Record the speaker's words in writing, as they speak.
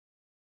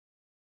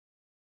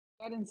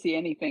I didn't see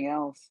anything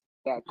else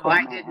that No, caught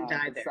I my didn't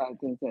eye either.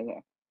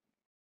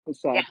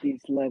 besides Yeah.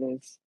 these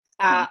letters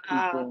Uh, from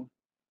uh, people.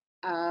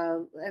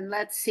 and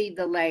let's see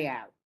the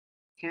layout.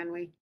 Can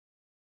we?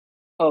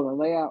 Oh, the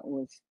layout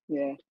was,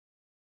 yeah.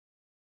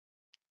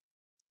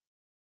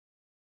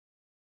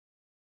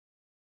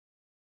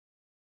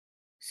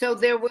 So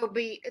there will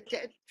be,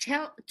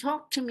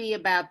 talk to me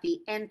about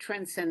the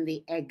entrance and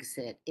the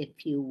exit,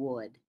 if you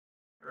would.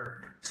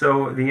 Sure.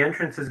 So the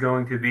entrance is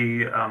going to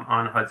be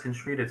on Hudson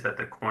Street. It's at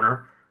the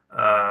corner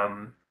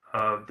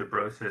of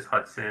DeBrosis,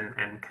 Hudson,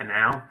 and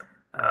Canal.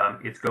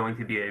 It's going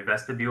to be a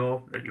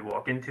vestibule that you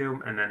walk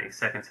into, and then a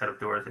second set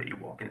of doors that you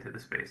walk into the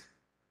space.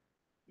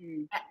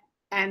 Mm.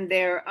 And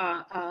there,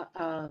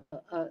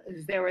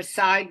 is there a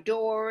side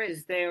door?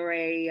 Is there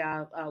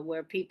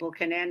where people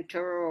can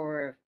enter,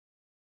 or?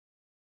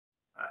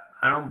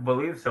 I don't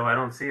believe so. I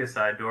don't see a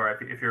side door.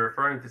 If you're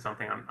referring to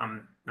something,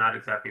 I'm not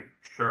exactly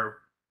sure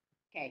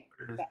Okay,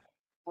 what it is.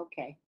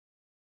 okay.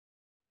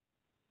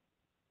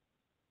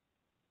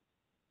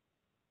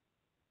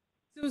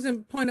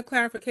 Susan, point of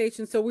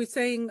clarification. So we're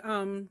saying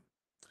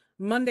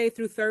Monday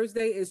through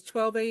Thursday is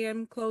 12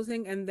 a.m.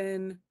 closing, and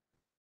then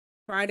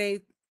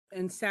Friday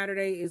and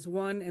Saturday is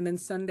 1, and then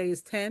Sunday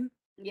is 10?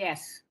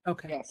 Yes.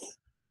 Okay. Yes.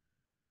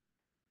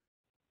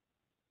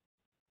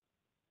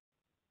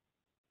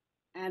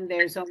 And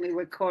there's only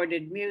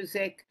recorded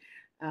music.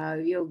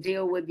 You'll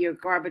deal with your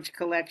garbage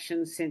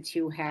collection since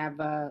you have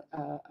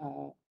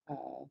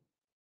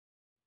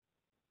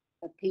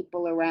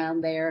people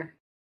around there.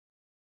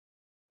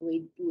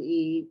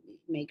 We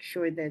make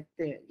sure that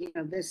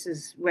this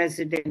is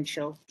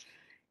residential,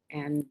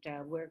 and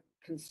we're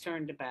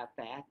concerned about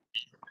that.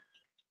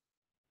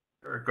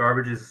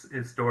 Garbage is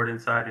stored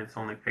inside, and it's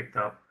only picked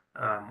up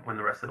when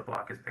the rest of the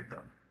block is picked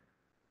up.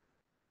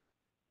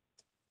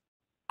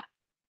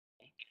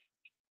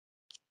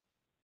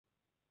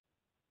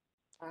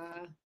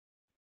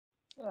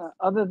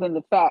 Other than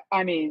the fact,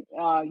 I mean,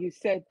 you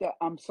said that,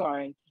 I'm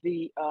sorry,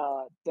 the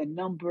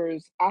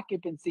numbers,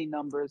 occupancy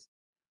numbers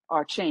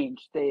are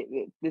changed.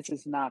 This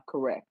is not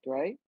correct,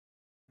 right?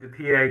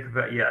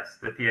 The yes,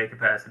 the PA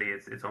capacity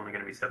it's only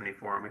going to be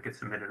 74, and we could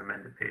submit an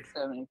amended page.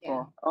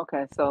 74.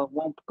 Okay, so it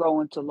won't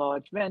go into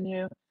large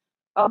venue.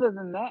 Other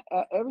than that,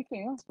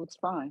 everything else looks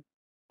fine.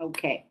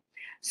 Okay,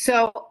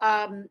 so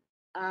I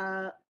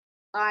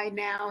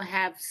now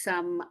have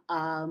some,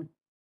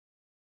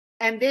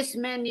 and this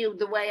menu,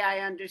 the way I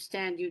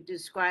understand you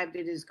described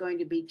it, is going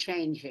to be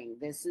changing.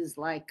 This is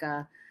like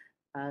to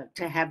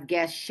have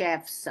guest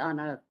chefs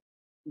on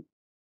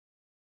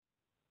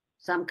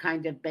some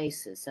kind of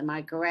basis. Am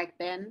I correct,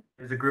 Ben?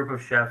 There's a group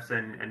of chefs,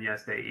 and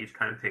yes, they each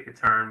kind of take a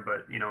turn,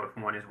 but if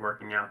one is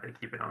working out, they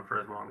keep it on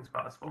for as long as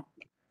possible.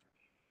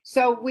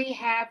 So we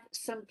have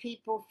some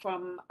people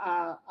from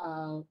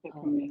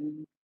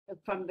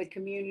the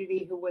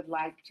community who would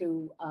like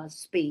to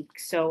speak.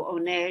 So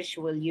Onesh,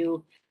 will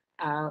you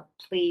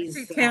please?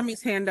 I see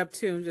Tammy's hand up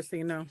too, just so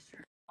you know.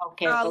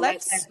 Okay, well,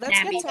 let's get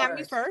Tammy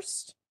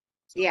first.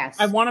 Yes.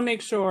 I want to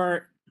make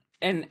sure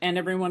and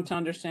everyone to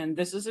understand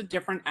this is a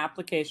different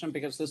application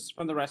because this is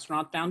from the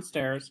restaurant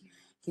downstairs.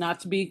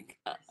 Not to be,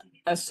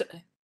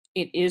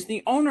 it is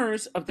the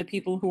owners of the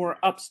people who are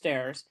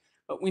upstairs,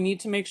 but we need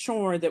to make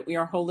sure that we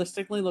are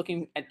holistically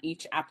looking at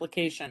each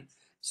application.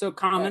 So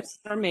comments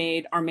that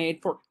are made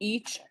for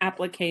each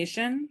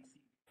application,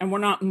 and we're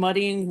not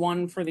muddying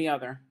one for the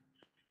other.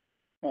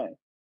 Right.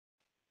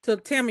 So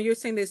Tammy, you're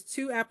saying there's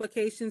 2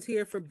 applications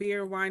here for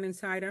beer, wine, and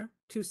cider,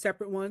 2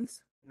 separate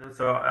ones? No,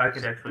 so I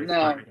could actually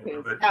No, explain it a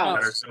little bit no,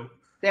 better. So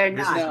they're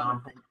this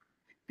not. is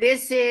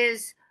This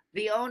is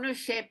the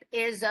ownership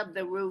is of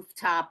the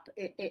rooftop,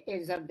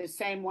 is of the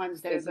same ones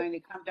that are going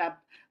to come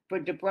up for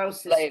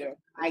DeBrosis. Later.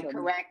 I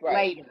correct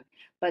Right. later.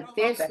 But Oh,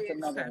 this That's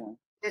another one.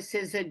 this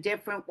is a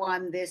different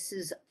one. This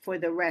is for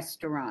the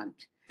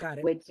restaurant, Got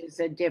it. which is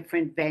a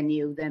different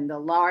venue than the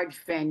large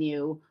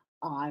venue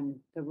on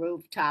the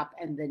rooftop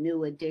and the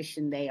new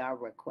addition they are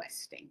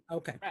requesting.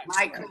 Okay. Am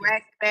I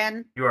correct,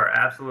 Ben? You are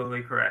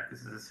absolutely correct.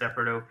 This is a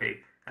separate OP.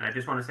 And I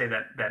just want to say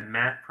that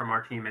Matt from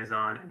our team is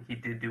on, and he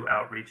did do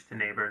outreach to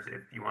neighbors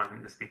if you want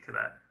him to speak to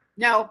that.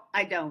 No,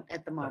 I don't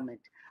at the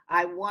moment.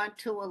 I want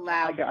to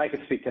allow. I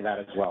could speak to that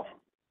as well.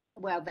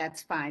 Well,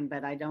 that's fine,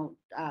 but I don't,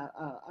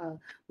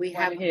 we Want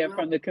have. to hear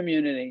from the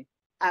community.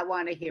 I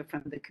want to hear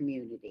from the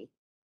community.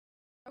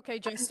 Okay,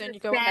 Jason, you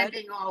go ahead.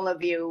 Understanding all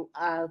of you,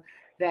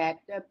 that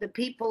the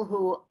people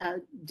who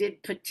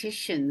did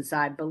petitions,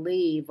 I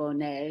believe,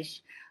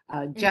 Onesh,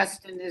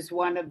 Justin is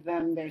one of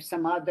them. There's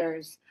some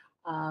others.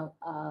 And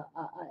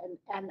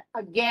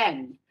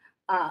again,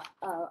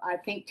 I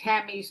think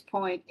Tammy's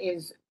point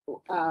is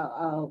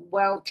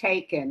well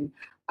taken,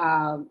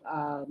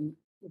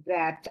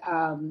 that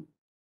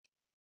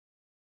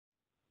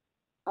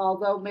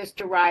although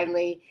Mr.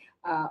 Riley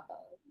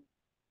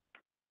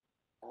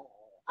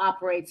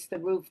operates the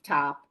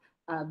rooftop,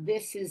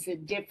 this is a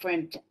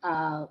different,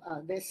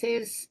 this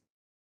is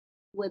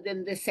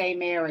within the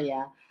same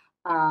area.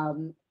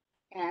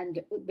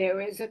 And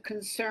there is a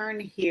concern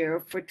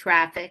here for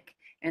traffic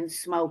and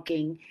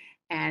smoking.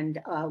 And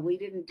we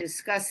didn't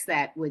discuss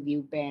that with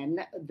you, Ben,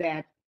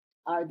 that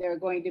is there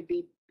going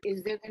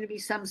to be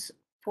some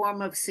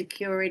form of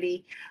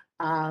security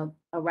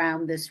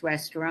around this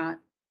restaurant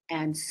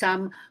and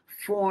some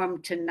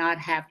form to not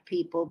have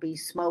people be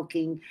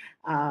smoking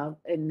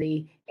in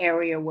the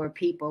area where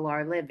people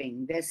are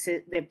living?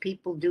 The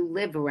people do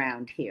live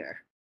around here.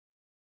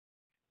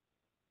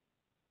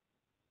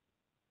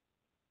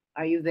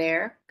 Are you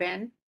there,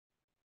 Ben?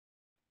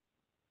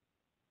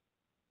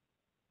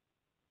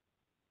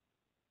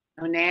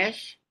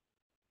 Onesh?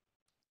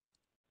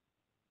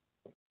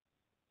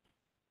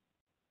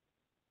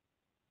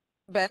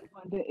 Ben? I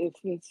wonder if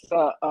it's yes,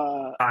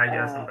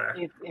 I'm back.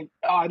 if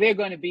are there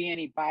going to be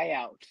any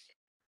buyouts?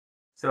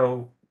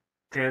 So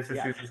to answer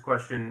Yes. Susan's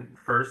question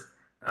first,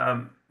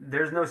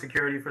 there's no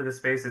security for the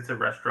space. It's a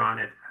restaurant.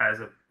 It has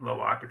a low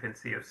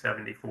occupancy of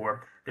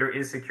 74. There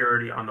is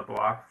security on the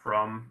block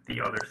from the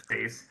other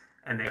space,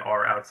 and they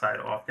are outside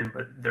often,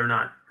 but they're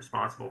not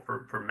responsible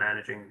for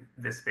managing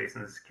this space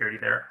and the security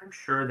there. I'm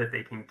sure that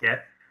they can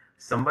get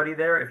somebody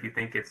there if you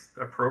think it's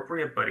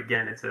appropriate, but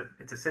again, it's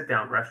a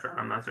sit-down restaurant.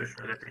 I'm not so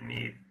sure that they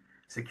need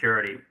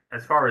security.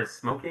 As far as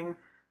smoking,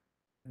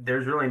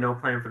 there's really no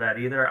plan for that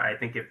either. I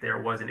think if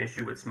there was an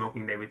issue with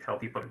smoking, they would tell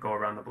people to go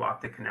around the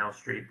block to Canal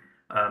Street.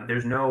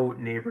 There's no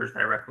neighbors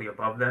directly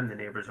above them. The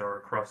neighbors are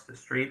across the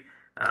street.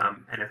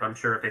 And if I'm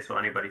sure if they saw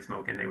anybody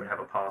smoking, they would have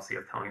a policy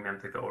of telling them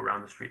to go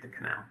around the street to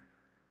Canal.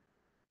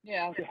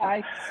 Yeah,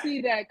 I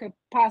see that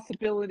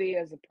possibility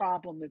as a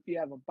problem if you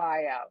have a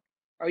buyout.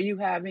 Are you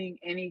having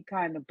any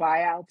kind of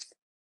buyouts?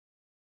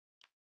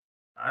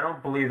 I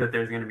don't believe that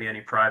there's going to be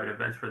any private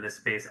events for this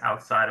space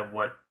outside of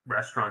what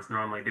restaurants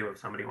normally do. If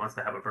somebody wants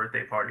to have a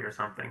birthday party or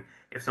something,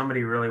 if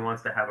somebody really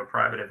wants to have a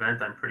private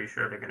event, I'm pretty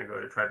sure they're going to go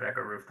to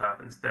Tribeca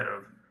Rooftop instead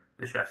of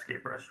the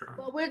Chefscape restaurant.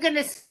 Well,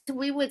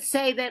 we would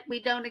say that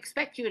we don't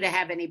expect you to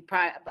have any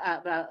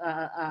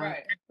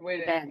Right.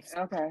 Wait. events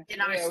Okay. in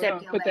our Yeah, we're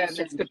gonna put that in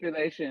the stipulation.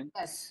 stipulation.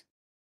 Yes.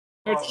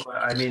 Well,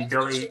 I mean,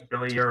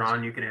 Billy, you're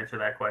on. You can answer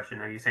that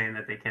question. Are you saying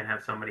that they can't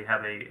have somebody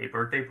have a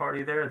birthday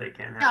party there? They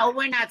can't have. No,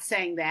 we're not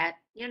saying that.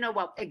 You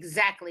know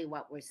exactly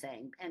what we're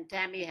saying. And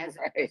Tammy has.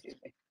 Right.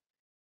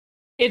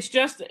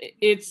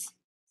 It's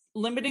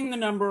limiting the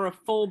number of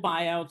full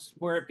buyouts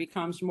where it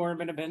becomes more of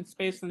an event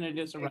space than it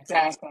is a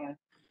restaurant. Exactly.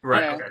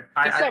 Right. Yeah. Okay.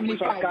 It's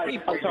 75 guys,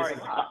 people. I'm sorry.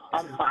 This is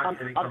not gonna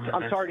become an I'm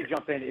event sorry to space.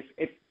 jump in.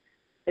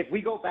 If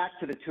we go back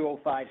to the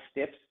 205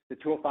 STIPs, the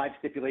 205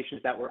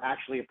 stipulations that were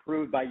actually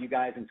approved by you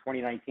guys in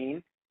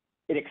 2019,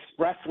 it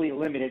expressly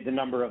limited the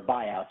number of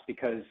buyouts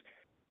because,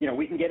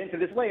 we can get into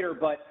this later,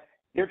 but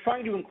they're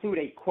trying to include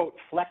a quote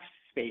flex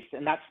space,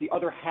 and that's the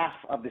other half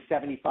of the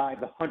 75,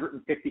 the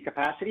 150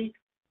 capacity.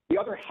 The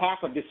other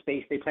half of this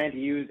space they plan to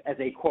use as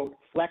a quote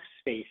flex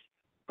space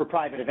for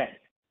private events.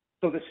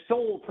 So the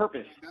sole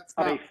purpose That's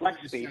of a not flex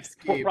part of space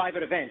the for Chefscape.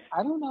 private events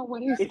I don't know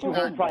what he's It's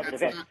talking a about. private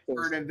That's event. not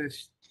part of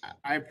this.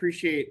 I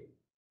appreciate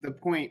the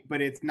point,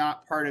 but it's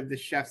not part of the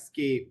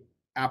Chefscape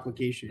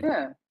application.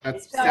 Yeah.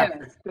 That's So-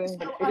 separate. Yeah.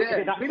 So, Yeah. Is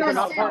it not- We is don't it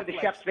not have part of the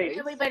flex chef space?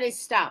 Everybody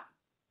stop.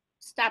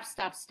 Stop.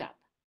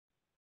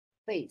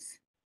 Please.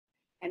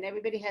 And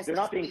everybody has They're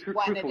to not being speak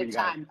one at truthful, a you guys.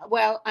 time.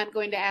 Well, I'm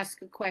going to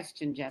ask a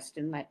question,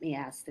 Justin. Let me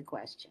ask the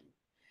question.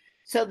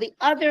 So the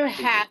other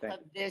half thank of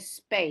this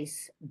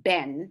space,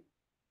 Ben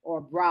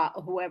or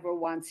whoever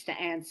wants to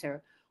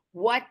answer,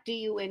 what do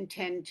you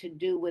intend to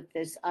do with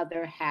this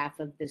other half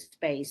of the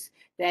space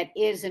that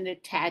is an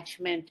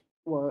attachment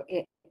or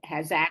it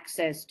has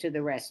access to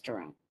the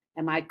restaurant?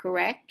 Am I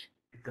correct?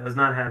 It does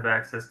not have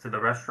access to the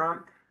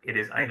restaurant. It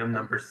is item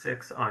number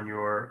 6 on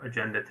your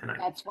agenda tonight.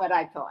 That's what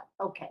I thought.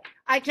 Okay.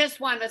 I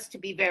just want us to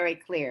be very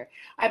clear.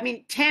 I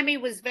mean, Tammy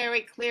was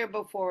very clear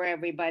before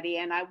everybody,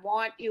 and I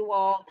want you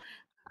all,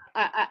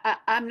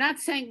 I'm not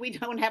saying we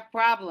don't have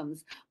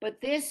problems, but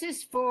this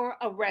is for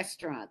a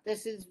restaurant.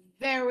 This is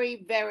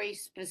very, very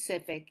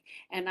specific,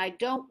 and I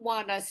don't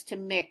want us to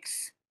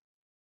mix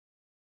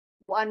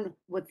one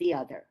with the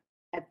other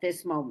at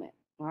this moment.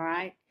 All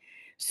right.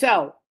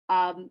 So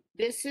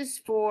this is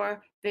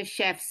for the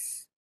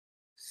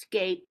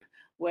Chefscape,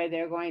 where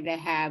they're going to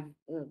have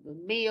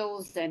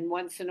meals, and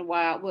once in a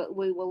while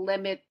we will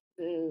limit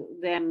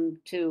them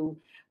to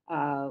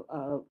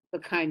the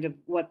kind of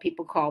what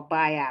people call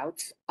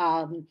buyouts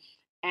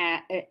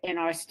in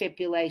our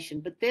stipulation.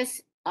 But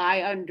this,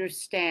 I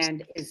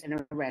understand, is in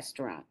a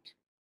restaurant.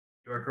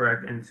 You are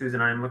correct. And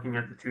Susan, I am looking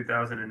at the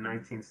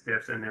 2019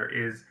 STIPs, and there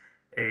is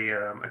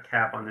a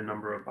cap on the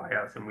number of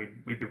buyouts, and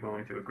we'd be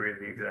willing to agree to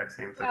the exact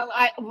same thing. Well,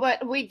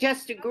 but we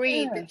just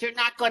agreed Yeah. that you're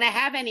not going to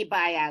have any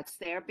buyouts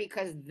there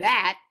because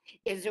that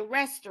is a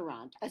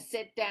restaurant, a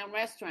sit-down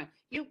restaurant.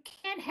 You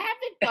can't have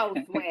it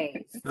both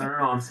ways. No,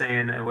 I'm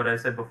saying what I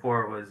said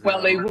before was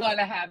Well, they want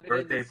to have it in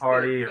birthday the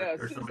party state. Yeah,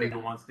 or somebody who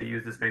Susan, wants to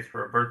use the space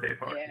for a birthday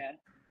party. yeah.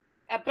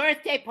 A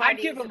birthday party.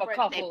 I'd give is them a birthday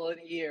couple a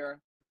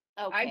year.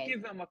 Okay. I'd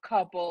give them a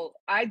couple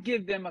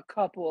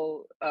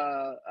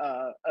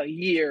a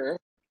year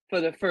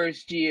for the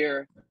first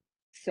year,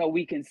 so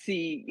we can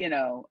see,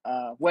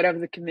 whatever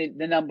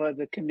the number of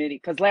the committee,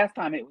 because last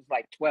time it was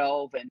like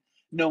 12 and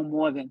no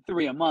more than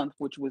 3 a month,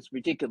 which was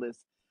ridiculous.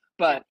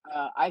 But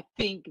I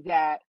think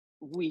that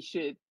we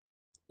should,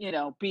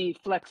 be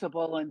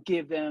flexible and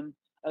give them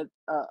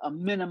a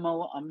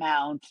minimal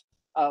amount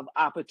of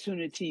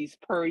opportunities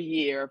per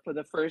year for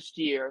the first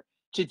year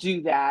to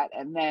do that,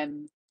 and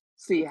then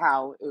see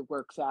how it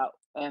works out.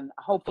 And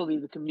hopefully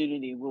the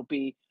community will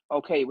be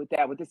okay with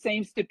that, with the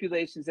same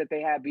stipulations that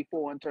they had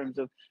before in terms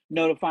of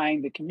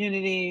notifying the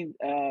community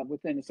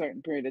within a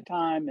certain period of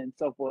time and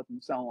so forth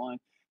and so on.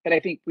 But I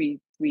think we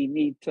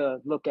need to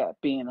look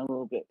at being a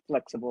little bit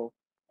flexible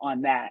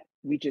on that.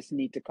 We just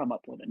need to come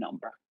up with a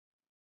number.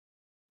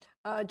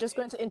 Just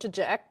going to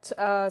interject.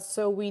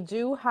 So we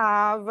do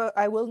have,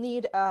 I will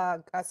need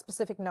a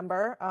specific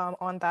number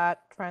on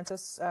that,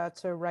 Francis,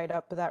 to write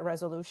up that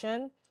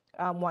resolution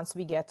once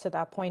we get to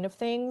that point of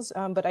things.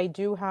 But I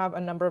do have a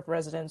number of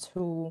residents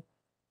who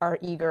are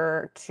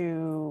eager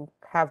to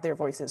have their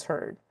voices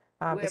heard.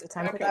 We're Is it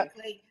time for that?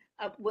 perfectly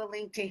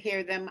willing to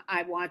hear them.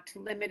 I want to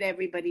limit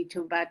everybody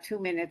to about 2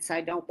 minutes.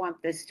 I don't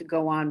want this to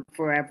go on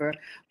forever,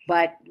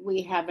 but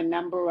we have a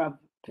number of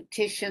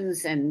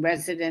petitions and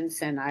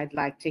residents, and I'd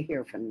like to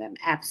hear from them.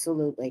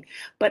 Absolutely.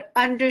 But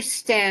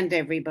understand,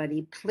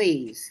 everybody,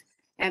 please.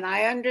 And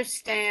I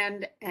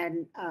understand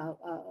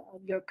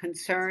your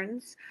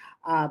concerns.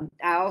 I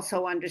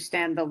also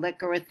understand the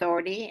Liquor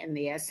Authority and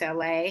the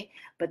SLA,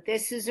 but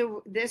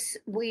this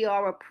we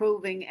are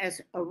approving as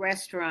a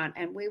restaurant,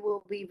 and we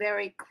will be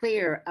very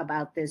clear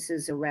about this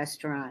as a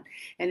restaurant.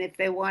 And if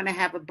they want to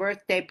have a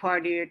birthday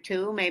party or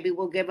two, maybe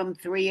we'll give them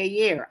 3 a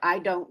year. I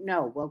don't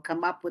know. We'll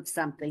come up with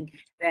something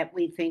that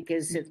we think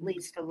is at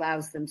least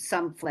allows them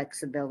some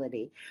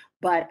flexibility,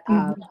 but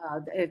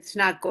it's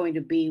not going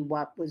to be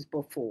what was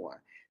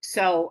before.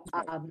 So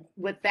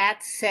with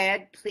that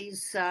said,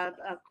 please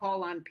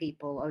call on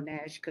people,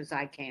 Onesh, because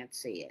I can't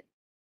see it.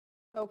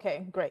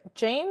 Okay, great.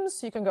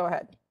 James, you can go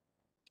ahead.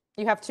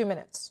 You have 2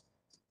 minutes.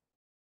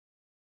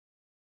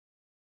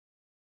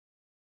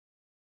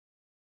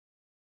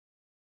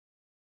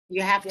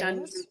 You have to James?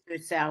 unmute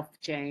yourself,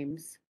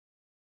 James.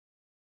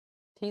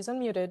 He's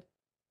unmuted.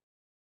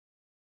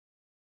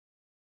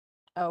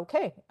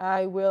 Okay,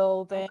 I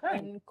will then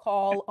Okay.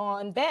 call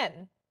on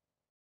Ben.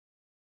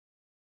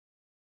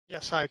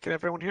 Yes, hi. Can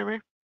everyone hear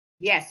me?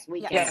 Yes, we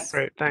can. Yes.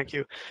 Great, thank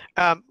you.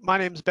 My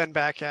name is Ben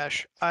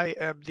Backash. I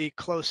am the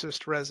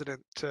closest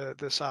resident to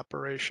this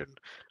operation.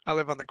 I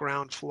live on the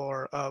ground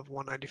floor of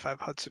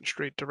 195 Hudson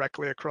Street,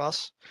 directly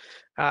across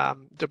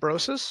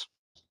DeBrosis.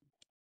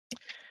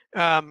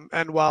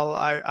 And while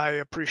I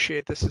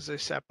appreciate this is a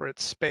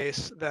separate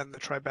space than the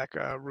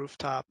Tribeca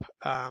rooftop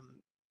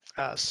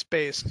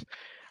space,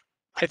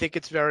 I think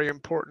it's very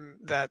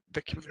important that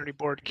the community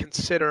board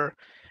consider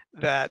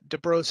that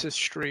DeBrosis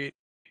Street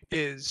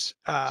is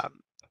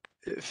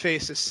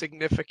faces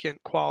significant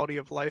quality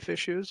of life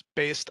issues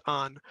based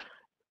on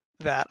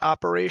that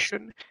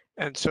operation.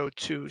 And so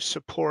to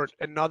support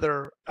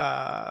another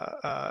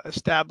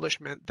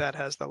establishment that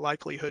has the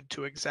likelihood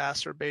to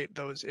exacerbate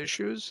those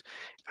issues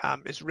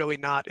is really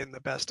not in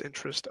the best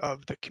interest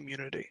of the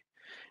community.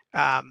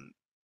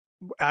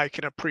 I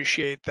can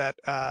appreciate that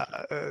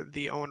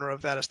the owner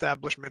of that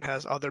establishment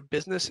has other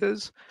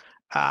businesses.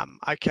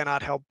 I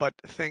cannot help but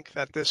think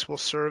that this will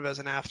serve as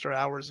an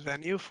after-hours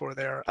venue for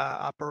their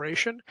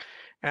operation.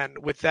 And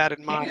with that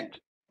in mind,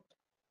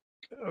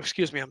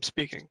 excuse me, I'm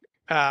speaking.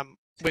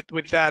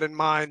 With that in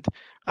mind,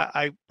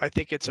 I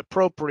think it's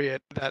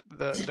appropriate that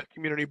the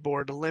community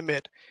board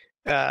limit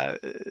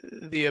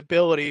the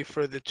ability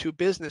for the two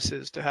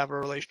businesses to have a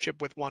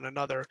relationship with one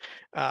another,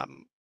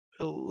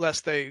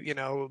 lest they,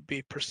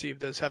 be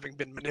perceived as having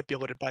been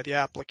manipulated by the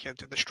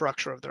applicant in the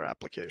structure of their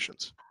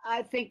applications.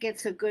 I think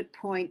it's a good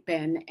point,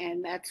 Ben,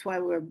 and that's why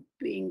we're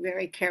being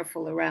very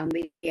careful around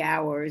the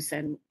hours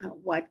and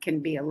what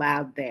can be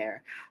allowed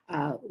there.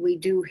 We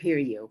do hear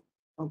you,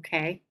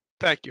 okay?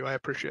 Thank you, I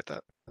appreciate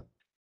that.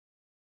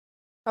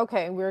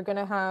 Okay, we're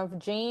gonna have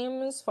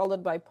James,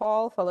 followed by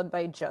Paul, followed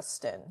by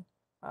Justin.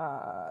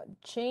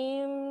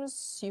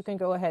 James, you can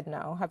go ahead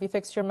now. Have you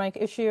fixed your mic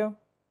issue?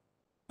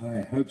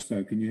 I hope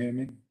so. Can you hear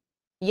me?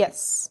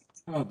 Yes.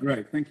 Oh,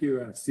 great. Thank you,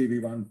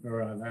 CV1,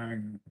 for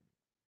allowing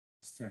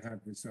us to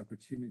have this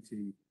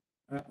opportunity.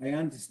 I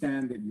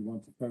understand that you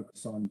want to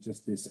focus on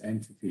just this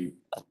entity.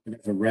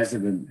 There's a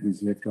resident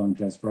who's lived on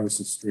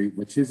Desbrosa Street,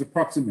 which is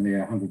approximately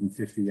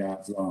 150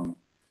 yards long,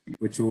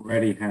 which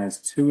already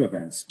has 2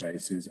 event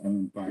spaces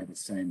owned by the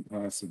same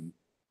person.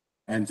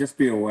 And just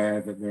be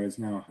aware that there is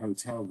now a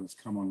hotel that's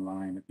come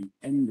online at the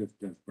end of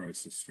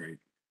Desbrosa Street.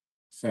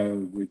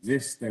 So with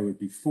this, there would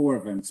be 4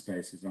 event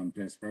spaces on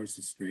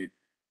Desbrosa Street.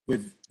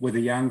 With a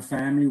young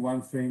family,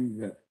 one thing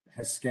that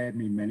has scared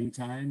me many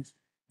times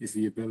is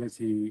the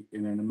ability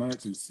in an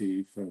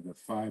emergency for the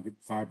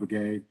fire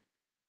brigade,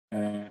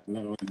 let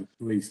alone the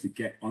police, to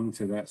get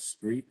onto that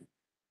street.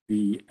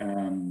 The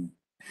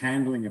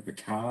handling of the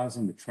cars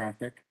and the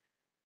traffic,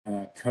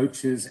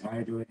 coaches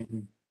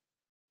idling,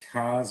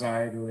 cars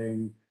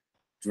idling,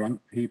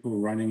 drunk people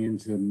running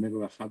into the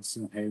middle of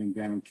Hudson, hailing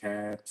down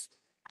cabs.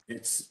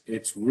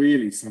 It's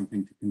really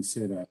something to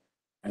consider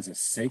as a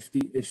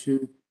safety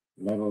issue,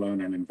 let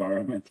alone an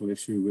environmental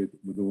issue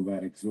with all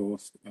that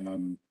exhaust.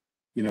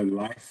 You know,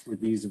 life with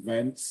these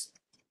events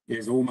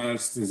is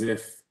almost as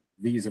if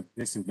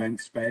this event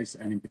space,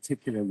 and in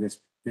particular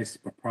this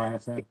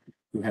proprietor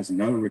who has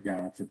no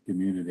regard for the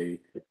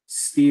community,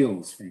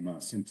 steals from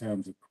us in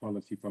terms of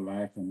quality for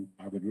life. And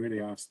I would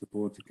really ask the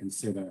board to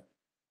consider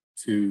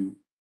to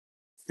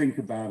think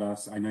about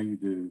us. I know you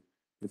do,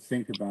 but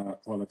think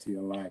about quality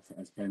of life,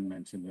 as Ben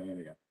mentioned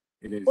earlier.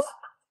 It is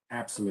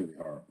absolutely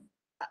horrible.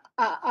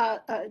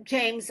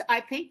 James,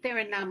 I think there are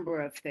a number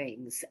of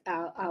things.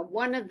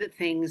 One of the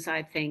things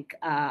I think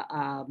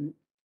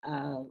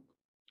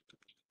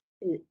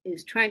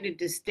is trying to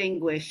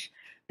distinguish,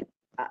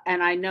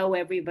 and I know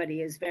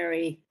everybody is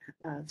very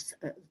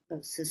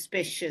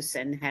suspicious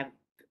and have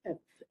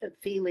a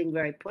feeling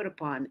very put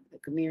upon the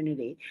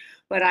community,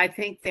 but I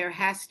think there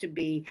has to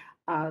be,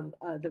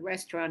 the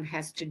restaurant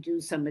has to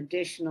do some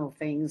additional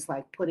things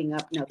like putting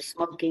up no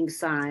smoking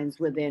signs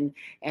within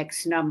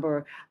X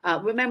number.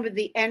 Remember,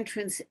 the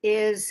entrance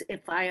is,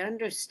 if I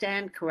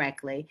understand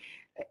correctly,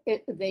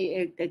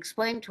 they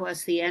explained to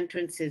us the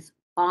entrance is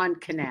on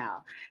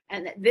Canal.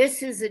 And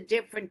this is a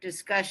different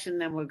discussion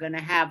than we're going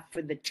to have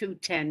for the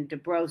 210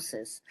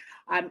 Desbrosses.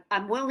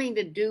 I'm willing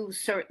to do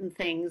certain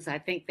things. I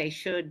think they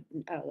should,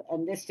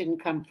 and this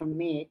didn't come from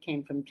me, it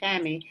came from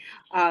Tammy.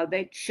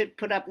 They should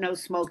put up no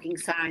smoking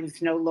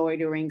signs, no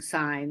loitering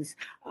signs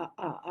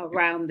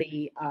around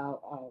the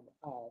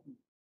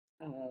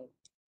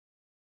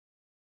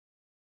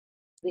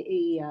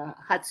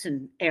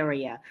Hudson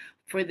area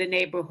for the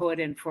neighborhood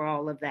and for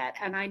all of that.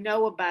 And I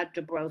know about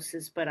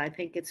Desbrosses, but I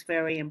think it's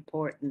very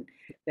important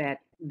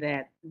that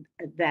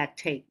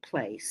take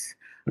place.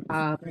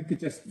 I could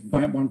just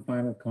find one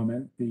final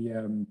comment.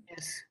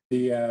 Yes.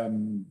 The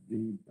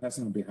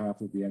person on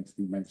behalf of the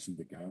entity mentioned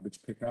the garbage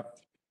pickup.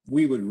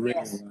 We would really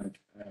like,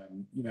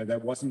 you know, there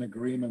was an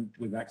agreement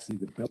with actually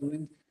the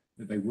building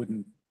that they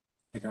wouldn't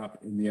pick up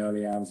in the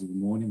early hours of the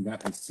morning.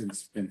 That has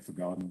since been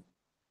forgotten.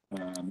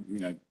 You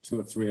know, 2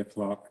 or 3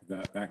 o'clock,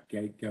 that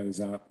gate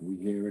goes up, we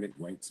hear it, it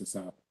wakes us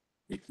up.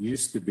 It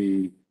used to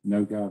be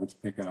no garbage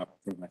pickup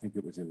from, I think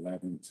it was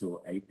 11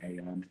 till 8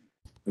 a.m.,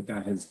 but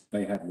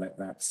they have let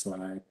that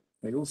slide.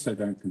 They also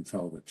don't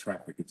control the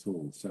traffic at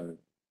all. So,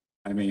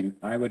 I mean,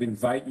 I would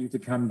invite you to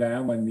come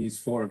down when these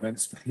 4 event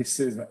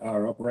spaces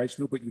are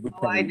operational, but you would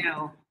probably. I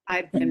know,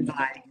 I've been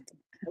by.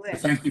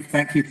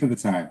 Thank you for the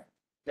time.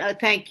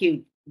 Thank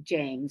you,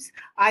 James.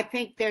 I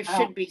think there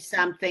should be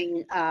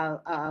something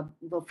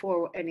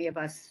before any of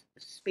us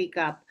speak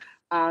up,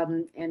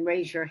 and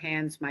raise your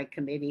hands, my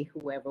committee,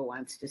 whoever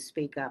wants to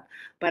speak up.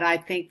 But I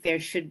think there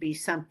should be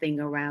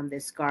something around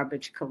this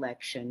garbage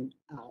collection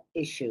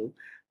issue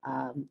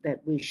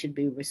that we should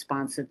be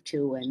responsive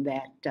to, and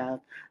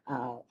that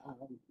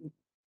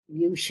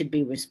you should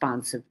be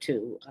responsive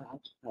to,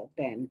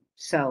 Ben.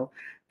 So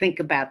think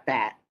about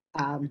that.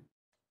 All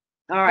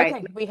right.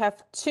 Okay, we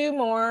have 2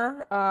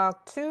 more,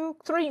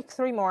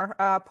 3 more.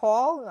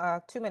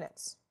 Paul, 2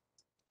 minutes.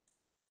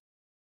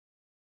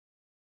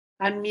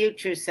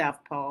 Unmute yourself,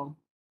 Paul.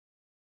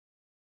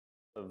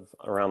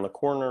 Around the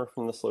corner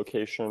from this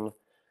location.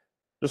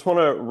 Just want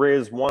to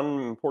raise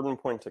one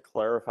important point to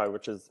clarify,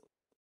 which is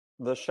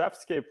the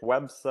Chefscape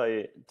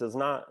website does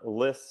not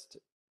list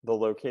the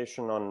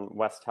location on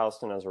West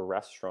Houston as a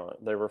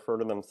restaurant. They refer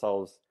to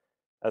themselves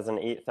as an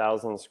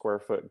 8,000 square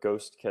foot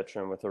ghost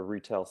kitchen with a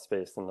retail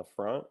space in the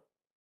front.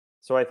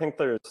 So I think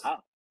there's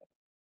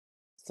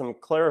some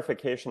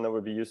clarification that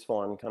would be useful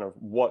on kind of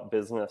what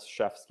business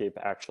Chefscape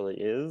actually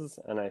is.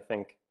 And I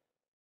think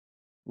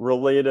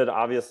related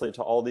obviously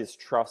to all these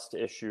trust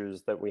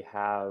issues that we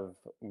have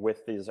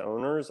with these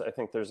owners, I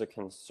think there's a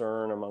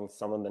concern among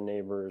some of the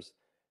neighbors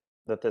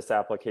that this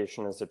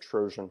application is a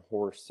Trojan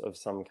horse of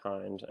some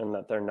kind and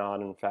that they're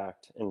not in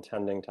fact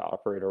intending to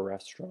operate a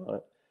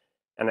restaurant.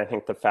 And I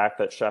think the fact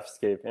that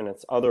Chefscape in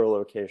its other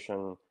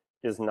location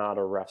is not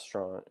a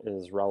restaurant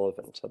is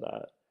relevant to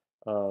that.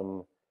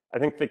 I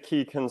think the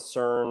key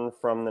concern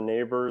from the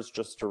neighbors,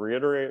 just to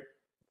reiterate,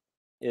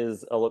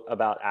 is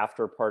about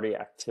after-party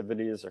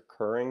activities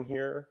occurring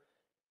here.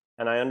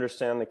 And I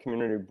understand the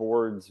community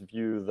board's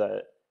view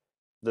that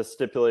the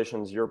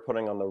stipulations you're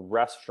putting on the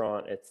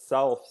restaurant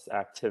itself's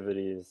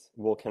activities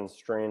will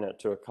constrain it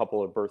to a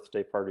couple of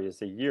birthday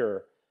parties a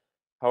year.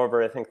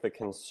 However, I think the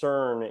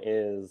concern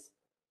is,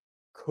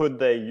 could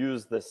they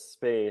use this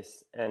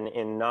space and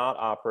in not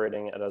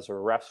operating it as a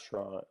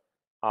restaurant,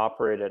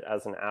 operate it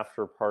as an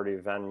after-party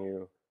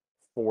venue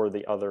for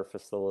the other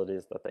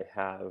facilities that they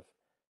have?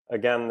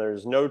 Again,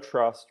 there's no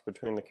trust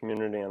between the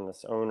community and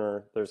this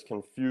owner. There's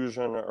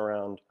confusion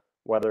around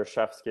whether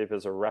Chefscape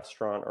is a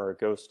restaurant or a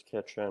ghost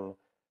kitchen.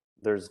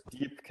 There's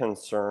deep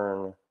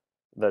concern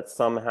that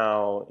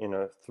somehow, you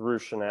know, through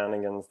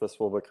shenanigans, this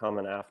will become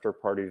an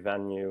after-party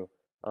venue.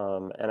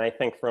 And I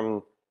think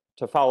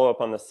to follow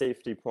up on the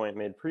safety point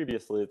made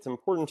previously, it's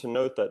important to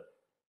note that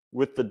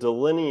with the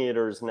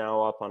delineators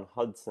now up on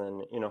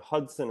Hudson, you know,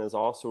 Hudson is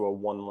also a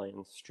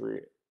 1-lane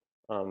street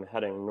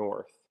heading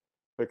north,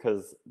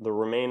 because the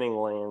remaining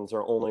lanes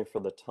are only for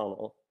the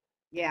tunnel.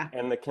 Yeah.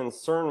 And the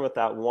concern with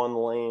that one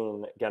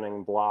lane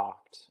getting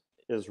blocked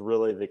is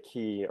really the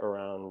key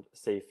around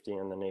safety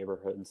in the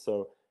neighborhood.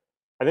 So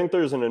I think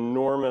there's an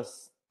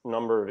enormous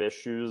number of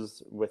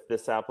issues with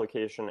this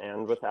application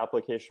and with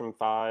application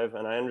 5,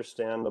 and I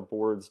understand the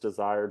board's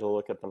desire to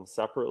look at them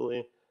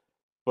separately.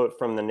 But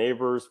from the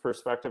neighbor's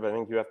perspective, I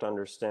think you have to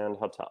understand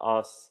how, to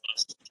us,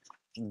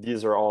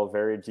 these are all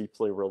very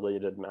deeply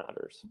related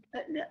matters.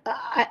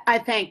 I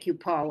thank you,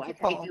 Paul. I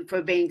thank Paul. you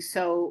for being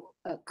so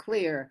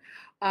clear.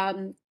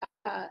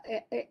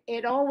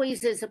 It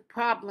always is a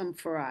problem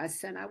for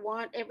us, and I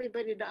want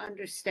everybody to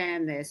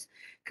understand this,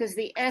 because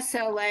the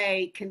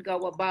SLA can go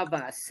above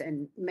us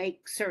and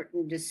make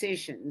certain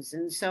decisions.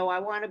 And so I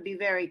want to be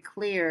very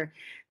clear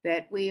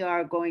that we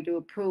are going to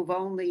approve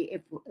only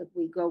if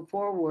we go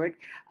forward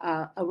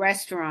a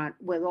restaurant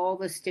with all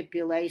the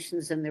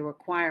stipulations and the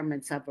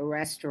requirements of a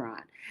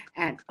restaurant.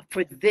 And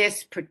for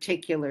this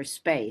particular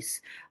space,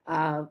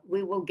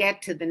 we will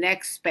get to the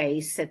next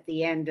space at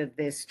the end of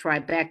this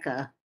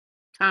Tribeca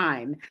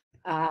time,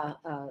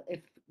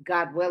 if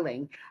God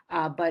willing.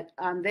 But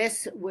on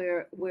this,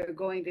 we're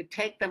going to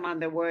take them on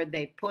their word.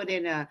 They put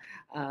in a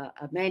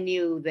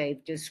menu.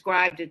 They've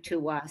described it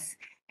to us,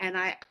 and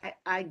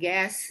I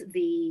guess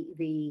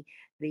the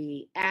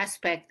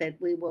aspect that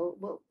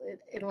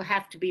it'll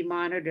have to be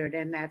monitored,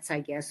 and that's,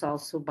 I guess,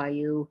 also by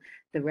you,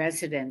 the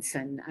residents,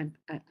 and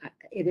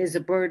it is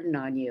a burden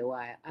on you.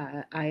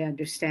 I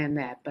understand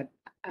that, but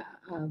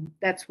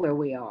that's where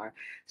we are.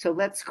 So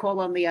let's call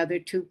on the other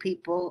two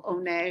people.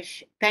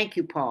 Onesh, thank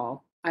you,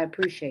 Paul. I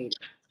appreciate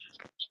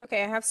it.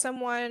 Okay, I have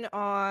someone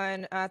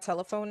on a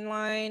telephone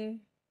line.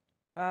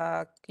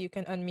 You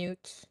can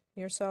unmute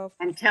yourself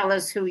And tell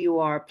us who you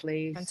are, and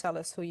please. tell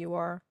us who you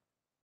are.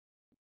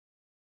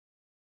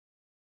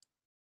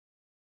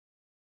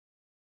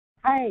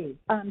 Hi,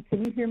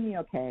 can you hear me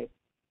okay?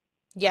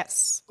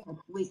 Yes.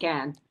 We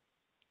can.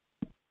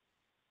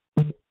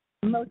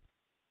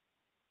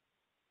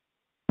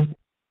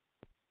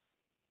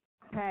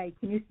 Hi,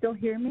 can you still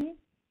hear me?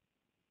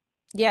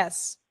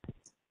 Yes.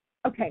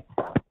 Okay,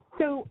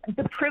 so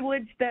the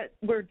privilege that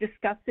we're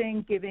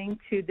discussing giving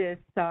to this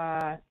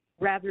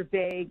rather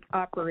vague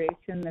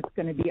operation that's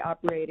going to be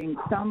operating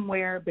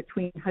somewhere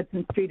between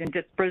Hudson Street and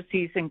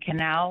Desbrosies and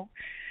Canal,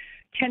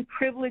 can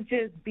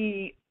privileges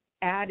be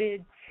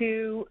added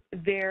to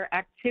their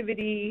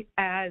activity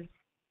as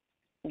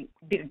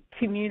the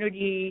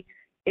community,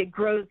 it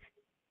grows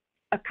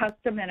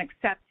accustomed and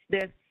accepts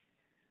this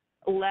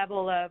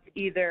level of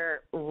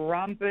either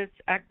rumpus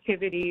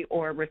activity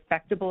or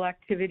respectable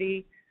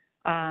activity,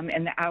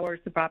 and the hours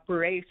of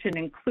operation,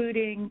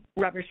 including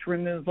rubbish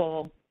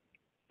removal,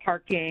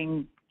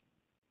 parking,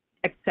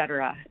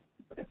 etc.,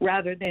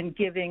 rather than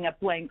giving a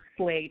blank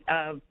slate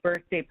of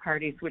birthday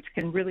parties, which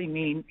can really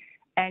mean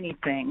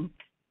anything.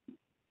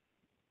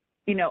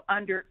 You know,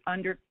 under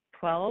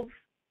 12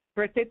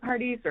 birthday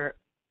parties or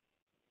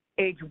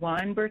age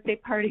 1 birthday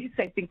parties,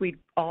 I think we'd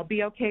all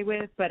be okay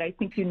with, but I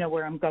think you know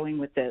where I'm going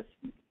with this.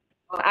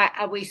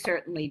 Well, we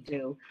certainly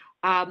do.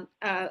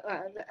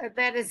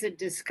 That is a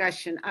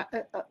discussion.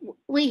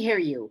 We hear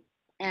you,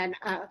 and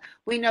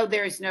we know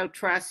there is no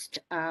trust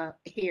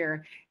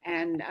here,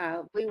 and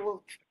we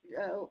will,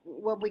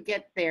 when we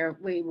get there,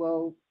 we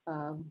will,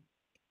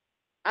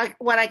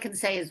 what I can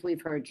say is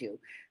we've heard you.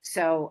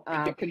 So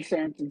Your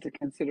concerns into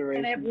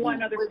consideration. And I have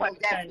one other we will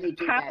question. definitely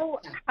do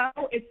that.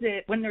 How is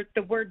it, when there's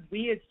the word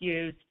 "we" is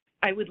used,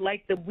 I would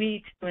like the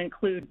 "we" to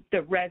include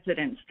the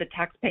residents, the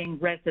tax-paying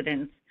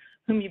residents,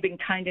 whom you've been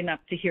kind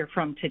enough to hear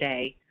from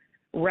today,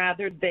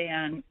 rather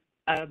than,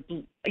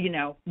 you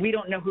know, we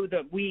don't know who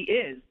the "we"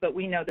 is, but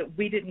we know that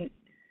we didn't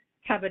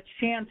have a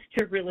chance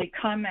to really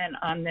comment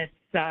on this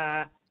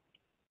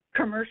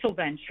commercial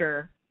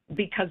venture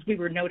because we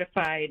were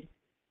notified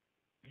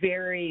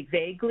very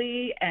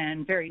vaguely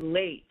and very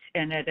late,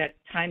 and at a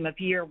time of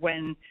year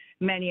when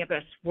many of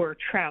us were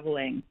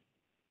traveling.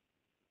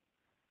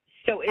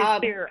 So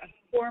is there a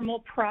formal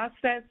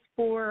process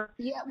for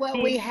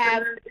we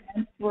have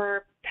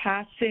for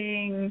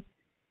passing?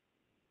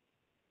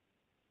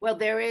 Well,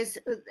 there is,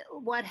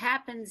 what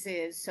happens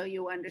is, so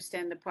you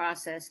understand the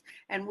process,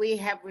 and we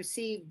have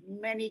received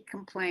many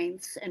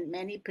complaints and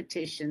many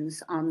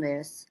petitions on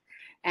this,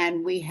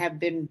 and we have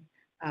been,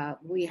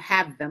 we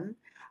have them.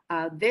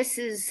 This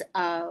is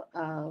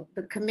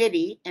the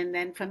committee, and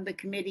then from the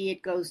committee,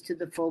 it goes to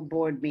the full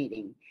board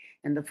meeting.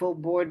 And the full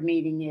board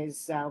meeting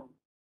is, I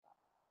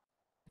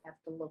have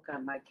to look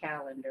on my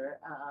calendar.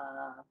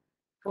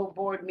 Full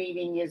board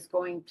meeting is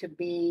going to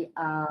be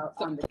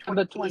on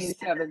the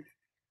 27th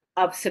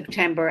of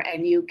September,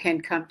 and you can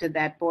come to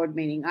that board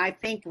meeting. I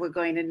think we're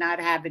going to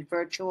not have it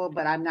virtual,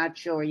 but I'm not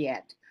sure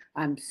yet.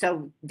 I'm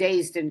so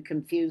dazed and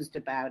confused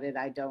about it,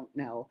 I don't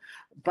know.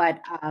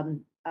 But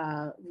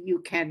you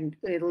can,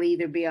 it'll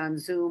either be on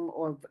Zoom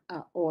or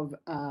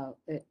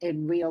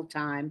in real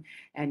time,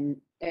 and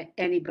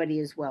anybody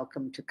is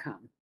welcome to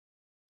come.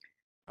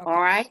 Okay.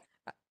 All right?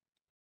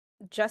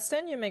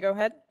 Justin, you may go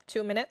ahead.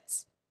 2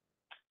 minutes.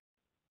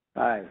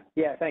 Hi.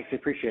 Yeah, thanks. I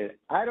appreciate it.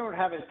 I don't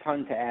have a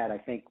ton to add. I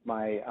think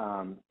my,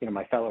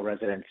 my fellow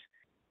residents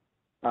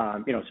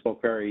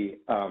spoke very,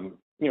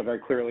 very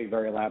clearly,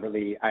 very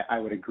elaborately. I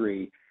would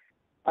agree.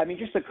 I mean,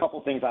 just a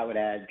couple things I would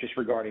add just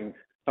regarding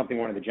something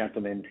one of the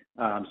gentlemen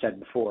said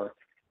before.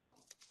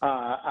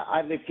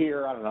 I've lived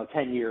here,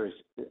 10 years.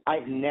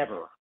 I've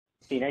never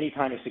seen any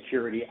kind of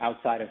security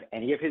outside of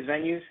any of his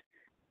venues.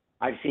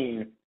 I've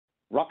seen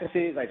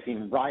ruckuses, I've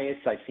seen riots,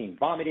 I've seen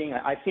vomiting.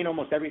 I've seen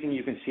almost everything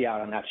you can see out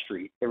on that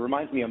street. It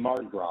reminds me of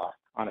Mardi Gras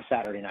on a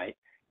Saturday night.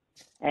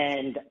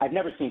 And I've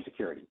never seen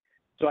security.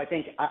 So I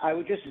think I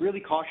would just really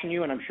caution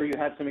you, and I'm sure you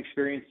have some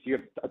experience, you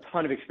have a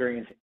ton of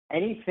experience.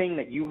 Anything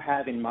that you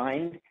have in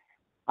mind,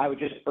 I would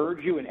just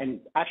urge you and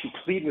actually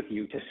plead with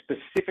you to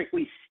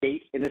specifically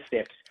state in the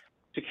STIPs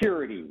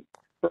security,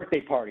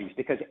 birthday parties,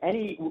 because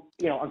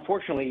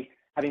unfortunately,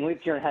 having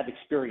lived here and had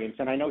experience,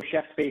 and I know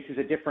Chef Space is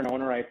a different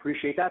owner, I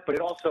appreciate that, but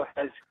it also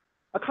has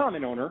a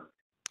common owner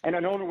and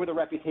an owner with a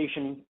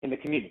reputation in the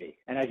community.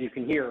 And as you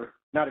can hear,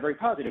 not a very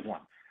positive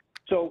one.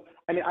 So,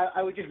 I mean,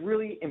 I would just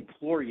really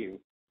implore you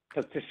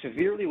to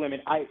severely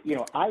limit. I,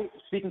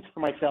 speaking for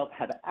myself,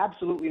 have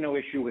absolutely no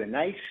issue with a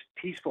nice,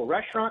 peaceful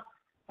restaurant.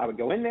 I would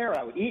go in there,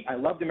 I would eat. I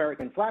loved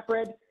American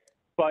flatbread.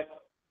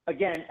 But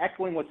again,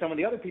 echoing what some of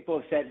the other people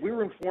have said, we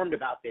were informed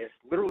about this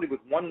literally with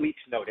 1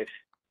 week's notice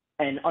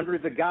and under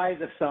the guise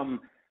of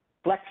some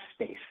flex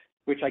space,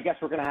 which I guess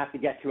we're going to have to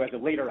get to as a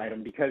later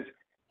item, because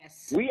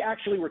we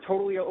actually were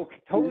totally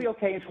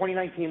okay in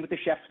 2019 with the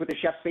chef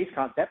space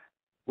concept.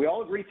 We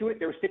all agreed to it.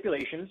 There were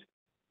stipulations.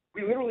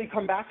 We literally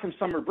come back from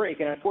summer break,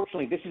 and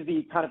unfortunately, this is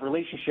the kind of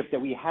relationship that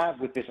we have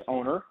with this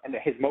owner and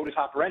his modus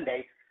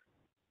operandi.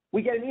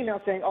 We get an email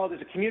saying, oh,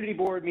 there's a community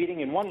board meeting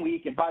in 1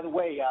 week, and by the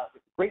way,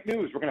 great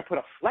news, we're going to put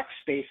a flex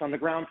space on the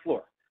ground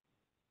floor.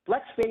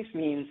 Flex space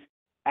means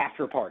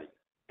after party.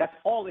 That's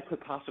all it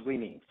could possibly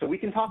mean. So we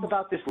can talk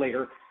about this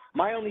later.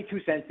 My only 2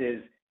 cents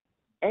is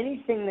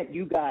anything that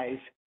you guys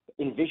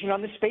envision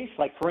on the space,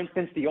 like for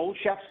instance, the old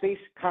chef space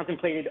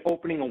contemplated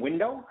opening a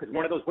window, because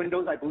one of those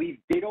windows I believe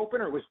did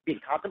open or was being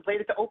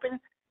contemplated to open.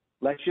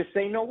 Let's just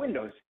say no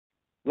windows.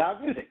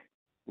 Loud music.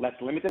 Let's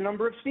limit the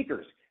number of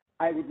speakers.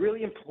 I would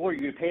really implore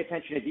you to pay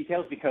attention to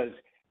details, because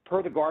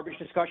per the garbage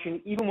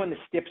discussion, even when the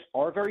STIPs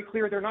are very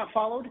clear, they're not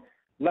followed,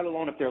 let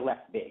alone if they're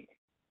left vague.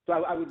 So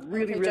I would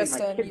really, my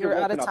Justin, kids you're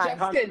are out of woken up time.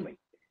 constantly.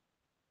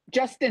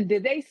 Justin,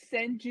 did they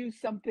send you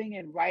something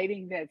in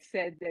writing that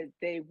said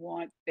that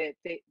what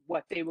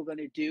they were going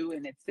to do,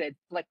 and it said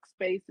flex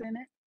space in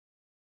it?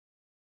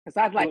 Because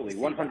I'd like to see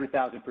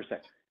 100,000%.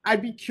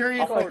 I'd be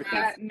curious because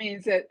that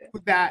means that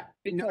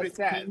notice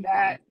came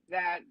that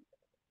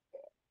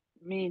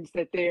means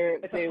that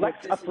they were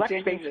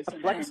disingenuous.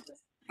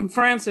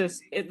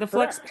 Francis, the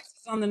flex space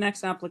is on the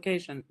next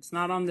application. It's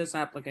not on this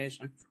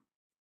application.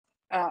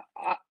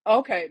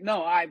 Okay,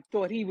 no, I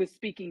thought he was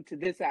speaking to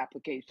this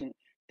application,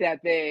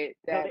 that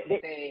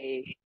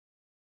they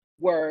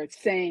were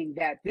saying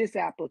that this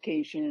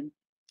application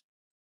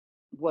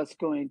was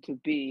going to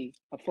be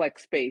a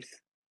flex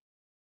space.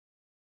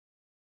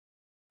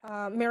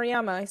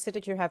 Mariama, I see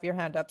that you have your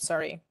hand up.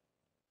 Sorry.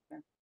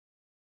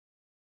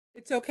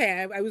 It's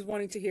okay. I was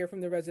wanting to hear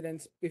from the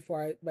residents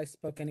before I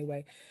spoke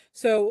anyway.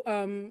 So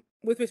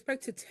with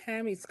respect to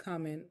Tammy's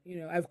comment,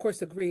 I of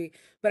course agree,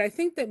 but I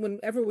think that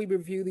whenever we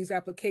review these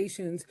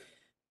applications,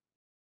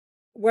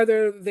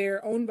 whether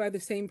they're owned by the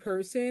same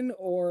person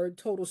or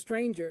total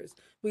strangers,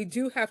 we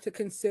do have to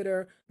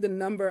consider the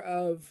number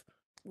of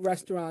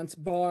restaurants,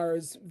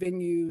 bars,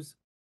 venues,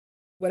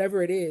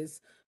 whatever it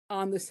is,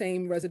 on the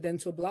same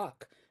residential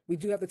block. We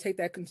do have to take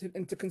that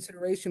into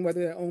consideration, whether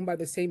they're owned by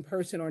the same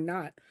person or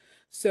not.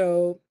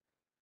 So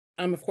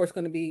I'm of course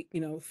going to be,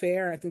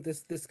 fair. I think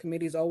this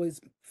committee is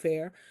always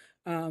fair,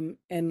 and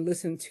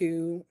listen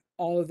to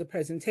all of the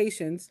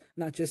presentations,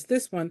 not just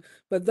this one,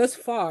 but thus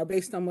far,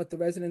 based on what the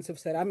residents have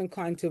said, I'm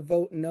inclined to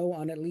vote no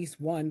on at least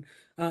one,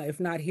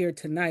 if not here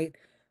tonight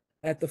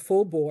at the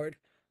full board,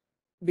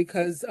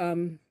 because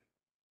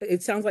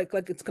it sounds like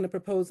it's going to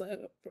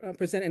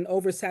present an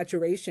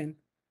oversaturation.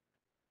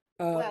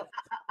 Well,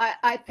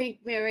 I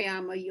think,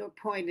 Mariama, your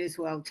point is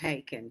well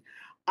taken.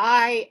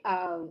 I,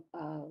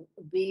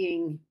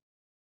 being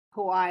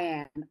who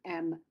I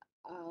am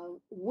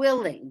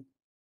willing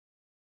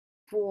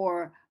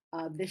for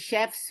the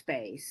chef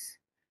space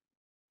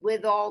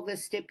with all the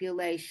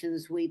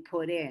stipulations we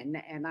put in,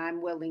 and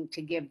I'm willing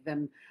to give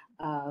them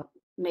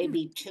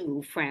maybe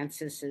 2,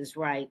 Francis is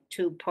right,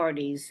 2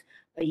 parties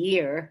a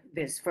year,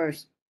 this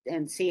first,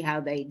 and see how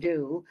they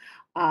do,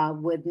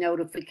 with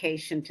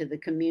notification to the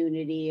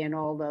community and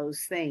all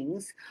those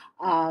things,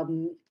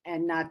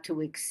 and not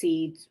to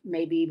exceed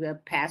maybe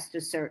past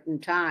a certain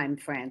time,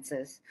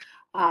 Francis.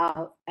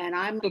 And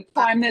I'm the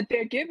time that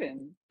they're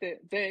given.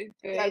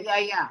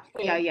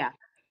 Yeah.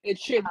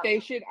 They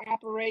should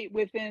operate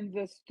within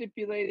the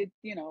stipulated,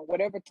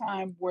 whatever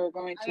time we're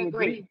going to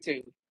agree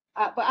to.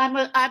 But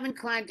I'm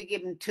inclined to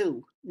give them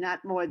 2,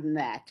 not more than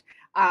that,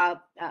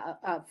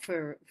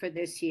 for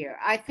this year.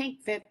 I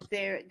think that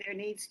there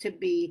needs to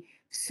be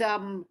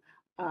some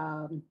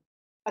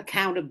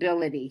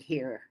accountability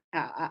here.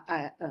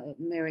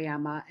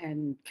 Miriama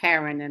and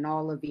Karen and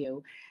all of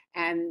you.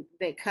 And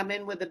they come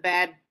in with a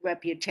bad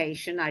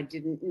reputation. I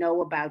didn't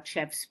know about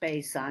Chef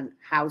Space on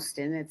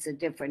Houston. It's a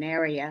different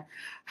area.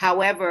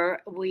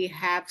 However, we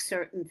have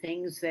certain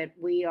things that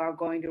we are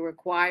going to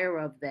require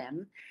of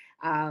them.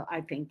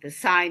 I think the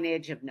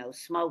signage of no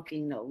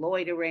smoking, no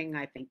loitering,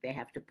 I think they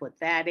have to put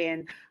that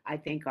in. I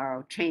think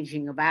our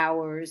changing of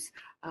hours,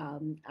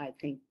 I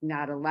think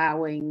not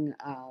allowing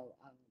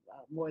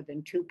more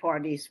than 2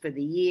 parties for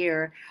the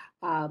year,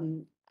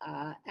 and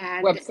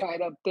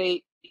Website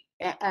update.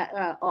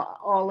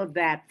 all of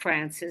that,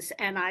 Francis.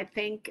 And I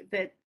think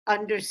that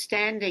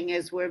understanding,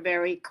 as we're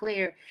very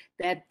clear,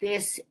 that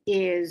this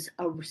is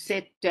a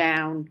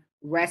sit-down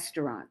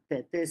restaurant,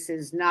 that this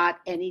is not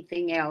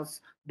anything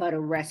else but a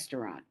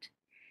restaurant.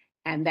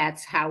 And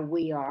that's how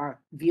we are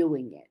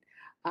viewing it.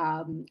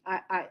 I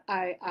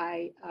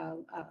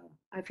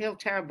feel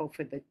terrible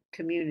for the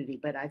community,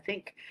 but I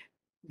think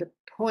the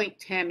point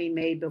Tammy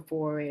made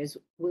before is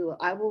we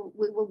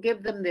will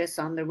give them this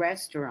on the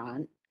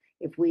restaurant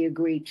if we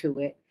agree to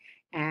it,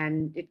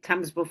 and it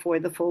comes before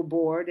the full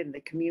board, and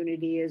the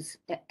community is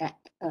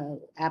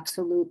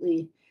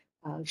absolutely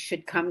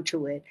should come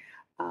to it.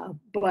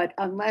 But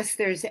unless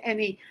there's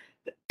anything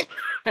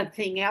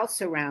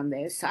else around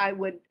this, I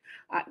would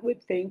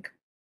think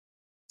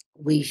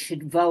we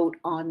should vote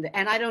on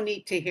and I don't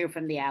need to hear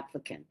from the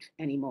applicant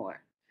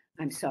anymore.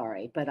 I'm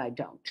sorry, but I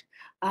don't.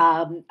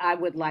 I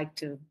would like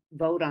to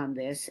vote on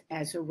this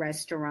as a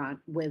restaurant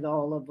with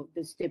all of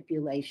the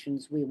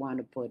stipulations we want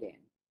to put in.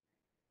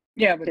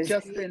 Yeah, but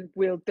Justin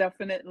will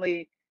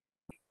definitely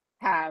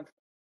have,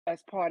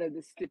 as part of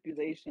the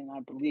stipulation, I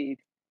believe,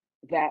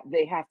 that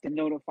they have to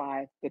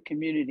notify the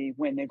community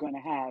when they're going to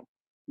have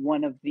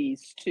one of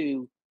these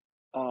 2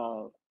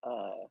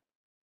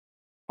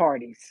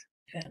 parties.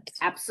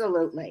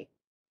 Absolutely.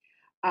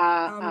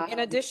 In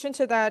addition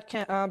to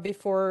that,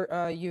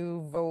 before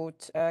you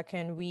vote,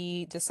 can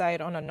we decide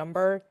on a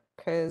number?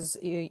 Because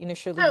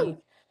initially, 2.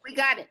 We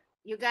got it.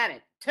 You got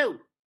it. 2.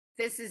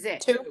 This is it.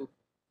 2.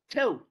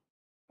 2.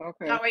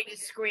 Okay. Sorry to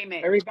scream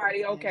it.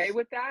 Everybody okay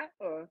with that?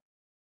 Or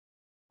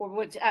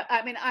which,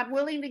 I mean, I'm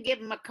willing to give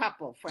them a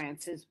couple,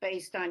 Francis,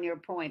 based on your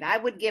point. I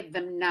would give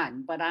them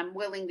none, but I'm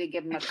willing to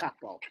give them a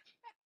couple.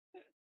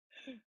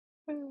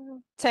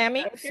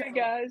 Tammy? Okay,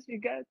 guys, you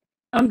got.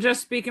 I'm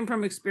just speaking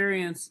from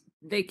experience.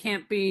 They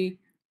can't be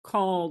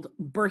called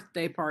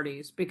birthday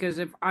parties, because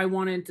if I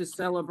wanted to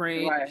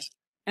celebrate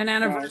an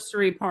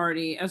anniversary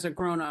party as a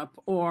grown-up,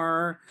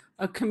 or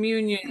a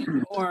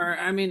communion, or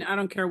I mean, I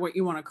don't care what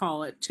you want to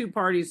call it. 2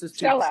 parties is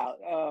too. Sellout.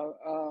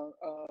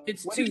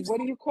 It's what too. Do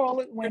you call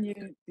it when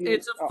you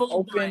it's a full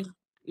open?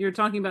 You're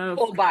talking about a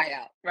full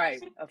buyout,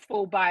 right? A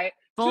full buy.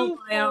 Full 2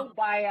 buyout full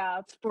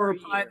buyouts for a per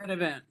year. private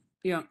event.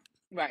 Yeah.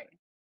 Right.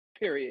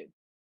 Period.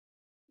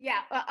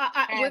 Yeah,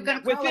 we're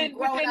going to call them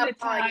grown-up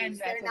parties.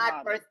 They're not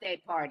allowed.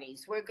 birthday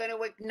parties. We're going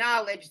to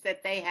acknowledge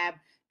that they have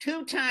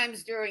 2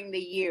 times during the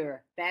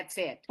year. That's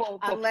it.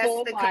 Unless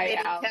the committee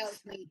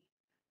tells me,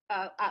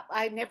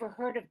 I never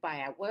heard of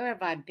buyout. Where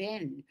have I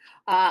been?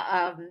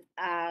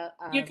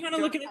 You kind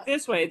of look at it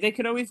this way. They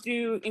could always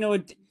do,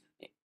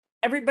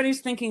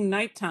 everybody's thinking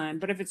nighttime,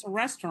 but if it's a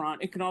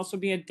restaurant, it could also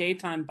be a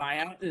daytime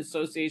buyout in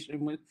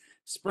association with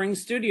Spring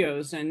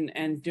Studios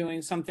and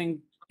doing something,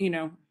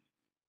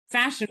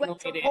 fashion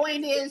related. The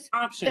point is,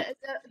 option.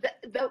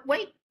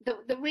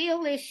 The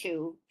real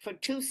issue for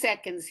 2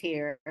 seconds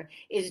here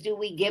is, do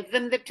we give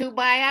them the 2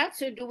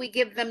 buyouts or do we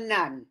give them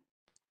none?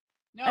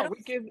 No,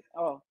 we give.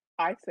 Oh,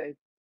 I say,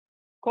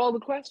 call the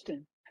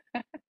question.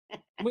 And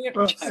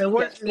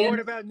what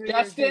about New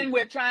Year's Justin, Eve?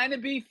 we're trying to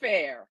be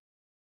fair.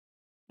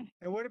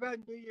 And what about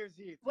New Year's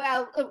Eve?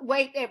 Well,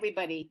 wait,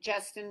 everybody.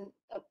 Justin,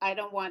 I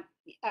don't want.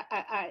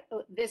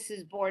 This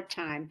is board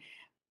time.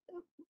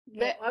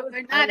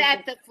 We're not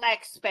at the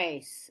flex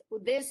space.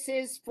 This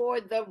is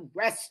for the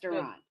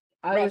restaurant.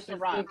 I was just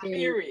Restaurant. thinking,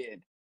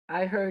 Period.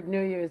 I heard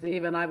New Year's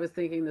Eve and I was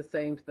thinking the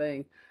same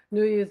thing.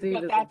 New Year's Eve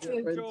But is that's a it.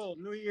 different. Joel,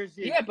 New Year's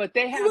Eve. Yeah, but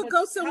they have. You would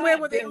go somewhere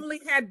where they time. only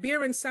had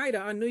beer and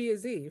cider on New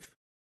Year's Eve.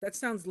 That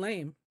sounds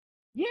lame.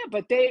 Yeah,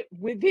 but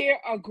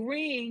they're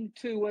agreeing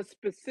to a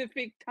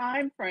specific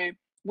time frame,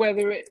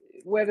 whether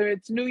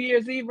it's New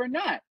Year's Eve or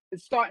not.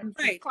 It's starting.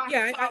 Right.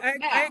 Yeah,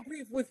 I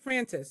agree with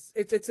Francis.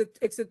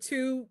 It's a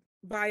 2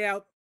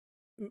 buyout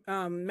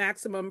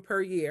maximum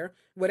per year,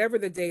 whatever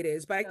the date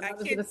is. But I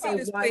can't see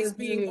this place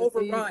being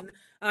overrun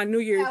on New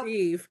Year's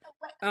Eve.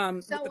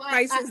 With the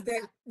prices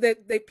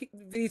that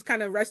these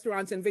kind of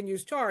restaurants and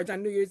venues charge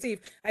on New Year's Eve,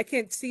 I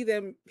can't see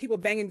people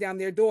banging down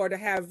their door to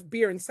have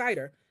beer and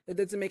cider. That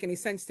doesn't make any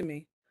sense to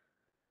me.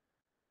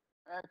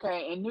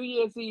 Okay, and New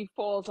Year's Eve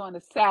falls on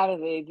a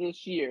Saturday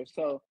this year,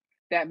 so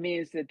that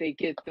means that they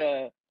get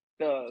the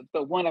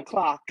 1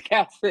 o'clock.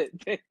 That's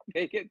it.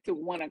 They get to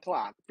 1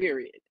 o'clock.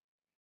 Period.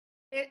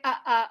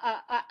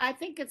 I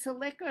think it's a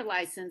liquor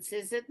license,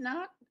 is it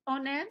not,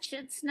 Onench?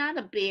 It's not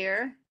a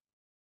beer.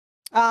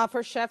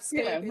 For Chef's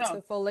Scape, Yeah, it's no.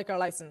 a full liquor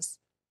license.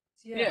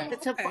 Yeah.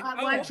 It's a, Okay. I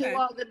Oh, want you okay.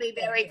 all to be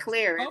very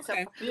clear. It's a,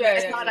 Okay. Yeah, I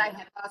yeah, thought I yeah.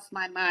 had lost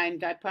my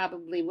mind. I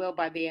probably will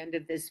by the end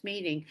of this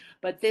meeting,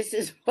 but this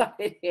is what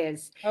it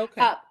is.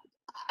 Okay.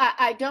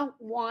 I don't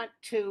want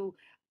to,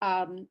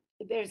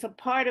 there's a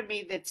part of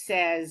me that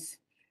says,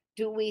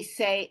 do we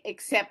say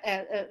except,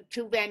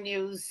 2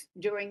 venues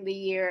during the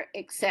year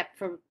except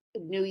for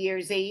New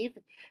Year's Eve?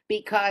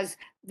 Because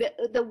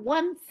the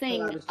one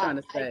thing. What I was trying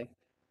to say.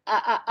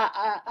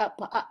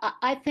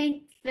 I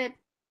think that,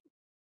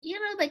 you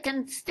know, they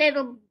can stay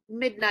till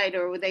midnight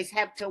or they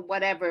have to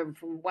whatever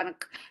from 1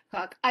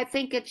 o'clock. I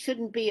think it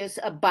shouldn't be as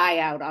a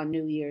buyout on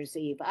New Year's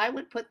Eve. I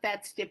would put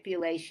that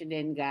stipulation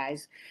in,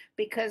 guys,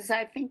 because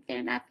I think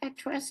they're not that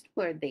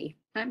trustworthy.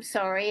 I'm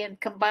sorry. And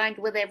combined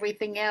with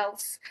everything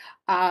else,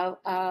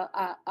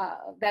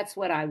 that's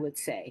what I would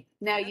say.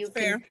 Now you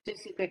fair. can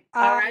disagree.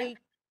 All right.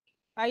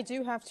 I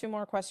do have 2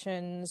 more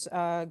questions,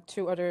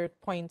 2 other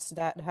points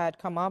that had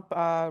come up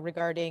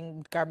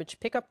regarding garbage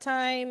pickup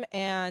time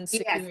and Yes.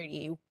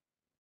 security.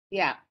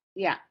 Yeah,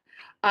 yeah.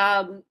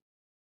 Well,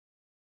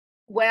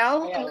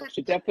 Buyout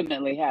should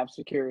definitely have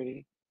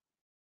security.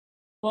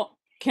 Well,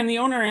 can the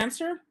owner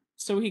answer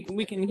so we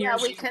can hear? yeah,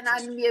 we can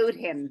unmute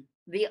him,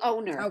 the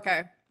owner,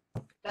 Okay.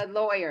 the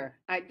lawyer.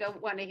 I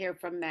don't want to hear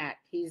from Matt.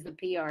 He's the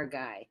PR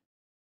guy.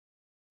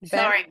 Ben?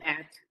 Sorry,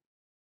 Matt.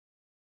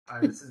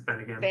 Hi, this is Ben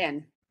again.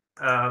 Ben.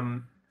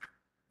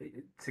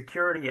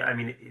 Security, I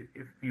mean,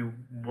 if you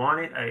want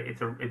it,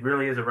 it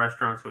really is a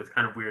restaurant, so it's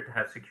kind of weird to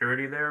have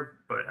security there,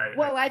 but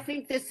Well, I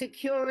think the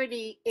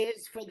security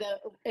is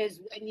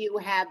when you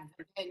have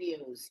the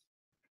venues.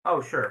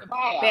 Oh, sure.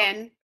 Buyout.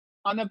 Ben,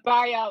 On the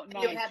buyout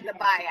you night. have you the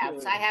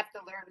buyouts. security. I have to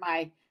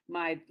learn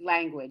my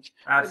language.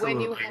 Absolutely.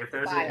 When you have If the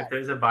there's buyout. if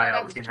there's a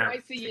buyout, we That's can have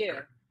twice a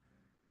year.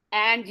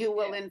 And you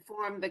will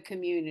inform the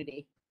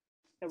community,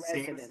 the same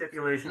residents.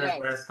 stipulation as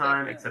Yes, last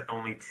time, definitely. except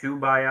only 2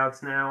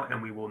 buyouts now,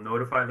 and we will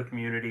notify the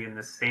community in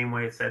the same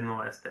way it said in the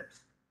last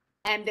tips.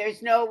 And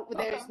there's no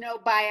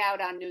buyout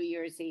on New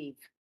Year's Eve.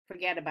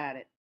 Forget about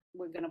it.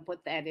 We're gonna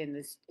put that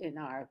in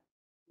our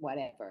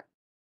whatever.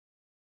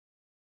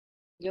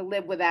 You'll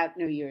live without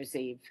New Year's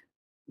Eve.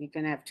 You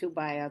can have 2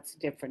 buyouts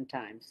different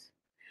times.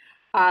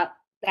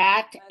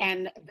 That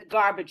and the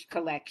garbage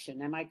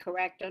collection. Am I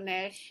correct,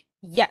 Onesh?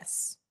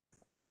 Yes.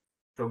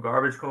 So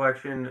garbage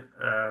collection,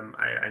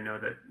 I know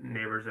that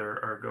neighbors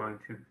are going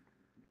to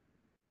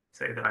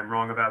say that I'm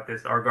wrong about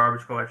this. Our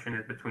garbage collection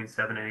is between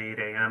 7 and 8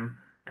 a.m.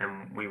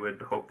 and we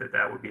would hope that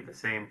that would be the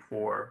same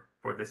for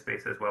this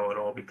space as well.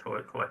 It'll all be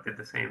collected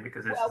the same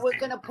because it's. Well, we're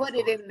gonna put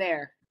it in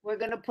there. We're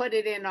gonna put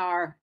it in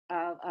our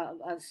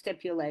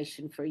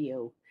stipulation for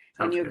you,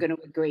 and Sounds you're good.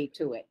 gonna agree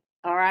to it.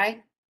 All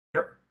right?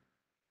 Yep.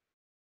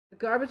 The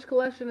garbage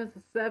collection is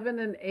 7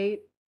 and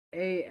 8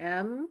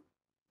 a.m.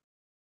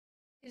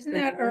 Isn't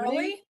that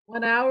early?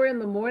 1 hour in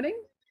the morning?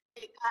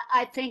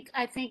 I think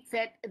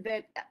that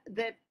there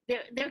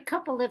are a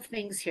couple of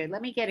things here.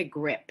 Let me get a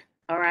grip.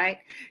 All right.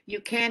 You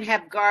can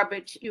have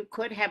garbage. You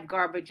could have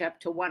garbage up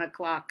to 1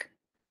 o'clock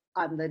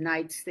on the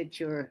nights that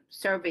you're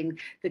serving.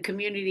 The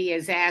community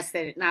has asked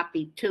that it not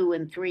be 2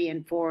 and 3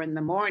 and 4 in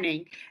the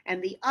morning.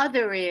 And the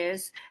other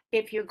is,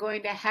 if you're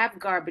going to have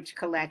garbage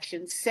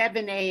collection,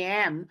 7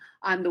 a.m.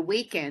 on the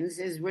weekends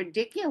is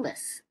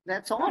ridiculous.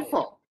 That's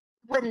awful.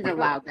 Wouldn't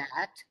allow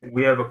that.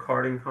 We have a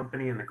carting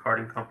company, and the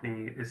carting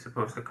company is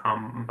supposed to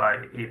come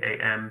by 8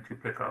 a.m. to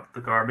pick up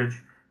the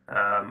garbage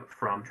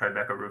from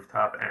Tribeca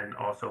Rooftop and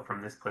also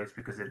from this place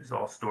because it is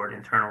all stored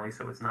internally,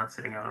 so it's not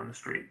sitting out on the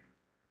street.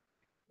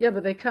 Yeah,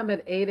 but they come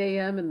at 8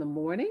 a.m. in the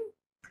morning?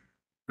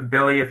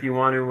 Billy, if you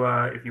want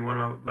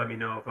to let me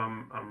know if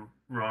I'm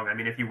wrong. I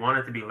mean, if you want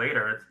it to be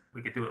later,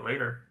 we could do it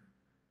later.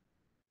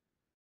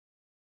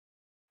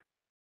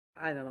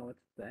 I don't know what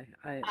to say.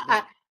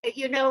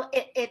 You know,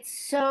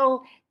 it's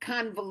so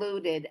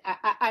convoluted.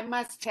 I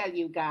must tell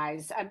you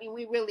guys, I mean,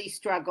 we really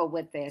struggle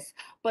with this,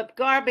 but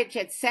garbage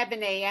at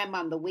 7 a.m.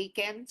 on the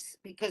weekends,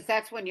 because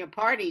that's when your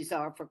parties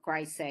are, for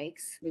Christ's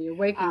sakes. You're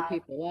waking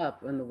people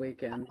up on the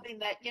weekend. I mean,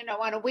 that, you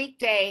know, on a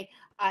weekday,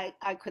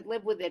 I could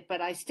live with it, but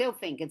I still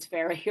think it's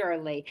very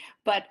early.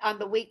 But on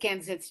the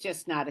weekends, it's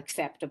just not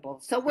acceptable.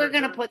 So we're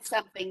going to put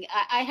something,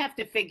 I have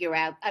to figure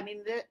out, I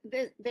mean,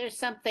 there's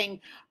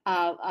something,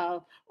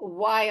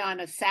 why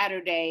on a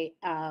Saturday,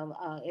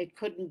 it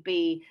couldn't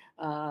be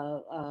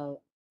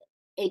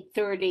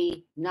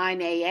 8:30,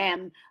 9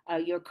 a.m.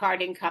 Your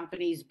carting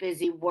company's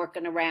busy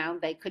working around.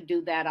 They could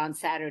do that on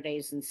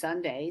Saturdays and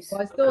Sundays.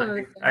 Well, I still don't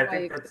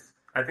understand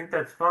I think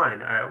that's fine.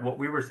 What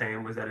we were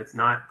saying was that it's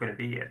not going to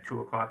be at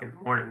 2 o'clock in the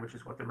morning, which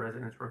is what the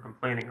residents were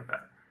complaining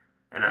about.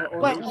 And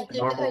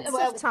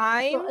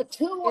time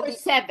 2 or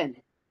 7.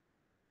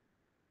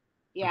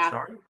 Yeah.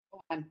 Sorry?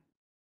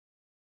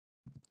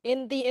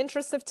 In the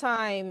interest of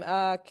time,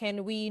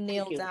 can we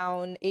nail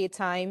down a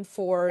time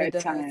for the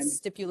time.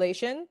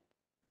 stipulation?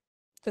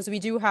 Because we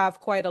do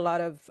have quite a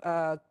lot of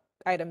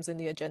items in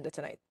the agenda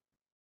tonight.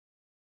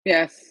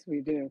 Yes,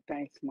 we do.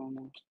 Thanks,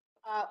 Mona.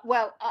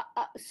 Well,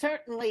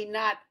 certainly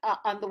not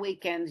on the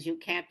weekends. You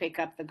can't pick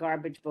up the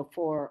garbage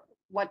before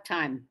what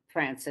time,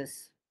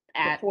 Francis?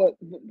 At Before,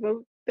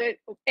 They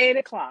 8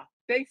 o'clock.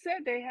 They said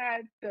they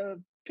had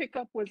the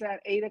pickup was at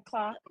 8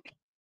 o'clock.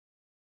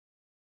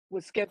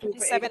 Was scheduled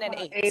for 7 and 8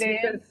 o'clock, 8. 8 You a.m.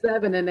 said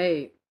 7 and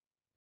 8.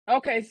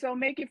 Okay, so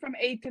make it from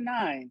 8 to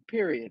 9.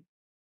 Period.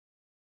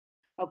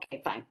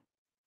 Okay, fine.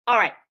 All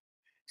right.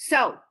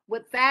 So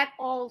with that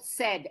all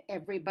said,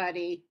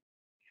 everybody,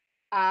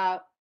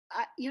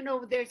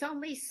 there's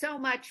only so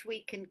much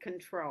we can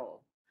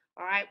control.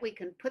 All right, we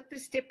can put the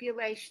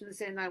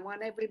stipulations in. I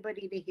want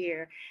everybody to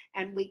hear,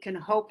 and we can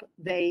hope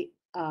they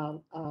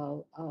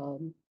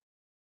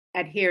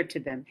adhere to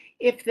them.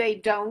 If they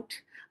don't,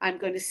 I'm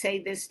going to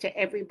say this to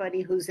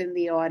everybody who's in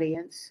the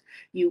audience.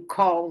 You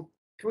call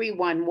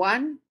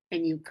 311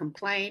 and you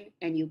complain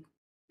and you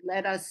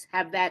let us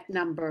have that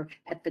number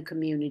at the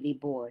community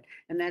board.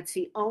 And that's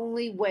the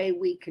only way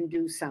we can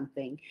do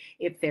something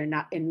if they're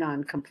not in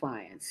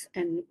non-compliance.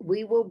 And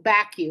we will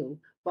back you,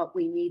 but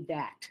we need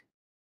that.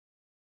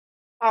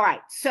 All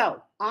right,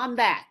 so on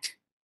that,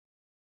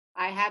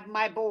 I have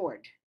my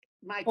board,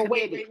 my Oh,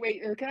 committee.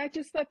 wait. Can I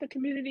just let the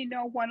community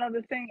know one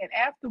other thing? And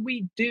after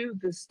we do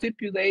the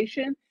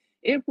stipulation,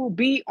 it will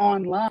be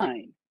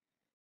online.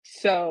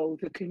 So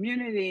the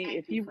community,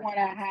 if you want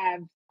to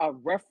have a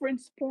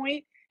reference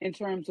point in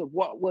terms of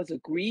what was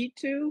agreed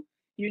to,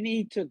 you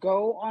need to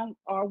go on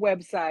our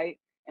website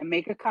and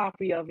make a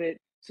copy of it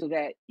so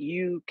that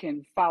you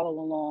can follow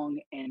along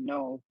and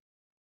know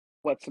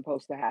what's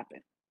supposed to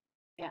happen.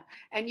 Yeah,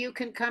 and you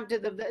can come to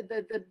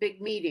the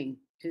big meeting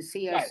to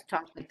see us Right.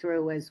 talk it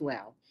through as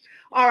well.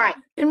 All right.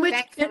 In which,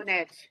 Thanks,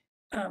 Annette.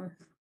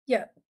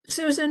 yeah,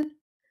 Susan,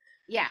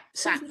 Yeah,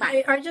 Susan,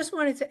 fine. I just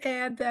wanted to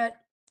add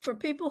that for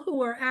people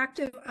who are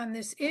active on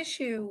this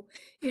issue,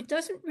 it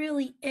doesn't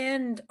really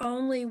end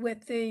only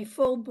with the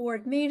full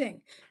board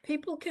meeting.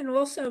 People can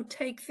also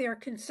take their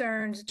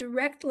concerns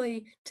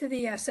directly to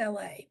the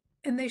SLA,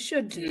 and they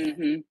should do that.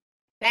 Mm-hmm.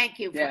 Thank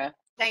you. Yeah,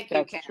 Thank you,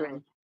 that's Karen.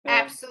 true. Yeah.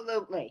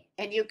 Absolutely.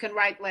 And you can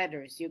write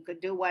letters. You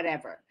could do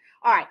whatever.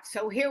 All right.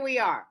 So here we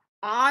are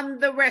on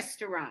the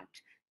restaurant,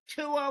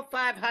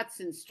 205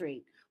 Hudson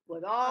Street,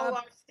 with all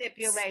our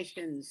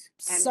stipulations.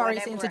 And Sorry to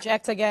whatever.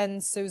 interject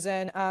again,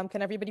 Susan.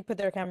 Can everybody put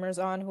their cameras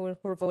on who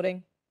are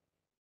voting?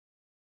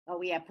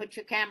 Oh yeah, put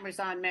your cameras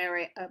on,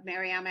 Mary.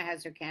 Mariama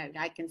has her camera.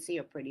 I can see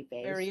her pretty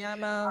face.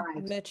 Mariama,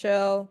 right.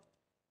 Mitchell.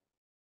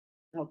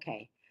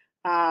 Okay.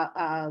 All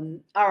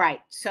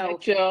right. So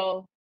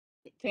Mitchell,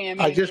 Tammy.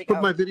 I just put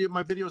my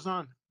videos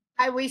on.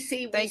 we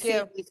see.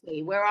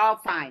 you. We're all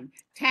fine.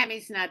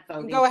 Tammy's not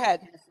voting. Go ahead.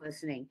 She's just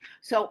listening.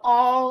 So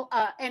all,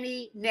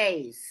 any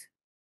nays?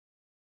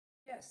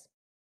 Yes.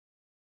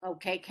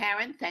 Okay,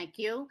 Karen, thank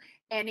you.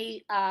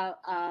 Any,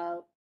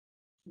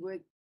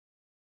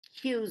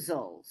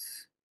 recusals?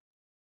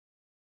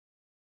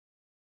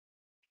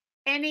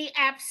 Any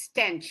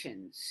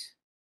abstentions?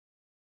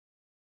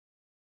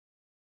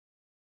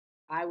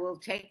 I will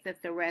take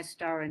that the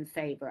rest are in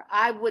favor.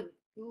 I would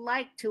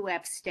like to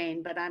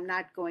abstain, but I'm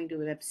not going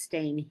to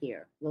abstain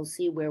here. We'll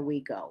see where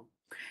we go.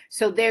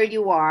 So there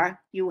you are.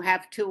 You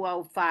have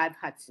 205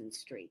 Hudson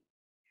Street.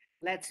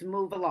 Let's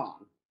move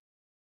along.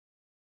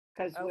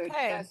 Because we're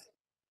just,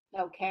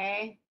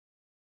 okay.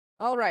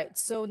 All right,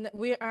 so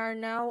we are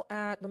now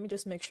at, let me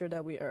just make sure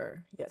that we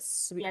are,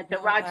 yes. We Yeah, are the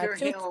now Roger at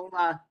Hill,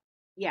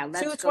 yeah,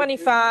 let's go through.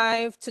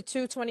 225 to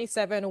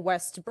 227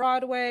 West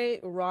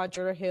Broadway,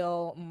 Roger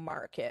Hill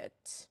Market.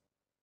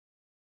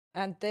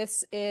 And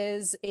this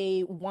is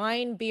a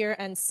wine, beer,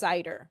 and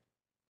cider.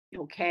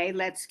 Okay,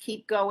 let's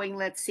keep going.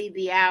 Let's see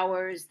the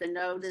hours, the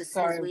notices.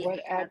 Sorry, what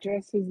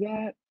address is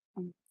that?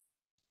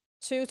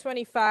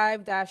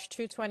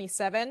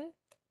 225-227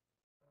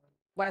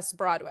 West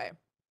Broadway.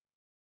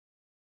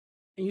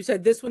 And you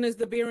said this one is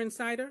the beer and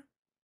cider?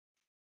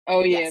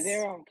 Oh yeah, Yes.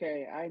 they're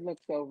okay. I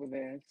looked over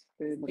there.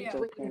 They looked Yeah,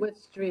 okay. which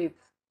streets?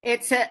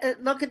 It's a,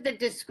 look at the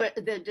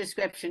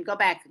description. Go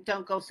back.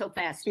 Don't go so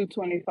fast.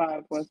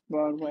 225 West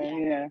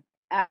Broadway.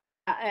 Yeah.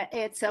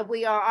 It's a,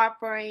 we are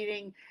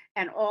operating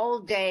an all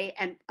day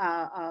and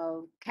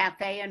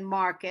cafe and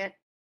market,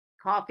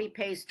 coffee,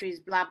 pastries,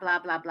 blah, blah,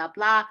 blah, blah,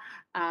 blah.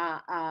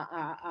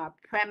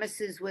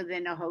 Premises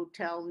within a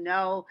hotel.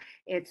 No,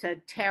 it's a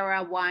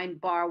Terra wine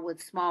bar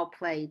with small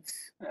plates.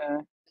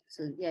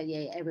 So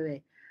yeah,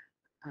 everybody.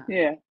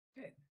 Yeah.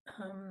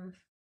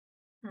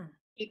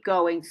 Keep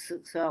going.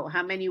 So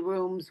how many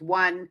rooms?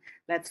 One.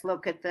 Let's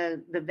look at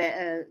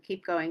the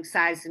keep going.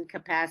 Size and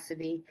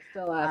capacity.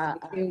 Still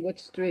asking which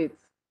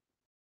streets.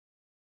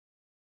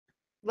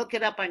 Look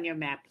it up on your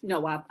map.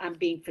 No, I'm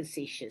being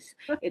facetious.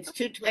 It's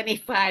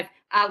 225.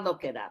 I'll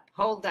look it up.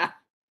 Hold on.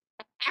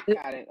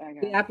 Got it.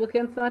 The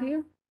applicant's not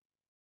here?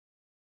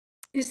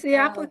 Is the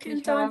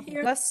applicant on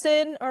here?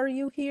 Dustin, are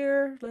you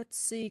here? Let's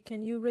see.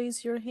 Can you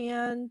raise your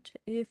hand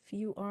if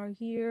you are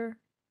here?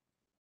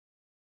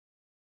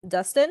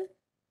 Dustin?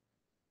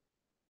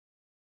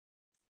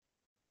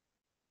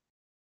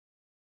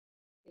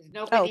 Is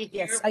nobody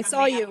here? Yes, I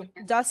saw you.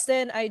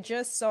 Dustin, I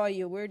just saw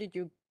you. Where did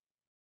you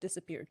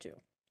disappear to?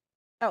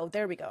 Oh,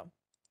 there we go.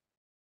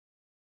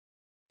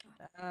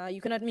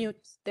 You can unmute.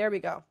 There we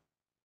go.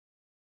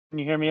 Can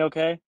you hear me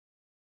okay?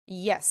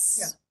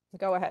 Yes.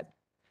 Go ahead.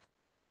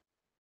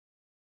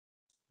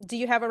 Do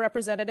you have a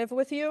representative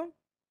with you?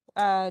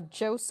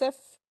 Joseph,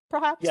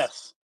 perhaps?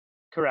 Yes,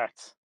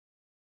 correct.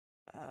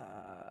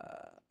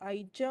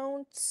 I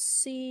don't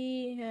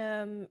see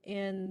him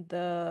in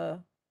the.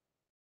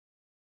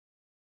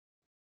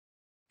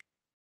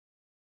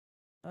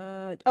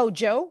 Oh,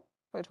 Joe?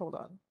 Wait, hold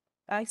on.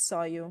 I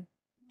saw you.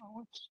 Oh,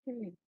 let's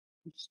see.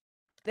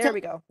 There So-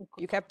 we go.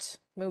 You kept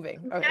moving.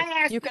 Can Okay.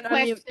 I ask You a can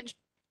question? unmute.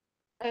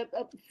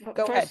 First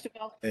Go ahead. of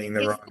all, Saying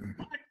the is wrong.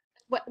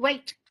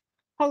 wait,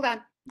 hold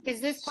on.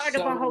 Is this part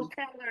of a So-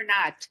 hotel or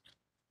not?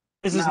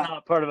 This is No.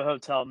 not part of a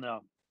hotel,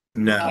 no.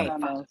 No. Okay, No,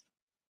 no.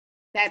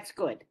 that's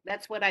good.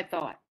 That's what I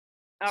thought.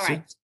 All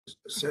right.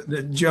 So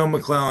the Joe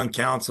McClellan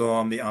counsel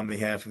on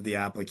behalf of the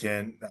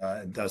applicant,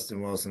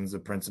 Dustin Wilson's the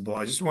principal.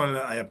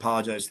 I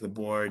apologize to the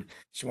board.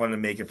 Just wanted to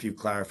make a few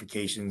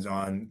clarifications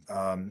on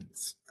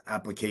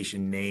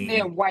application name.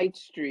 Near White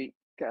Street.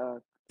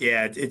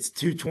 Yeah, it's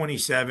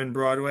 227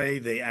 Broadway.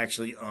 They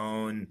actually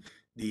own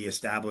the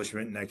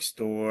establishment next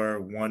door,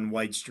 1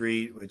 White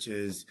Street, which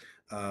is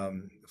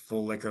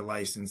full liquor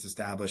license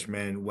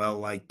establishment, well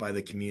liked by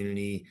the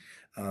community.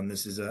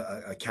 This is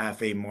a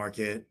cafe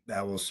market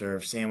that will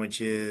serve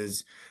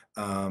sandwiches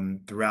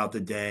throughout the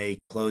day,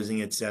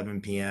 closing at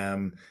 7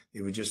 p.m.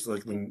 They were just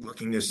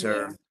looking to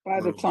serve By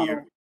a the little beer.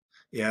 tunnel.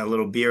 Yeah, a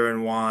little beer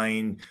and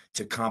wine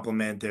to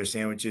complement their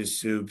sandwiches,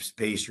 soups,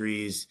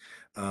 pastries.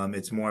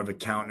 It's more of a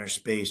counter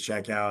space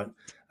checkout.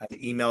 I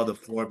emailed the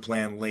floor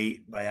plan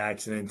late by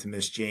accident to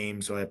Miss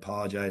James, so I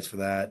apologize for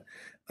that.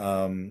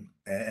 And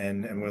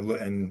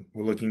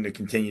we're looking to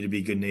continue to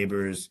be good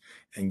neighbors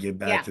and give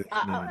back Yeah, to the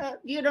community.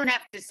 you don't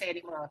have to say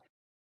anymore.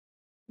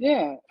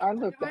 Yeah, I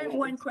looked I at have it.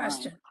 one It's fine.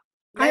 question.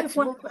 I Let's have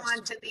one move on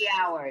question. to the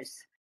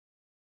hours.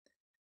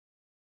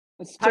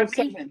 It's till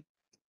Pardon me? 7.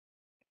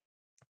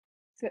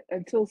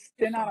 Until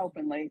they're not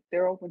open late.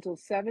 They're open till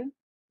 7.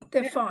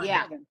 They're fine.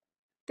 Yeah. 7,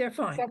 They're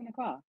fine. 7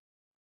 o'clock.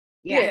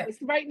 Yeah. Yeah,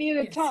 it's right near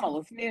the Yes.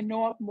 tunnel. It's near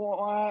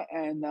Northmore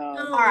and No,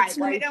 All right. it's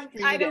White I Street don't and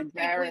think we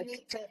Barrett.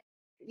 need to.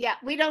 Yeah,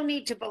 we don't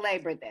need to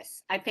belabor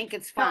this. I think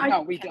it's No, fine.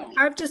 No, we Can don't.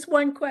 I have just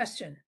one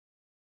question.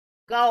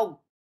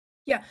 Go.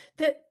 Yeah,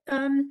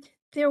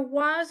 there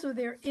was or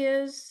there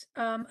is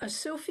a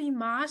Sufi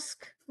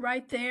mosque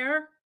right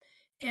there.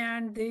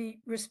 And the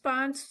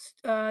response,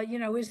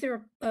 is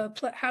there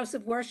a house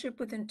of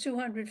worship within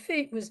 200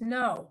 feet was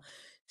no.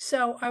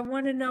 So I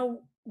want to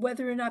know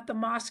whether or not the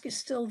mosque is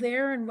still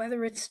there and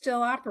whether it's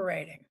still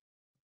operating.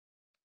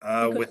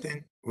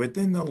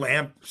 Within the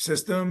lamp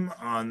system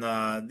on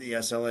the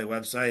SLA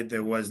website,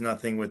 there was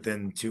nothing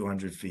within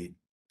 200 feet.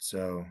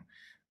 So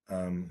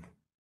I'm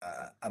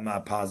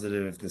not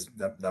positive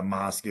if the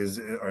mosque is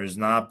or is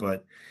not,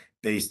 but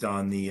based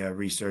on the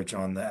research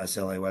on the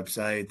SLA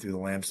website through the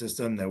lamp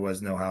system, there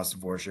was no house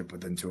of worship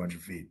within 200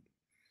 feet.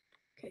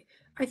 Okay,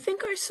 I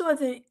think I saw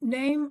the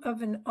name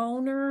of an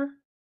owner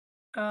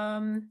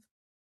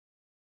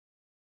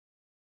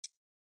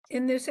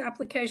in this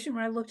application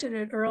when I looked at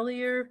it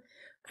earlier.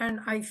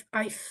 And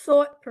I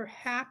thought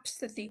perhaps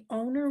that the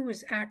owner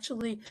was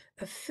actually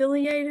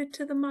affiliated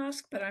to the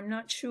mosque, but I'm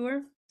not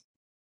sure.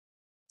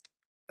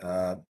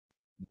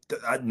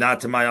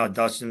 Not to my knowledge.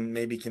 Dustin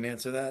maybe can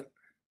answer that.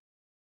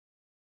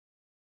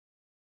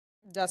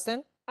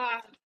 Dustin?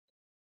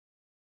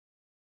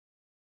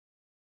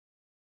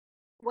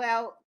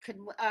 Well,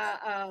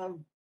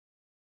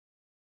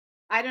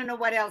 I don't know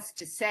what else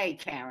to say,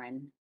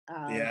 Karen.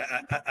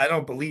 Yeah, I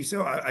don't believe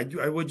so. I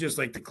would just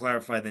like to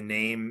clarify the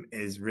name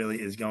is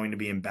going to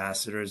be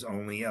Ambassadors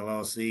Only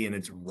LLC, and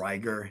it's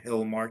Riger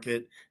Hill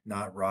Market,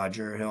 not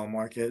Roger Hill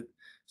Market.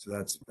 So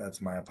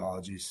that's my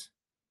apologies.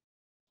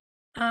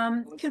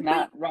 It's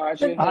not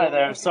Roger. Hi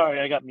there. Sorry,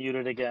 I got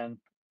muted again.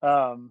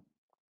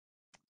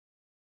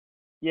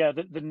 Yeah,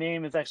 the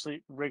name is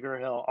actually Rigor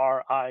Hill,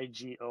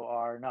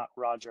 RIGOR, not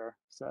Roger.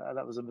 So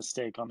that was a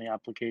mistake on the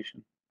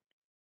application.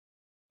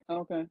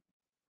 Okay.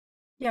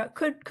 Yeah,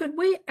 could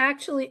we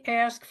actually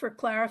ask for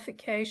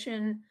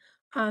clarification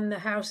on the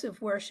house of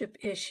worship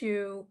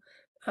issue,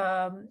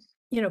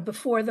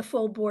 before the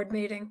full board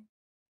meeting?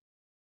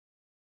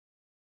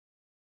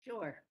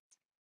 Sure.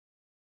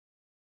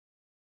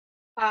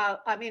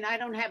 I mean, I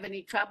don't have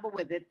any trouble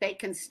with it. They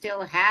can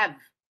still have,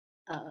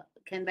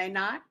 can they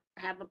not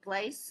have a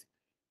place?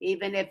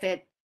 Even if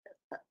it.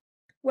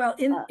 Well,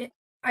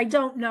 I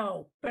don't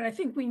know, but I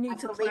think we need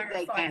to believe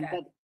they clarify can, that.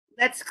 but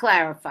let's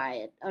clarify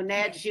it.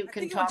 Onedge, you I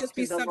can think it would talk just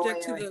to be the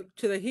subject lawyer.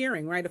 to the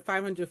hearing, right? A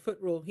 500-foot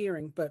rule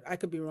hearing, but I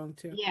could be wrong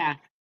too. Yeah.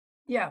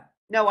 Yeah.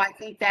 No, I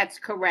think that's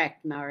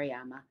correct,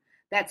 Mariama.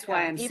 That's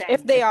why I'm saying.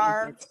 If they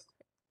I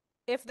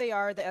think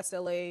are, the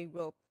SLA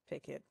will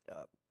pick it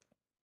up,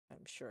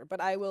 I'm sure.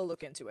 But I will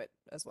look into it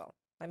as well.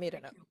 I made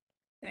a note.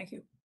 Thank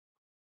you.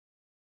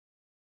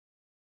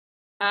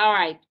 All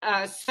right,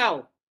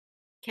 so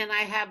can I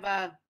have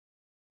a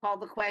call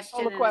the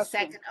question in a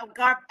second? Oh,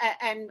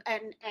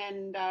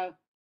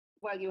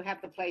 well, you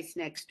have the place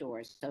next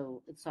door,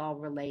 so it's all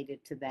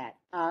related to that.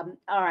 All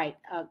right,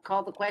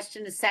 call the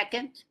question a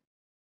second.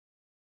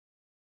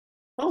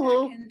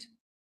 Second.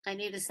 I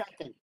need a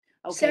second.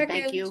 Okay,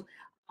 thank you.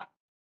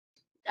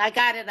 I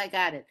got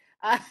it.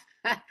 Uh,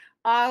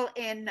 all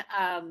in,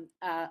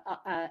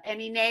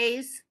 any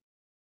nays?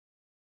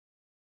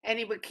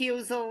 Any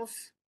recusals?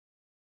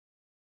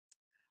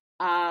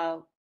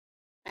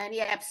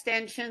 Any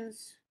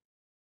abstentions?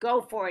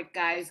 Go for it,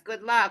 guys.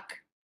 Good luck.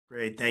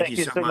 Great. Thank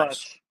you so so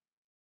much.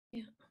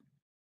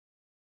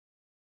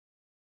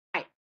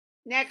 Right.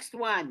 Next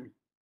one.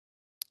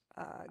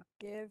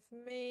 Give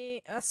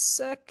me a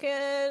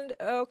second.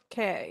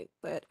 Okay,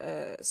 let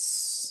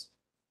us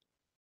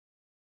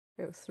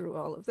go through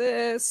all of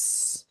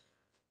this.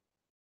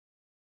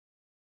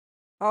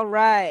 All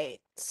right.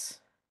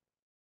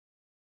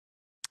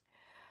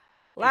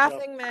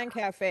 Laughing Man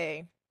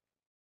Cafe.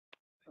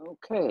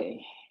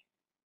 Okay.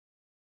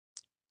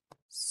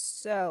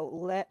 So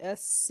let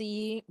us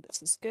see.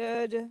 This is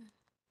good.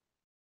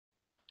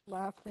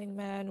 Laughing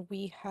Man,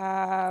 we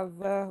have,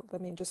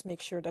 let me just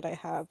make sure that I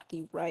have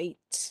the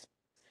right.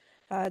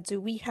 Do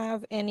we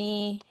have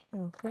any,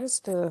 oh, where's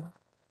the,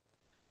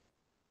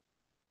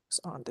 what's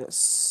on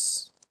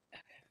this?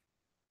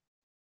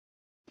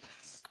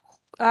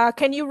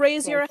 Can you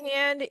raise your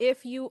hand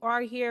if you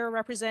are here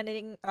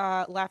representing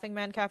Laughing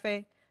Man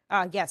Cafe?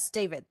 Yes,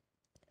 David.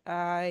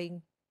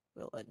 I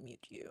will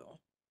unmute you.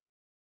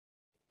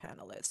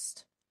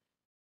 Panelist.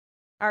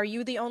 Are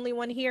you the only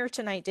one here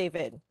tonight,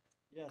 David?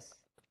 Yes.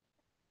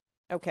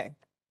 Okay.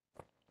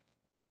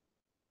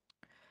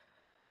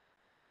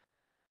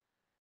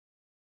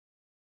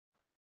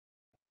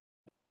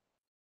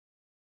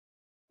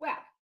 Well,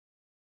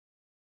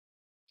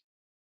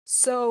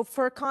 so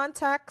for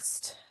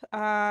context,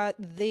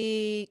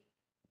 they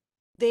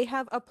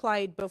have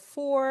applied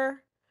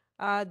before.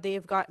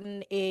 They've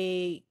gotten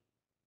a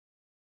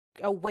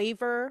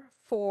waiver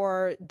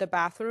for the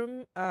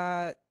bathroom.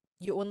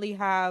 You only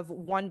have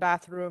one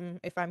bathroom,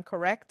 if I'm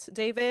correct,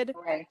 David.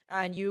 Right.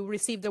 And you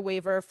received a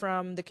waiver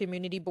from the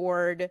community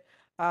board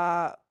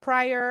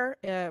prior,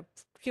 a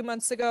few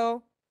months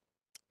ago,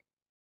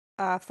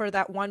 for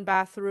that one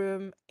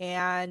bathroom.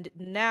 And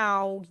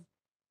now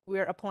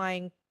we're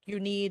applying, you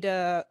need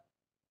the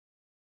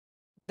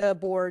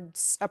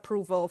board's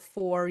approval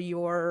for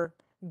your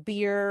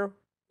beer,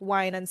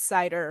 wine, and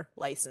cider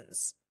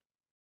license.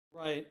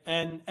 Right.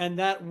 And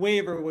that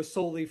waiver was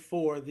solely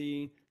for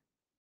the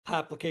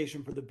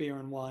application for the beer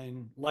and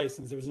wine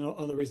license. There was no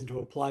other reason to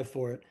apply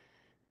for it.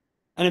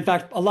 And in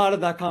fact, a lot of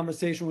that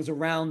conversation was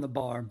around the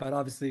bar, but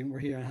obviously we're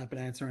here and happy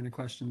to answer any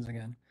questions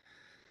again.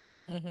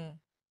 Mm-hmm.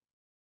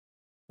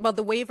 Well,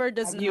 the waiver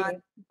does Have you- not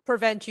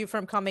prevent you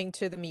from coming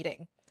to the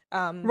meeting.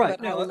 Right,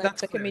 But no, I'll let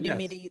that's the clear, committee yes.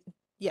 meeting,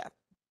 yeah.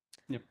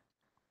 Yep.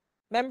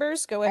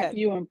 Members, go Have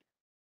ahead.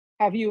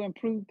 have you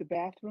improved the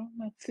bathroom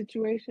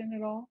situation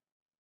at all?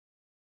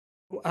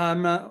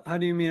 How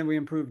do you mean we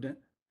improved it?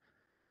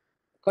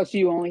 Because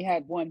you only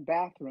had one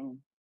bathroom,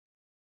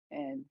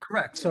 and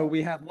Correct. So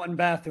we have one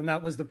bathroom.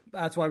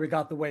 That's why we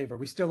got the waiver.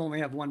 We still only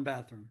have one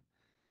bathroom.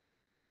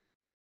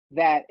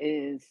 that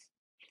is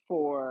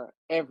for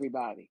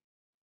everybody.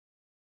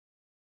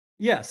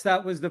 Yes,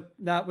 that was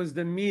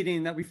the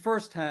meeting that we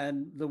first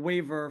had. The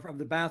waiver of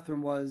the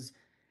bathroom was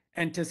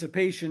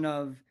anticipation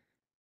of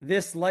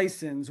this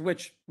license,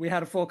 which we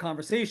had a full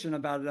conversation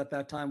about it at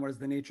that time. What is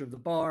the nature of the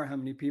bar? How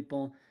many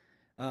people?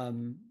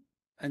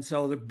 And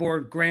so the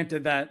board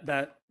granted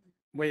that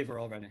waiver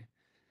already.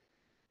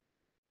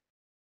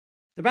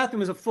 The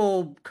bathroom is a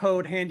full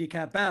code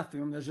handicap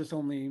bathroom. There's just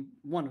only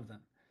one of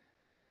them.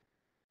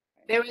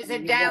 there is a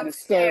And you wanna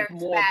serve downstairs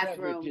more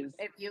bathroom, beverages.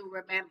 if you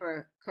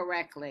remember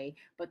correctly,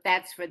 but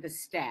that's for the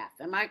staff.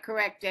 Am I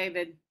correct,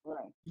 David?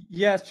 Right.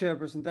 Yes,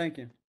 Chairperson. Thank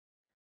you.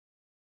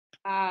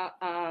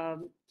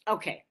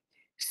 Okay,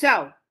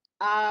 so,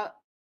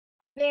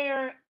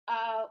 there,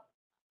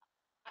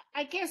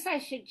 I guess I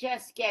should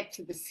just get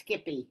to the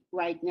Skippy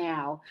right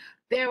now.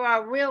 There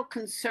are real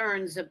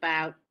concerns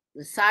about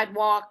the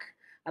sidewalk,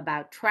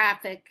 about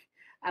traffic,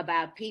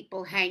 about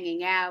people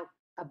hanging out,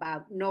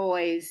 about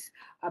noise,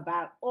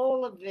 about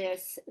all of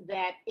this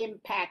that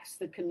impacts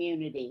the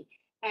community.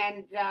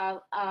 And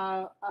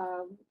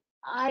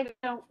I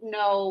don't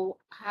know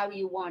how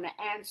you want to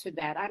answer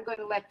that. I'm going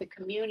to let the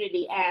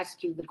community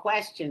ask you the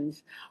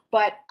questions,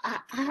 but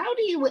how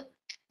do you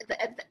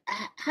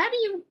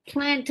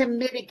plan to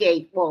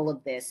mitigate all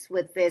of this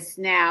with this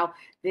now,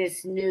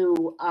 this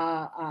new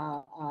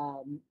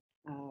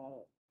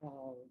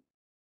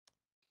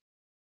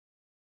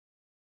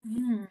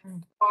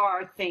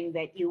bar thing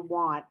that you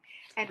want?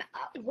 And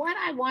what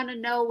I want to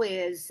know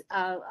is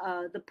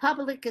the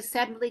public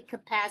assembly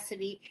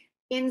capacity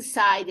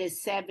inside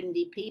is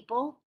 70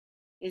 people.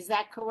 Is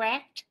that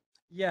correct?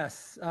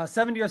 Yes,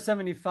 70 or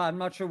 75. I'm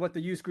not sure what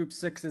the use group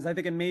 6 is. I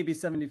think it may be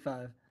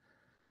 75.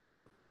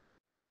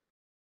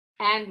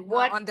 And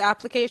what on the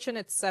application,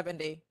 it's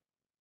 70.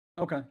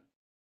 Okay.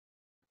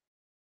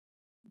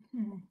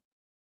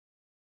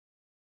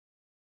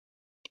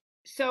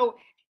 So,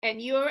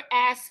 and you're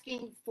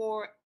asking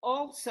for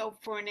also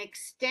for an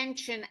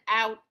extension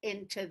out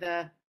into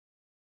the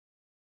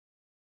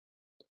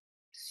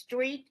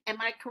street, am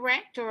I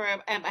correct, or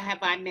have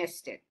I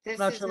missed it? This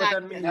Not is sure what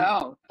not that means.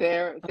 No,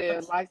 their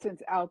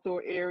licensed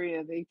outdoor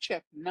area, they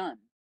check none.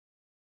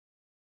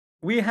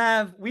 We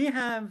have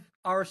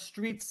our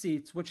street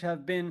seats, which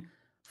have been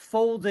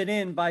folded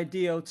in by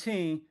DOT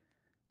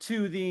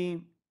to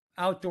the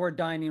outdoor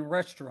dining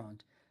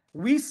restaurant.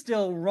 We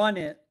still run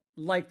it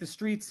like the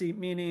street seat,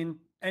 meaning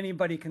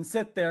anybody can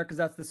sit there because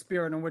that's the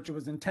spirit in which it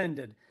was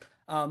intended.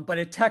 But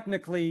it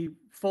technically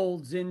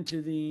folds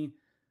into the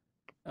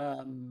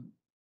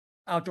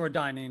outdoor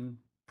dining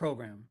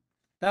program.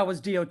 That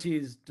was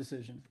DOT's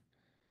decision.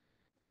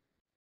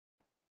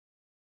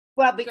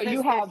 Well, So because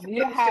you there's have supposed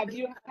to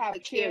be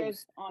public chairs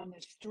use. on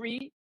the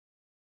street?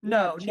 You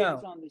No, have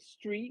chairs no. on the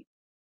street?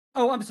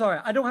 Oh, I'm sorry.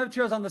 I don't have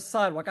chairs on the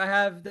sidewalk. I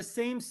have the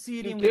same You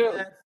seating we do.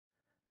 had.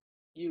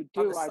 You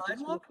On do. the I just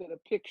sidewalk? looked at a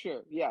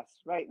picture. Yes,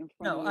 right in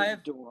front No, of I your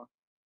have. door.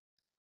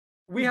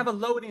 We have a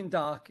loading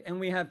dock, and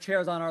we have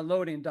chairs on our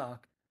loading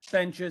dock,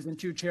 benches and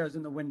 2 chairs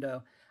in the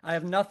window. I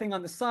have nothing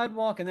on the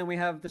sidewalk, and then we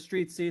have the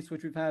street seats,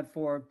 which we've had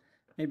for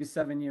maybe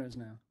 7 years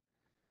now.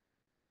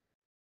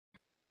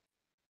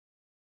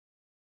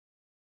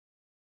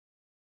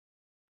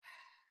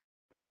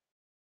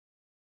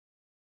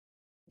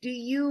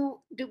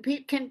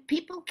 Can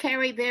people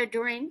carry their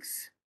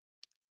drinks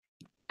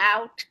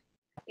out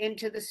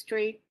into the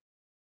street?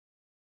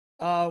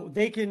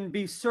 They can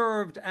be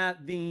served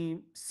at the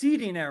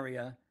seating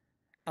area.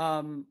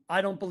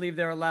 I don't believe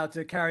they're allowed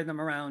to carry them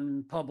around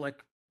in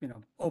public,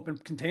 open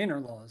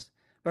container laws,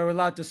 but we're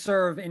allowed to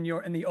serve in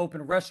the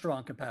open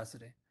restaurant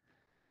capacity.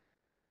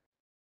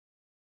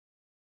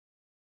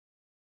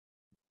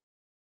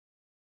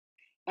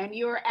 And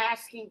you're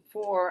asking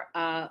for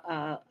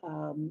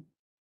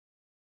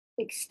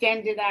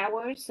extended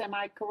hours, am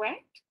I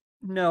correct?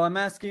 No, I'm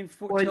asking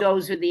for. Or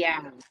those are the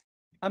hours?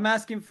 I'm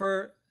asking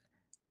for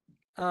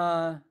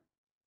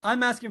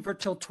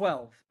till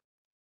 12.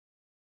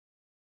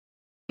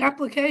 The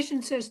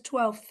application says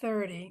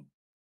 12:30.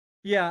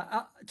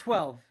 Yeah,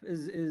 12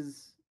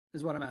 is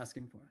what I'm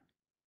asking for.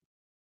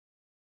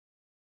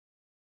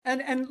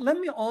 And let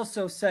me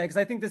also say, because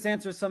I think this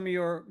answers some of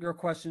your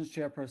questions,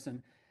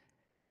 Chairperson.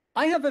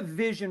 I have a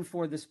vision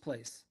for this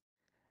place.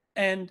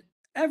 And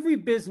every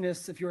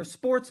business, if you're a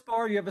sports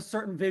bar, you have a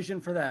certain vision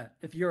for that.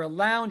 If you're a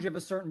lounge, you have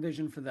a certain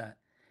vision for that.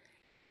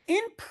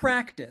 In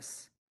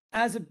practice,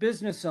 as a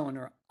business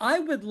owner, I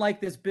would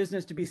like this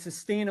business to be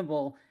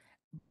sustainable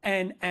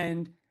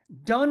and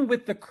done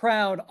with the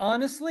crowd,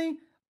 honestly,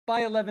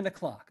 by 11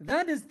 o'clock.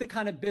 That is the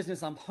kind of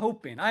business I'm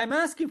hoping. I am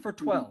asking for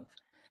 12,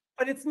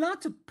 but it's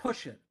not to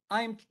push it.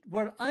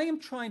 What I am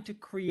trying to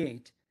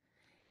create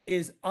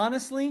is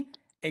honestly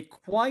a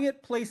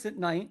quiet place at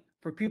night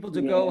for people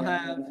to go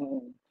have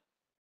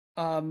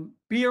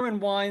beer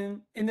and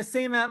wine in the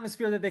same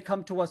atmosphere that they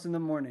come to us in the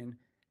morning.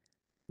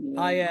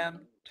 I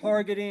am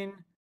targeting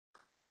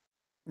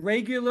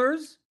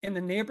regulars in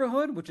the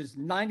neighborhood, which is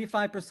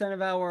 95%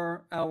 of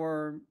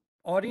our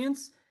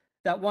audience,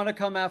 that want to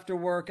come after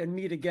work and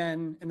meet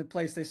again in the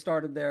place they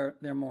started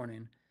their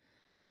morning.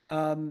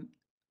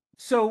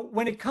 So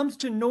when it comes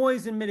to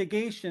noise and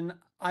mitigation,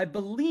 I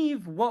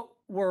believe what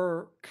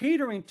we're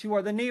catering to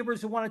are the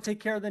neighbors who want to take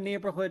care of the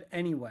neighborhood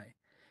anyway.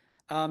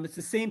 It's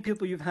the same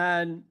people you've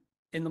had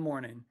in the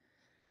morning.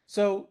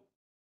 So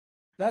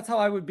that's how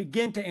I would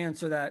begin to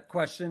answer that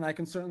question. I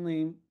can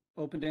certainly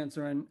open to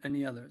answer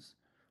any others.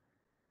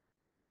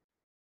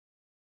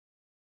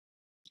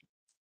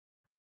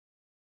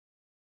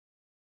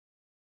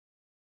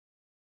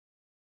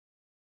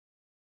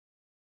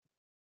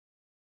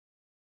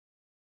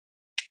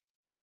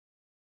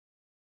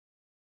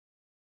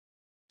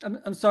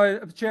 I'm sorry,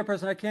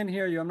 Chairperson, I can't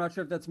hear you. I'm not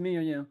sure if that's me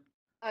or you.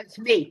 It's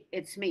me.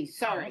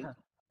 Sorry,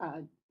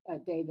 okay.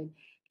 David.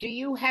 Do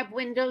you have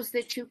windows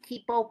that you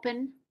keep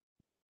open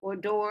or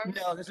doors?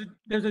 No,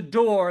 there's a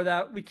door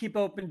that we keep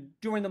open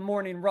during the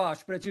morning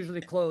rush, but it's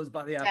usually closed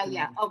by the afternoon.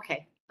 Yeah,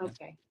 okay.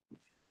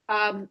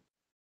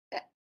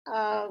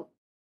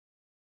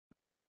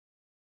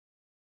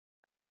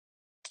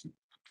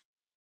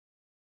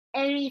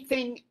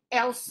 Anything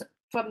else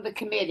from the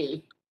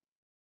committee?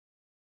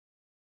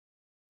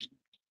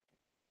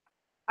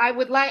 I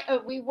would like,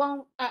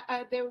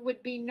 there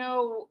would be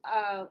no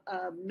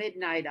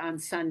midnight on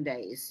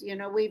Sundays.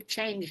 We've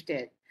changed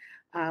it.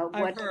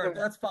 I've heard,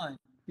 that's fine.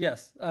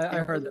 Yes, I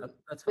heard that.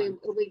 That's fine.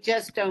 We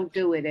just don't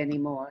do it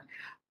anymore,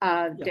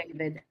 Yeah.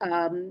 David.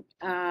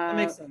 That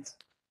makes sense.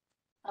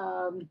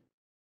 So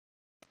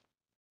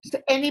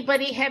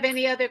anybody have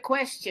any other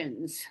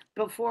questions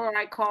before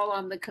I call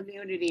on the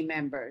community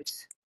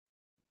members?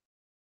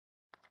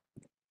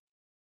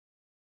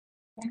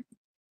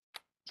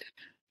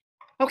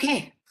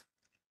 Okay.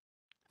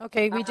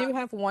 Okay, we do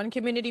have one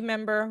community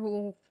member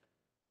who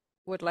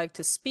would like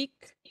to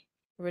speak.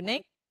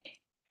 Renee?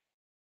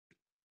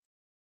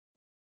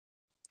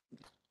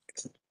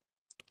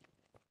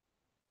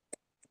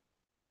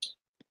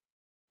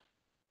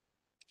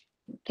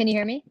 Can you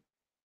hear me?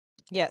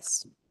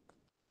 Yes.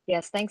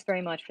 Yes, thanks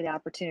very much for the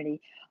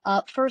opportunity.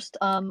 First,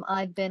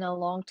 I've been a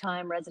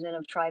longtime resident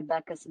of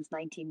Tribeca since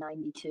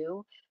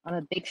 1992. I'm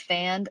a big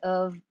fan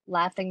of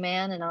Laughing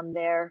Man, and I'm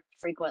there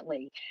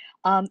frequently.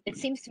 It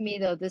seems to me,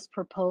 though, this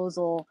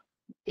proposal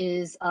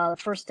is the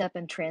first step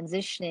in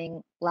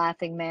transitioning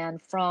Laughing Man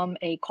from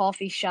a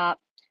coffee shop,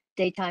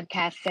 daytime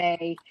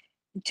cafe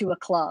to a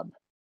club,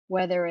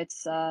 whether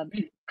it's a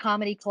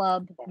comedy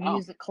club, Wow.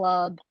 music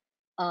club,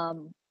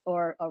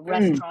 or a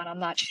restaurant, I'm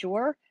not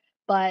sure.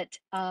 But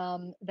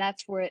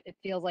that's where it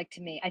feels like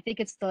to me. I think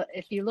it's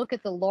if you look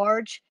at the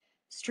large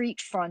street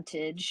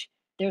frontage,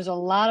 there's a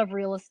lot of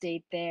real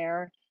estate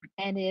there.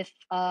 And if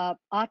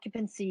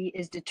occupancy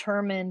is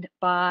determined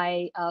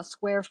by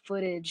square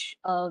footage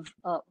of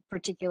a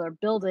particular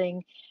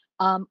building,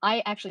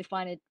 I actually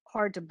find it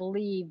hard to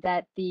believe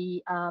that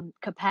the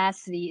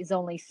capacity is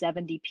only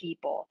 70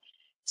 people.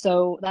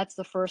 So that's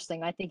the first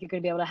thing. I think you're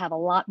going to be able to have a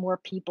lot more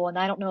people. And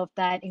I don't know if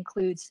that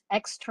includes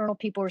external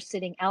people who are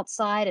sitting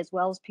outside as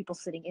well as people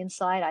sitting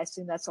inside. I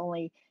assume that's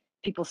only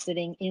people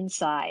sitting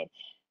inside.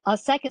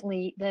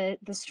 Secondly, the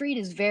street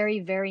is very,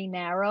 very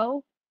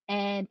narrow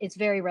and it's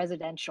very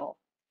residential.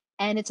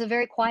 And it's a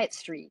very quiet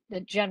street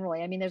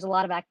generally. I mean, there's a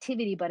lot of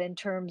activity, but in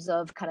terms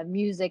of kind of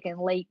music and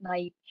late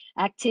night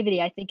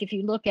activity, I think if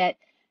you look at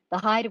the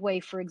Hideaway,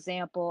 for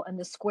example, and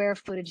the square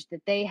footage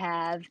that they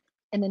have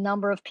and the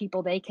number of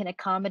people they can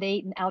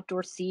accommodate in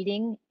outdoor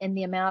seating and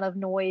the amount of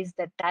noise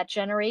that that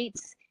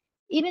generates,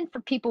 even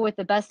for people with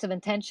the best of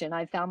intention,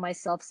 I found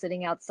myself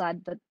sitting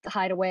outside the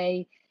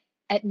Hideaway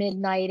at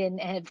midnight and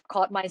have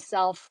caught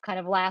myself kind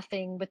of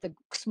laughing with a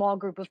small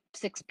group of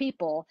 6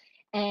 people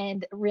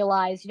and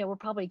realize, we're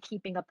probably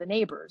keeping up the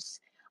neighbors.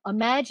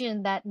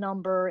 Imagine that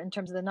number in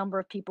terms of the number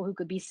of people who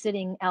could be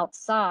sitting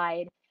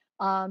outside,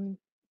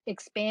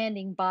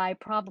 expanding by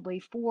probably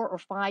 4 or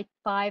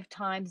 5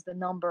 times the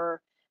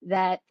number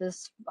that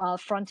this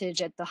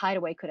frontage at the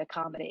Hideaway could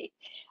accommodate.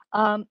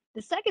 The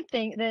second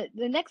thing,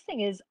 the next thing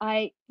is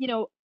I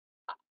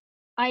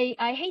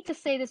hate to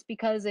say this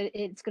because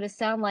it's going to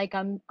sound like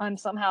I'm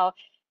somehow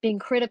being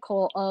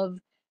critical of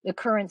the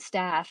current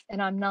staff,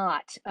 and I'm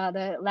not.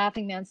 The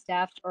Laughing Man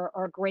staff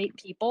are great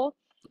people,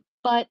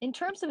 but in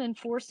terms of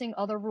enforcing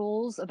other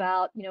rules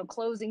about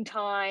closing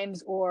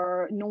times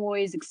or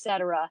noise,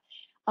 etc.,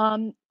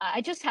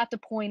 I just have to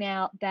point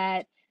out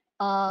that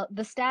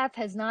the staff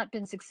has not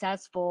been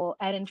successful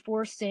at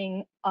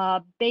enforcing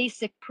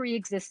basic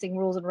pre-existing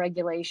rules and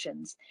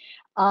regulations.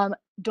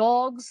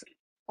 Dogs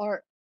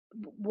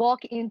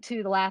walk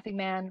into the Laughing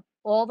Man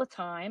all the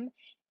time.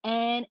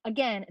 And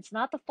again, it's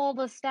not the fault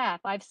of the staff.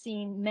 I've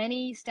seen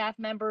many staff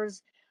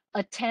members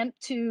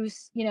attempt to,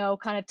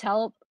 kind of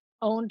tell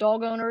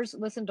dog owners,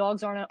 listen,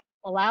 dogs aren't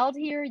allowed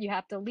here. You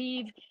have to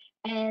leave.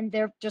 And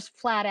they're just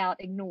flat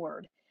out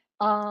ignored.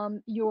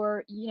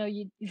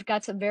 You've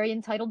got some very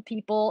entitled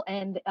people.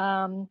 And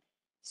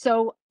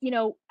so,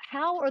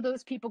 how are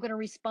those people going to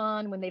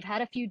respond when they've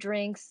had a few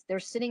drinks, they're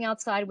sitting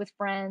outside with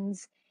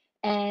friends,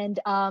 and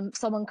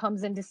someone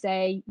comes in to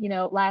say,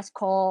 last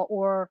call,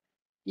 or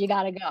you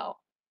got to go.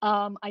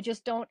 I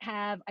just don't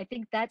have, I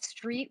think that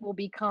street will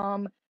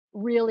become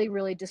really,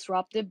 really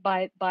disrupted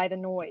by the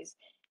noise.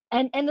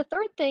 And the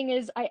third thing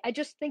is, I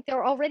just think there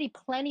are already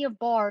plenty of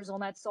bars on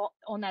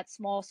that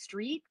small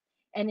street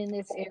and in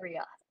this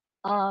area.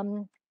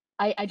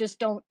 I just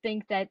don't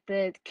think that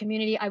the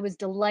community, I was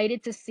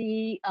delighted to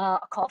see a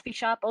coffee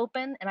shop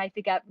open, and I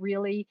think that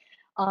really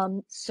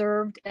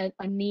served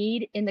a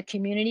need in the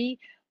community.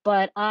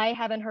 But I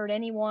haven't heard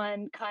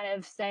anyone kind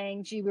of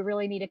saying, gee, we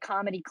really need a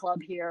comedy club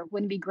here.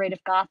 Wouldn't it be great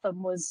if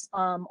Gotham was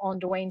on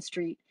Duane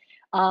Street?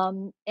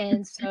 And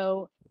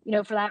so,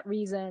 for that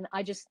reason,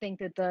 I just think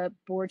that the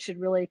board should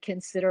really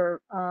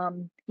consider,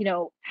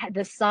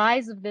 the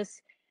size of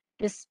this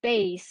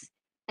space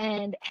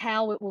and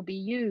how it will be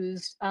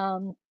used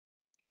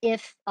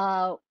if,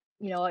 a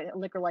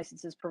liquor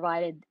license is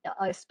provided,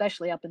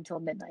 especially up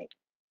until midnight.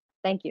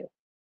 Thank you.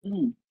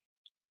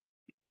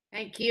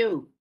 Thank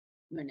you,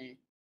 Renee.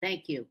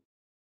 Thank you.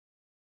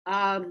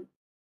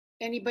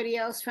 Anybody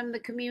else from the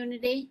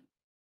community?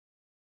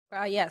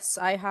 Yes,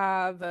 I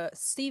have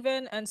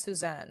Stephen and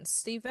Suzanne.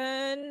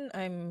 Stephen,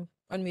 I'm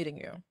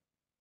unmuting you.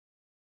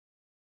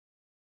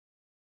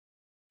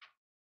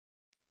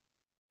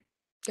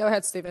 Go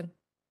ahead, Stephen.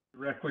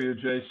 Directly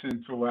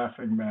adjacent to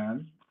Laughing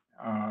Man.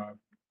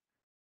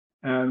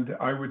 And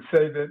I would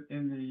say that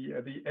in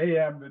the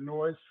AM, the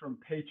noise from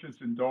patrons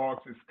and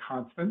dogs is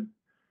constant.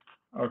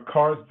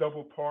 Cars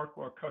double park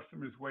while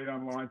customers wait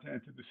online to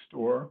enter the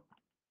store.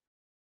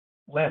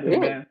 Laughing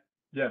Man,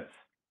 yes,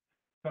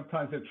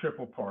 sometimes they're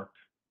triple parked.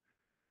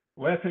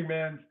 Laughing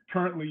Man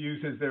currently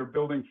uses their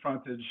building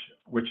frontage,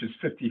 which is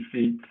 50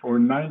 feet, for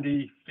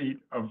 90 feet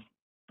of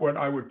what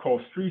I would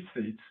call street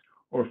seats,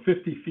 or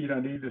 50 feet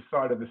on either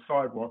side of the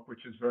sidewalk,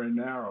 which is very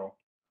narrow.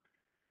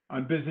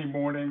 On busy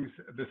mornings,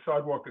 the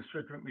sidewalk is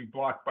frequently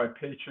blocked by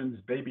patrons,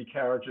 baby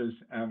carriages,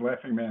 and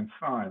Laughing Man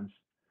signs.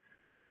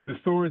 The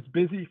store is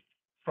busy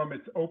from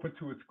its open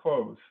to its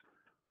close.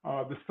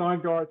 The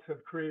sign guards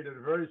have created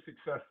a very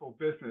successful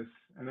business,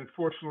 and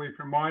unfortunately,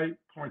 from my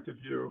point of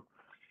view,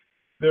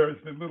 there has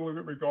been little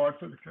regard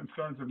for the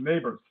concerns of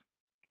neighbors.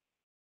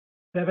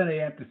 7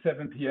 a.m. to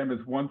 7 p.m.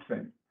 is one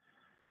thing.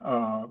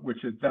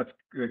 that's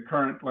the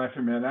current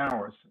Laughing Man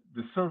hours.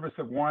 The service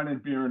of wine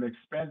and beer and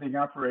expanding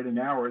operating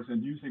hours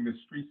and using the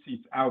street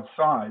seats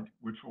outside,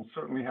 which will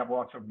certainly have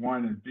lots of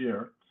wine and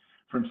beer,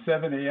 from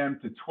 7 a.m.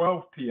 to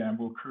 12 p.m.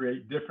 will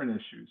create different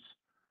issues.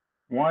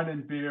 Wine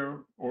and beer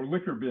or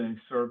liquor being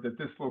served at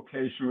this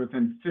location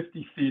within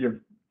 50 feet of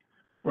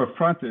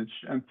frontage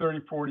and 30,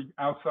 40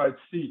 outside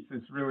seats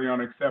is really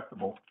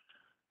unacceptable.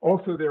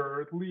 Also, there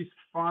are at least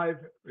 5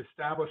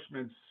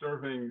 establishments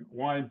serving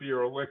wine,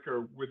 beer, or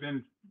liquor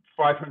within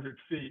 500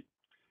 feet.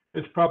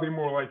 It's probably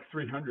more like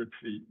 300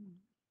 feet.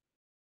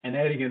 And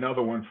adding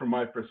another one, from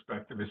my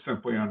perspective, is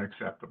simply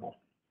unacceptable.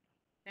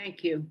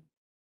 Thank you.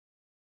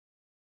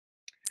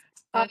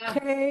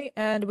 Okay,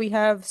 and we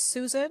have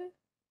Susan,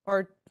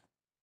 or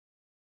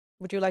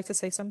would you like to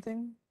say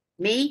something?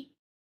 Me?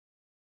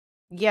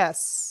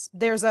 Yes,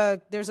 there's a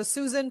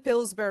Susan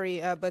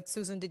Pillsbury, but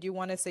Susan, did you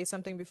want to say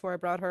something before I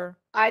brought her?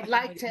 I'd I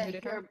like to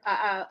muted her.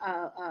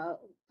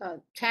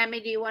 hear, Tammy,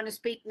 do you want to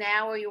speak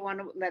now or you want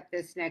to let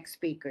this next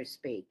speaker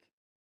speak?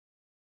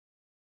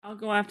 I'll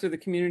go after the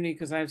community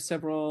because I have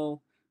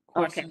several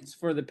questions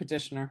for the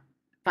petitioner.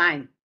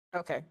 Fine.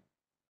 Okay.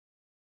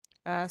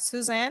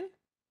 Suzanne?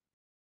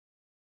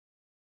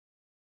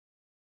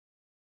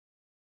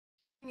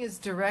 Is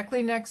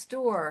directly next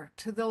door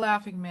to the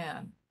Laughing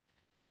Man.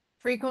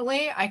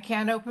 Frequently, I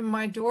can't open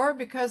my door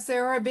because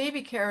there are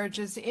baby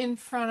carriages in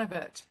front of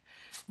it.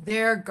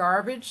 Their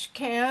garbage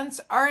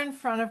cans are in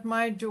front of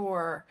my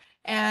door,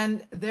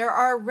 and there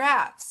are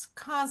rats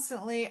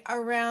constantly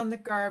around the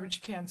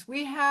garbage cans.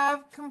 We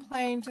have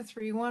complained to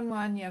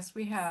 311, yes,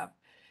 we have.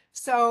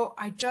 So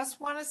I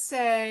just want to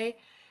say,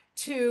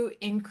 to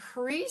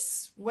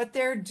increase what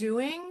they're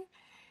doing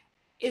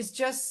is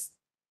just,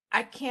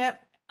 I can't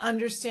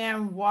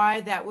understand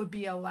why that would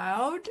be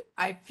allowed.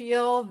 I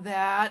feel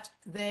that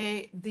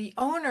the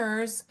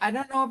owners, I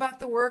don't know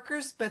about the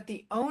workers, but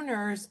the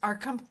owners are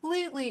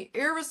completely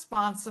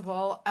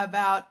irresponsible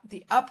about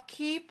the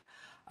upkeep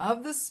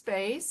of the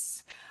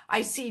space.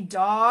 I see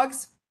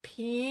dogs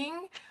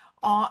peeing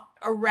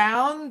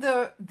around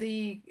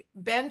the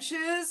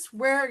benches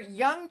where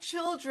young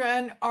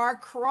children are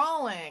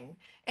crawling,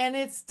 and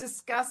it's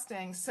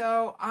disgusting.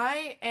 So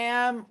I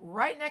am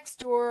right next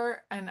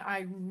door, and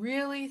I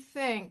really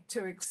think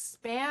to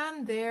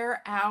expand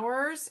their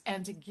hours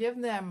and to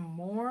give them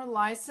more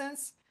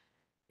license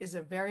is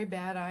a very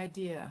bad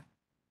idea.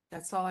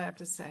 That's all I have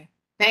to say.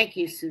 Thank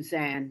you,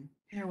 Suzanne.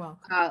 You're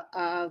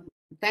welcome.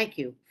 Thank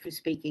you for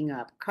speaking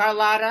up.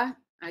 Carlotta,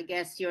 I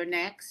guess you're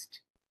next.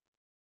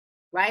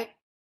 Right,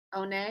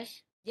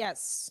 Onesh?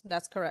 Yes,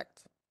 that's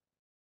correct.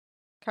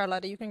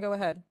 Carlotta, you can go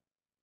ahead.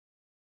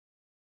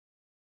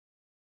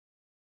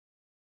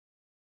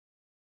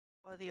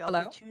 For the Hello?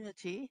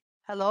 opportunity.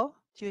 Hello,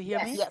 do you hear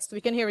Yes, me? yes, we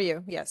can hear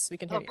you. Yes, we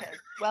can hear you. Okay,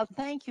 well,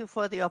 thank you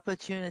for the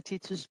opportunity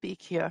to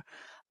speak here.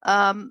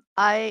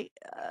 I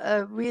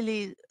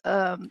really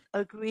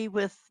agree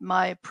with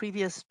my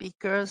previous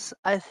speakers.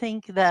 I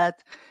think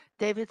that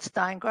David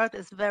Steingart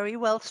is very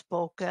well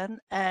spoken,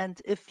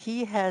 and if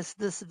he has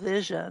this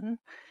vision,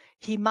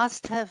 he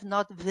must have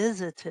not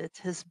visited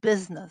his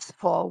business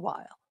for a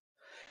while,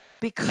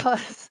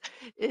 because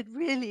it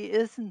really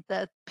isn't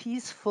that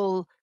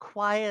peaceful,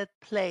 quiet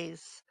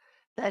place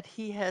that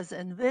he has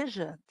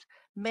envisioned.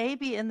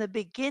 Maybe in the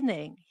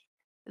beginning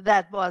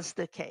that was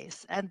the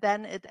case, and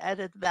then it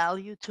added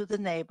value to the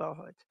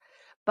neighborhood.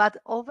 But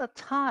over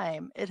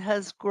time, it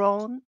has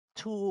grown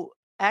to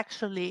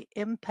actually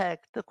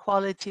impact the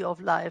quality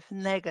of life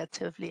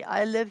negatively.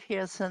 I live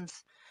here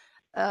since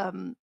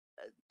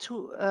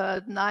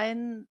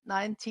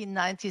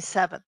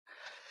 1997.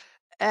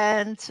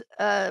 And,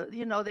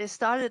 they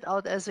started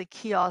out as a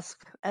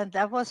kiosk, and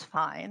that was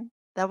fine.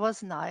 That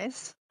was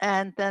nice.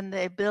 And then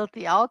they built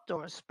the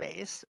outdoor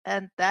space,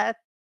 and that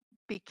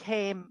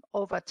became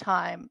over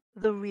time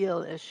the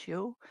real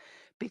issue,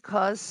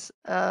 because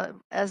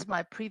as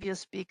my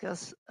previous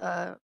speakers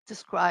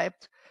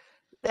described,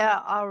 there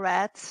are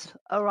rats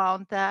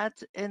around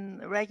that.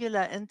 In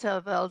regular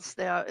intervals,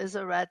 there is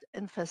a rat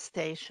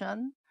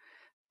infestation.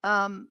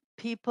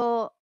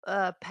 People,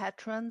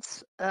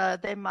 patrons,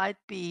 they might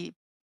be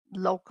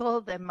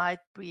local, they might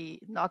be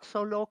not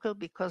so local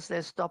because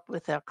they stop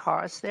with their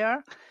cars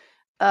there.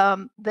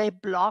 They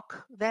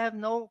have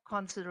no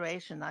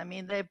consideration. I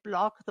mean, they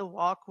block the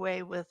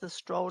walkway with the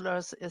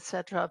strollers,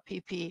 etc.,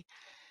 pp.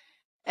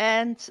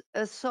 And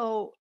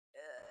so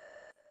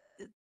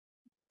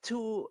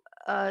to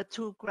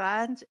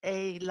grant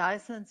a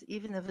license,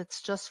 even if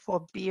it's just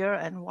for beer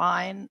and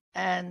wine,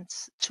 and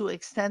to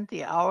extend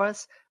the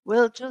hours,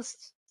 will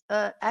just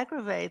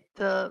aggravate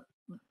the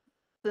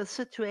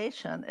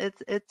situation.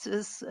 It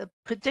is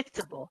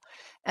predictable.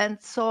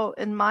 And so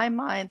in my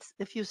mind,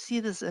 if you see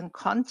this in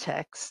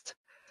context,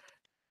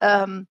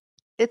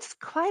 it's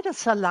quite a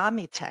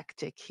salami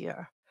tactic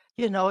here.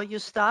 You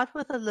start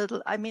with a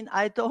little,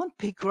 I don't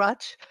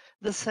begrudge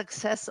the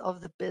success of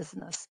the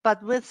business,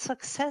 but with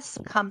success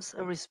comes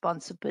a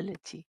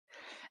responsibility.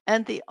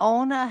 And the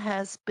owner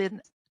has been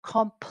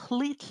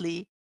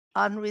completely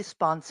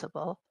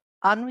unresponsible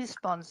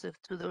unresponsive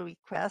to the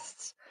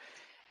requests.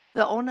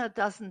 The owner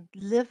doesn't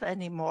live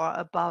anymore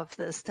above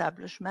the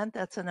establishment.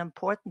 That's an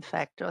important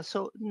factor.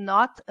 So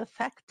not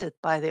affected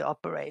by the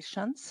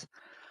operations.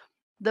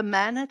 The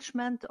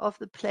management of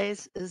the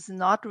place is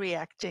not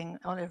reacting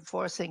or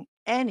enforcing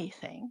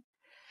anything.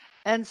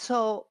 And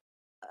so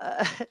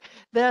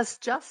there's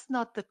just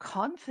not the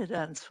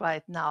confidence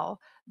right now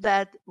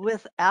that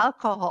with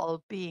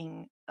alcohol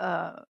being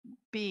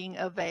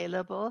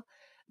available,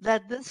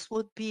 that this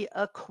would be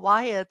a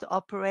quiet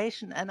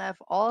operation. And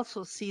I've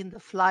also seen the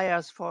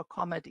flyers for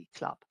Comedy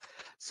Club.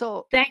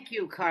 So thank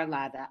you,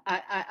 Carlotta.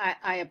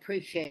 I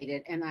appreciate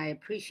it, and I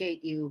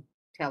appreciate you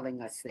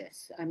telling us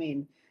this. I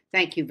mean,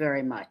 thank you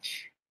very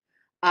much.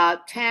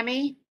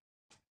 Tammy?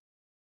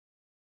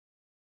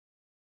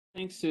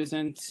 Thanks,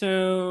 Susan.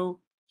 So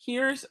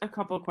here's a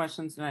couple of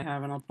questions that I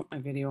have, and I'll put my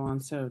video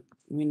on so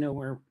we know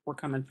where we're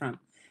coming from.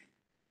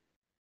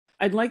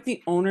 I'd like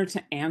the owner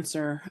to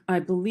answer. I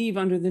believe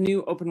under the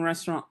new open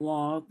restaurant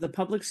law, the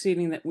public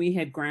seating that we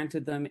had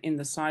granted them in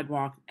the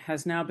sidewalk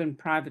has now been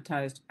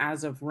privatized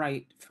as of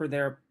right for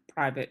their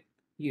private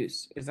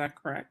use. Is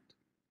that correct?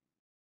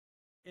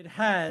 It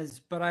has,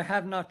 but I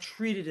have not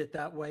treated it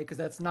that way because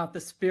that's not the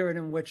spirit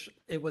in which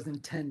it was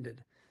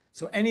intended.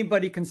 So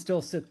anybody can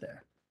still sit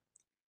there.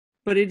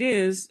 But it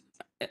is.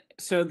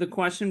 So the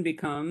question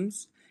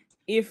becomes,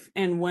 if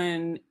and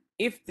when,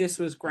 if this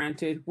was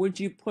granted, would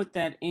you put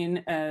that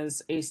in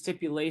as a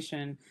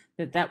stipulation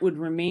that that would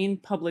remain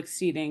public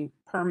seating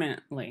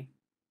permanently?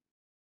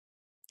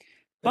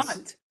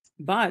 But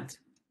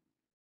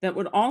that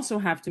would also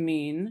have to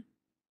mean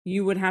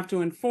you would have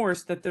to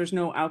enforce that there's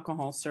no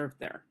alcohol served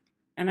there.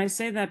 And I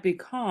say that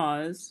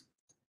because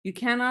you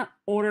cannot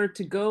order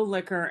to-go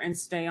liquor and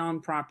stay on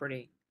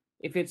property.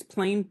 If it's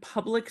plain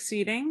public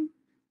seating,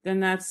 then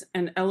that's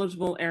an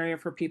eligible area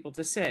for people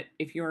to sit.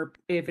 If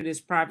it is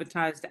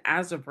privatized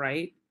as of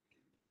right,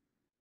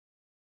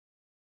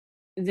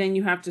 then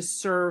you have to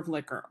serve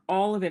liquor.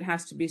 All of it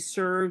has to be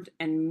served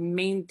and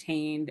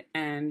maintained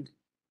and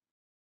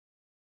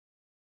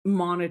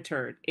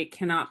monitored. It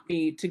cannot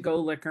be to-go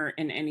liquor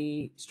in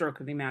any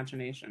stroke of the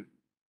imagination.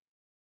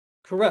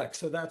 Correct.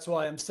 So that's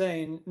why I'm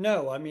saying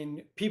no. I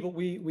mean, people,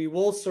 we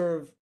will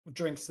serve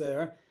drinks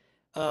there,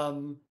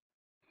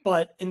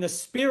 but in the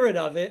spirit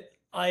of it,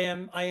 I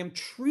am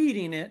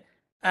treating it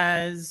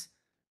as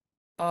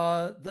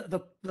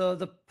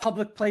the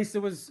public place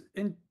that was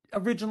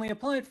originally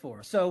applied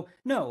for. So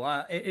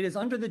no, it is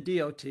under the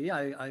DOT.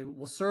 I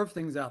will serve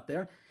things out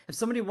there. If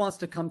somebody wants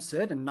to come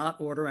sit and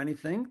not order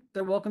anything,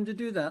 they're welcome to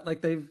do that,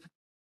 like they've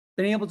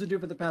been able to do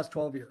for the past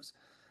 12 years.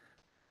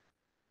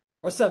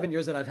 Or 7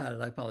 years that I've had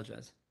it, I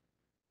apologize.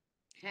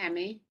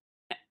 Tammy?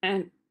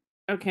 And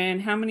okay, and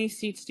how many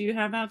seats do you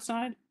have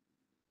outside?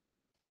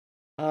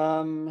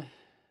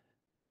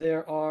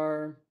 There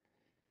are,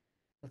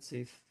 let's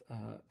see,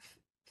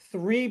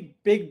 3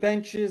 big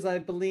benches, I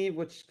believe,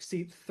 which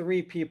seat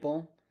 3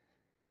 people.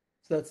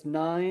 So that's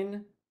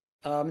 9.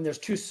 And there's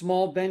 2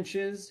 small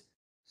benches,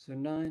 so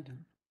 9.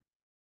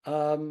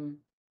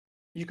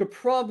 You could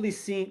probably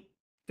seat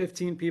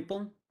 15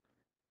 people.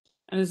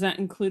 And is that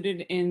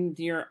included in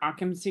your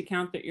occupancy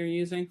count that you're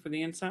using for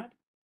the inside?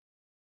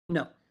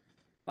 No,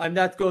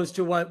 that goes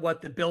to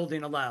what the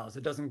building allows.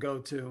 It doesn't go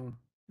to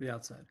the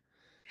outside.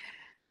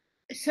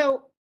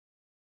 So,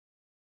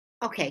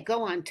 okay,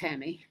 go on,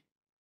 Tammy.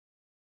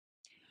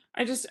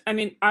 I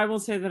mean, I will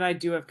say that I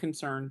do have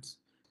concerns.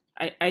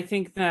 I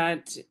think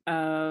that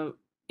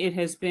it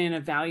has been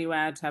a value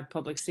add to have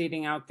public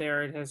seating out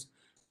there. It has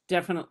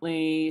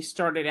definitely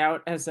started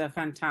out as a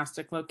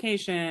fantastic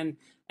location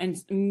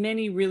and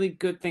many really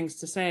good things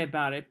to say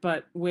about it.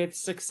 But with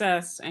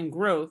success and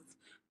growth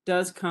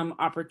does come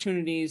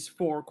opportunities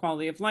for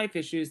quality of life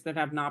issues that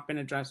have not been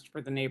addressed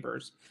for the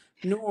neighbors.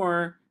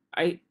 Nor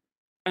I'm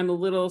a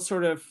little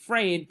sort of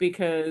afraid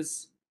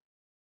because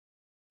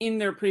in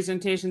their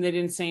presentation, they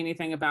didn't say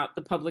anything about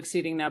the public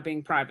seating now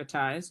being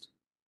privatized.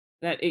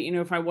 That,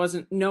 if I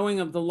wasn't knowing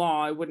of the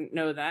law, I wouldn't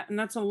know that. And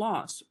that's a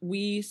loss.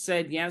 We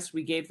said, yes,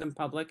 we gave them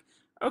public.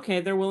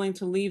 Okay, they're willing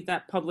to leave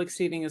that public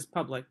seating as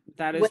public.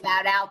 That is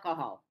without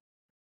alcohol.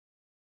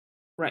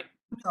 Right.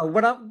 No,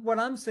 what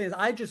I'm saying is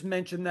I just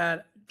mentioned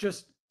that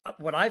just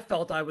what I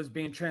felt I was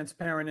being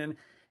transparent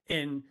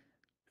in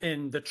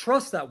the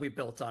trust that we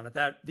built on it,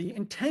 that the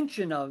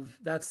intention of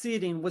that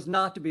seating was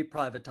not to be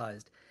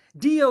privatized.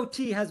 DOT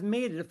has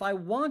made it. If I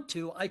want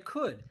to, I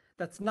could.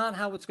 That's not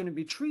how it's going to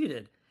be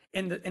treated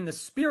in the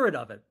spirit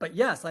of it. But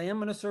yes, I am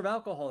going to serve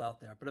alcohol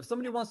out there. But if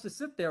somebody wants to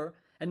sit there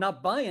and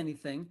not buy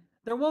anything,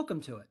 they're welcome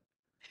to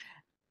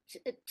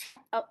it.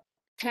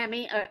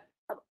 Tammy,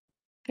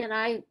 can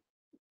I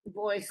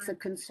voice a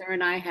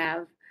concern I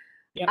have?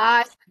 Yep.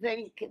 I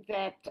think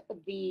that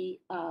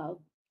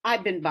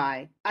I've been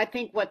by. I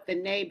think what the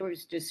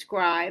neighbors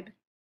describe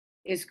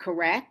is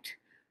correct.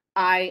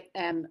 I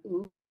am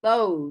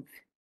loath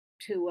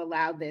to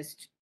allow this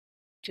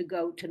to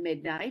go to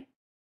midnight.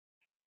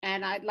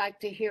 And I'd like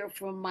to hear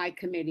from my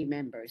committee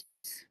members.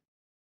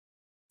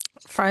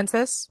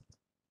 Francis?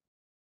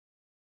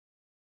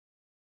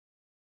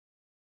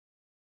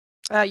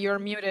 You're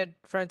muted,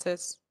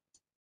 Francis.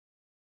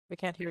 We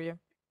can't hear you.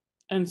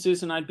 And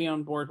Susan, I'd be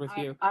on board with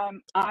you.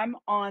 I'm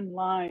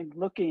online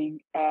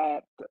looking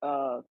at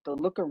the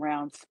look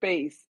around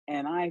space,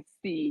 and I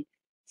see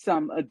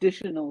some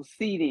additional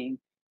seating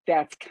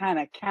that's kind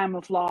of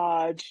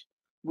camouflage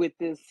with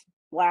this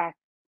black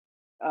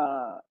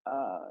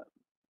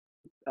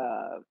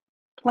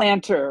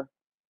planter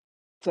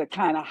to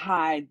kind of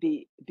hide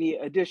the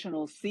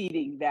additional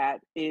seating that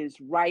is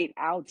right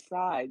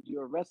outside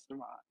your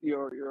restaurant,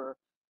 your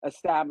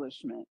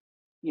establishment,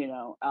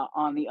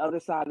 on the other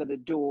side of the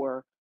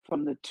door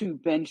from the two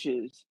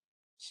benches.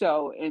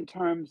 So in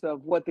terms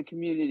of what the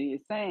community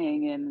is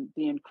saying and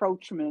the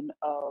encroachment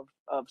of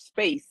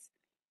space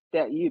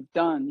that you've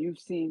done, you've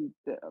seen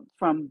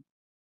from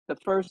the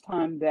first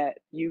time that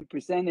you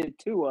presented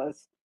to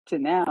us to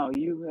now,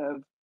 you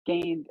have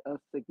gained a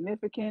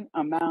significant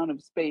amount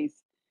of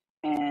space.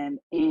 And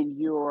in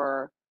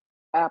your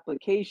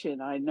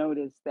application, I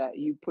noticed that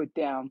you put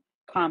down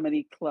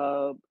comedy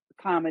club,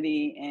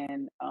 comedy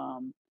and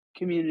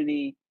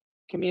community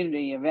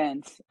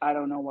events. I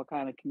don't know what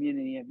kind of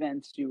community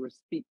events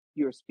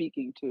you're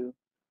speaking to,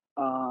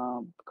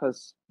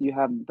 because you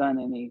haven't done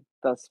any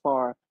thus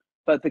far.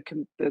 But the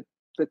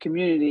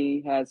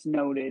community has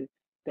noted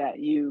that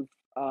you've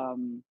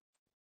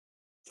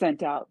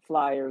sent out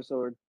flyers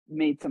or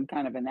made some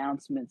kind of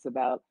announcements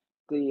about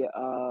the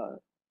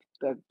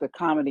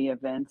comedy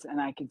events, and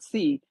I can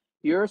see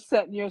you're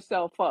setting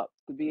yourself up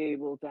to be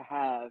able to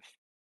have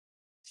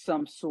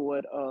some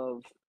sort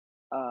of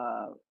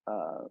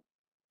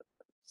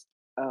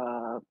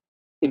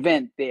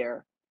event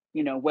there,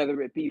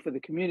 whether it be for the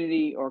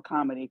community or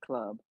comedy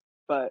club.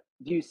 But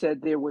you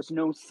said there was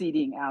no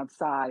seating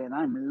outside, and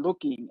I'm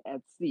looking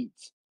at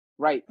seats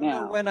right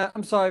now.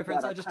 I'm sorry,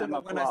 Francis. that I are just don't know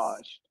when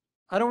camouflaged.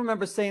 I don't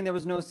remember saying there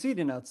was no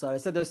seating outside. I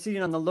said there's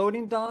seating on the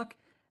loading dock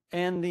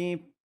and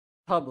the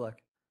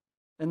public,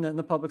 and then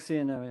the public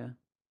seating area.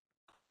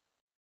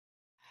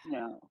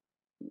 No.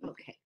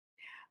 Okay.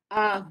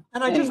 And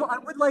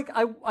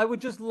I would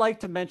just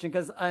like to mention,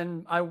 because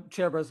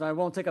Chairperson, I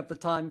won't take up the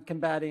time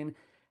combating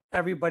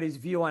everybody's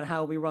view on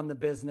how we run the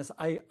business.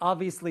 I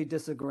obviously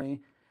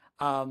disagree.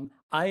 I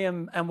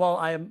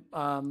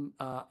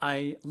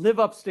live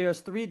upstairs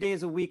 3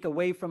 days a week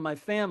away from my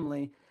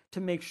family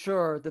to make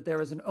sure that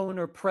there is an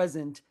owner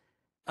present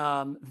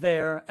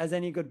there, as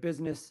any good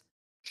business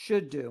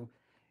should do.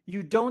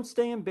 You don't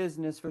stay in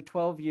business for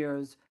 12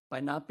 years by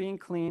not being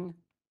clean,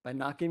 by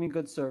not giving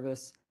good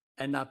service,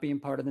 and not being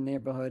part of the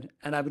neighborhood.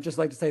 And I would just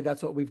like to say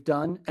that's what we've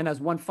done. And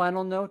as one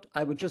final note,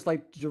 I would just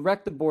like to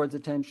direct the board's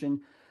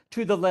attention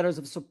to the letters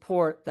of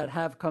support that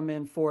have come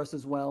in for us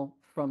as well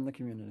from the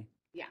community.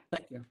 Yeah.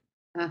 Thank you.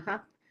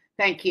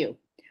 Thank you.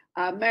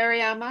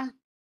 Mariama?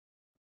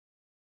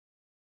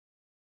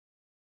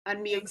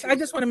 Unmute. I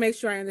just want to make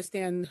sure I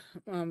understand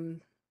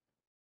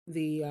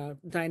the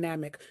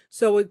dynamic.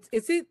 So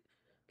is it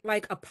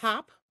like a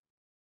POP?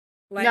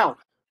 Like No.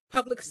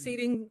 Public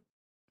seating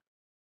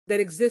that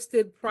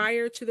existed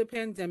prior to the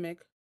pandemic,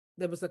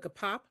 there was like a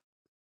POP?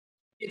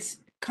 It's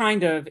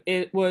kind of,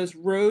 it was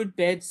road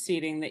bed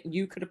seating that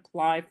you could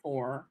apply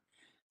for,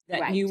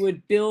 that you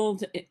would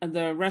build.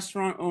 The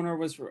restaurant owner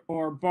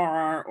or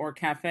bar or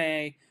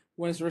cafe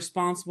was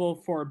responsible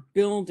for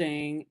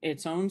building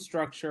its own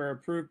structure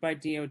approved by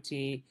DOT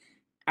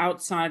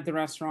outside the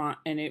restaurant,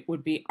 and it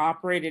would be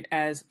operated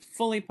as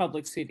fully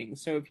public seating.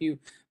 So if you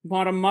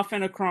bought a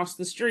muffin across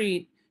the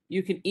street,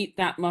 you can eat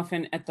that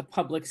muffin at the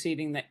public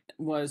seating that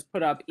was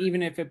put up,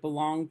 even if it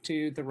belonged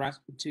to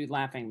to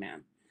Laughing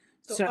Man.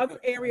 So other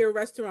area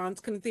restaurants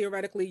can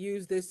theoretically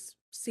use this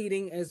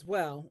seating as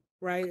well,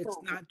 right? It's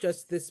not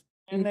just this.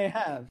 And they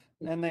have.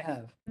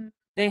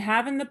 They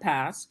have in the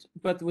past,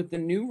 but with the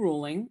new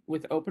ruling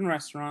with open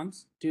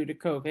restaurants due to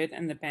COVID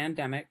and the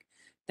pandemic,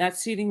 that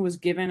seating was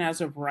given as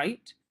of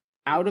right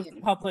out of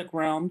the public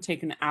realm,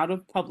 taken out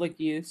of public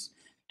use,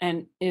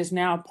 and is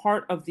now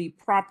part of the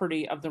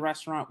property of the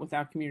restaurant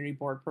without community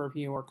board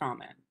purview or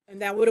comment.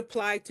 And that would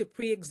apply to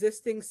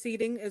pre-existing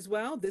seating as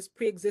well? This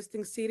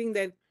pre-existing seating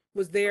that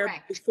was there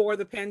before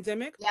the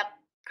pandemic? Yep,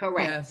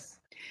 correct. Yes.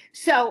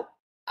 So,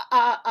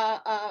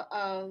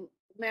 Mariama,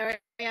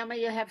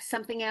 you have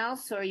something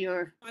else, or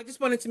you're? I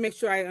just wanted to make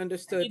sure I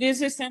understood. It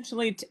is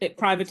essentially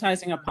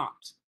privatizing a POP.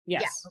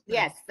 Yes.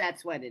 Yes,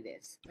 that's what it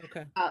is.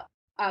 Okay.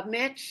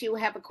 Mitch, you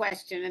have a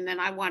question, and then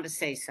I want to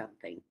say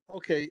something.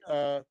 Okay,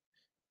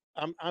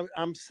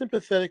 I'm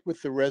sympathetic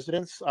with the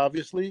residents,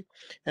 obviously,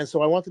 and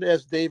so I wanted to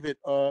ask David,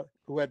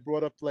 who had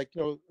brought up, for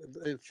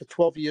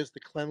 12 years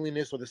the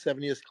cleanliness, or the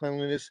 7 years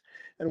cleanliness,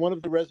 and one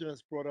of the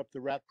residents brought up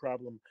the rat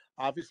problem.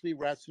 Obviously,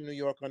 rats in New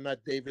York are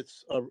not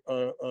David's,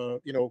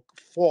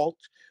 fault,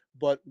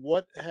 but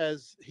what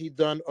has he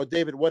done, or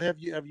David, what have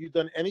you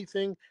done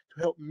anything to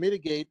help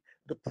mitigate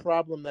the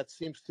problem that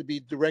seems to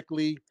be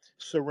directly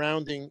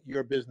surrounding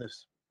your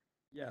business?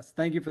 Yes,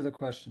 thank you for the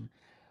question.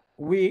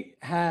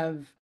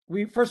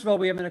 First of all,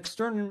 we have an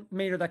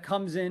exterminator that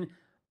comes in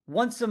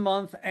once a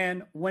month,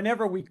 and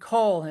whenever we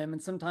call him,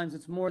 and sometimes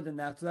it's more than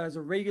that, so that is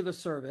a regular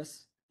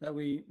service that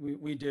we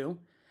do.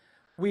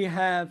 we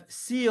have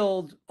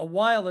sealed a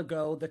while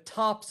ago the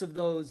tops of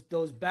those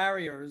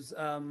barriers,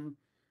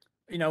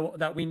 you know,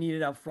 that we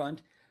needed out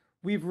front.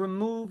 We've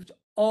removed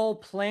all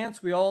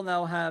plants. We all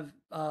now have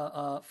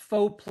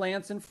faux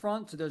plants in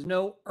front, so there's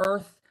no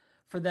earth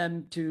for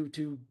them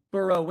to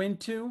burrow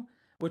into,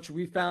 which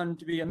we found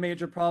to be a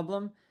major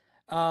problem.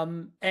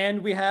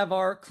 And we have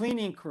our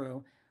cleaning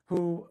crew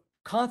who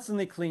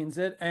constantly cleans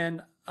it.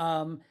 And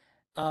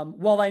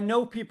while I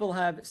know people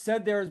have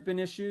said there has been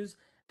issues,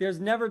 there's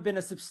never been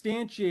a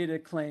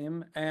substantiated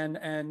claim.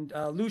 And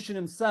Lucian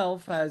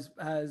himself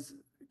has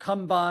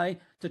come by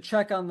to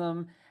check on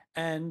them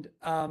and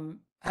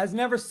has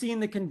never seen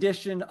the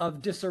condition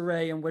of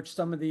disarray in which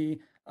some of the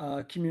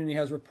community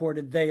has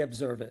reported they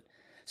observe it.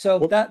 So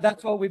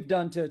that's what we've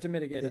done to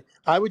mitigate it.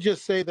 I would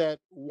just say that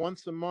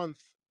once a month,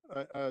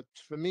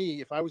 for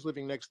me, if I was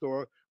living next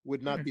door,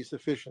 would not be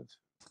sufficient.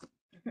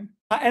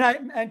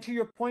 And to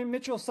your point,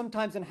 Mitchell,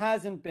 sometimes it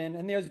hasn't been,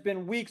 and there's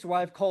been weeks where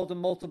I've called him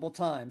multiple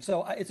times.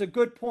 So it's a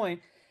good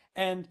point.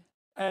 And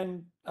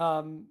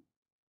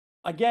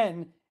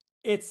again,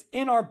 it's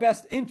in our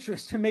best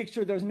interest to make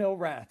sure there's no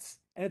rats.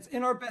 And it's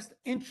in our best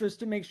interest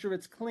to make sure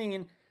it's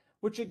clean,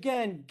 which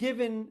again,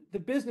 given the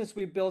business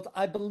we built,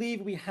 I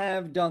believe we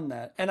have done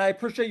that. And I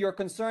appreciate your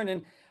concern,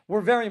 and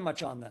we're very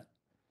much on that.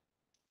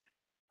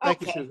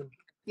 Thank you, Susan.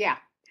 Yeah.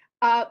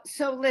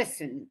 So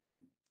listen,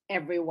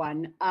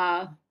 everyone,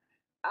 I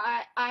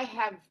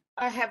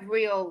have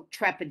real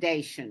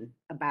trepidation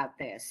about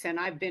this, and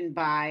I've been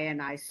by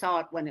and I saw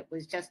it when it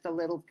was just a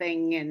little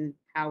thing and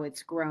how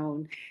it's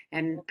grown,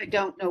 and I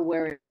don't know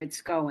where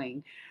it's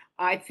going.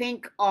 I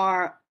think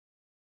our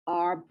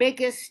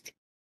biggest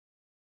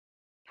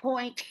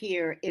point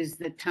here is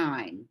the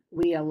time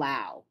we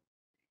allow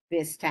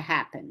this to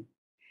happen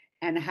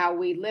and how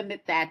we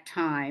limit that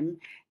time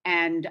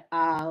and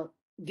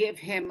give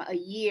him a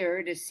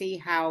year to see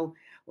how,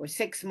 or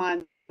 6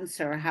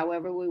 months, or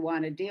however we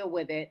want to deal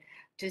with it,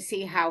 to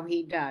see how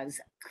he does.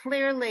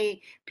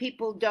 Clearly,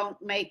 people don't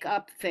make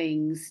up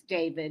things,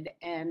 David,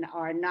 and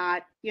are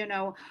not, you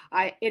know,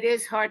 it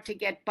is hard to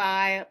get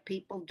by.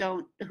 People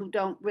who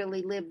don't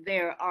really live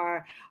there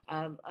are,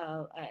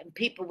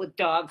 people with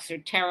dogs are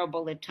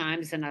terrible at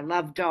times, and I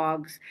love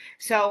dogs.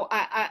 So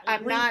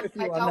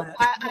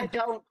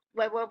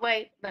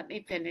wait, let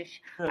me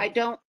finish. I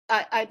don't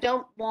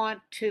want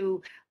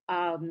to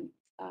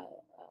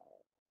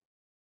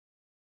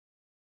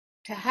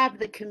have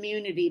the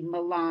community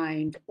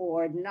maligned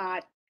or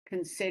not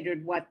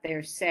considered what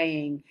they're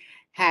saying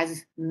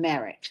has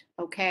merit.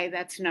 Okay,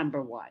 that's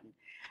number one.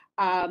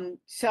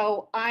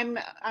 So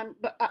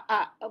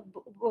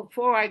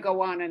before I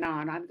go on and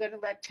on, I'm going to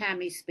let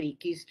Tammy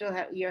speak.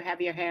 You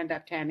have your hand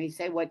up, Tammy.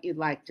 Say what you'd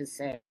like to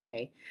say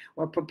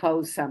or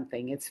propose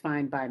something. It's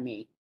fine by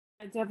me.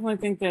 I definitely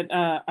think that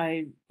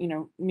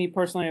me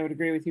personally, I would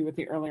agree with you with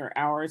the earlier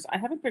hours. I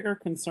have a bigger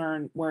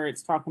concern where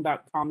it's talking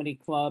about comedy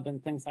club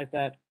and things like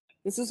that.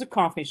 This is a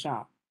coffee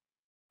shop.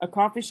 A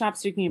coffee shop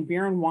seeking a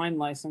beer and wine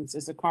license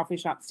is a coffee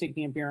shop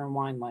seeking a beer and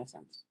wine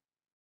license.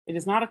 It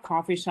is not a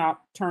coffee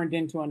shop turned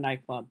into a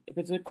nightclub. If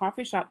it's a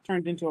coffee shop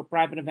turned into a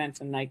private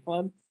events and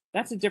nightclub,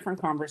 that's a different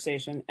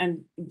conversation.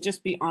 And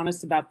just be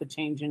honest about the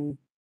change in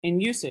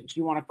usage.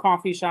 You want a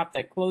coffee shop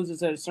that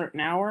closes at a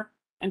certain hour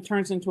and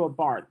turns into a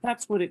bar.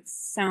 That's what it's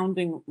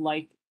sounding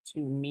like to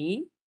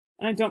me.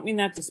 And I don't mean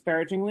that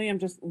disparagingly. I'm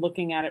just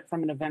looking at it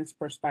from an events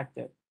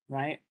perspective,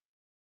 right?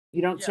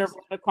 You don't serve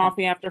the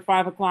coffee after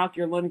 5 o'clock.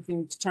 You're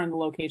looking to turn the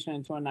location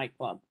into a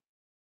nightclub.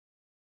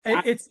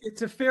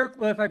 It's a fair,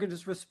 well, if I could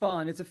just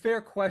respond, it's a fair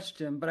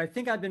question, but I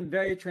think I've been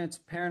very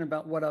transparent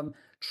about what I'm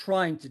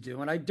trying to do.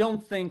 And I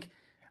don't think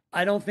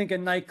a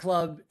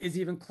nightclub is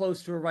even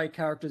close to a right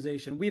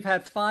characterization. We've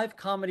had 5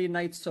 comedy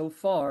nights so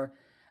far.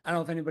 I don't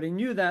know if anybody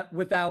knew that,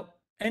 without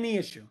any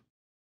issue.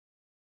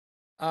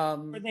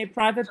 Were they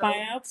private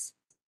buyouts?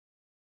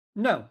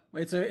 No,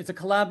 it's a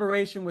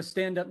collaboration with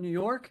Stand Up New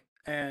York,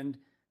 and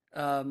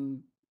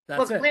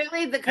that's it.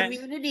 Clearly the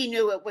community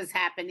knew it was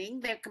happening.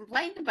 They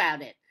complained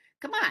about it.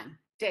 Come on,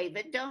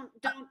 David, don't.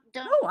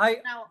 No,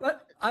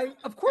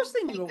 of course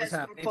they knew it was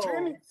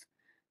happening.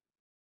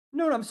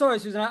 No, I'm sorry,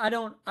 Susan.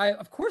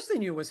 Of course they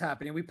knew it was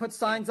happening. We put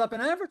signs up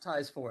and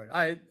advertised for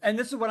it. And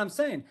this is what I'm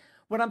saying.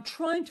 What I'm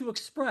trying to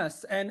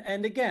express,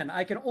 and again,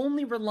 I can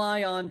only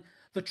rely on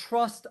the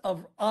trust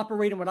of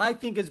operating what I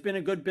think has been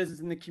a good business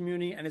in the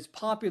community and is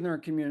popular in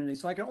the community.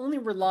 So I can only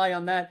rely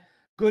on that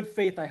good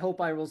faith I hope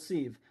I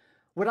receive.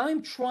 What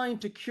I'm trying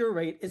to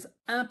curate is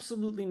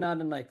absolutely not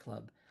a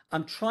nightclub.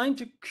 I'm trying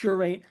to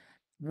curate,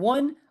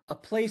 a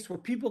place where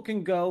people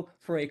can go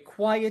for a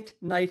quiet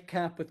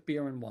nightcap with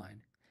beer and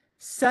wine.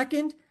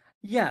 Second,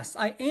 yes,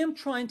 I am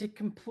trying to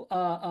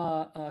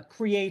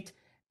create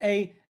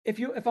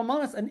if I'm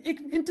honest, an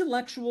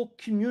intellectual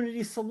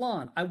community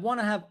salon. I want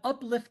to have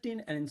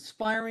uplifting and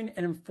inspiring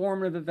and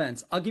informative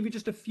events. I'll give you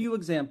just a few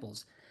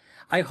examples.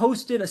 I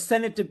hosted a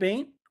Senate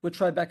debate with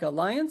Tribeca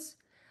Alliance.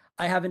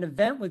 I have an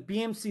event with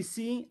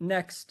BMCC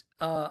next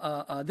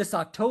this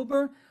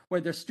October,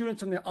 where there's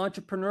students from the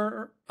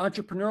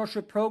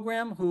entrepreneurship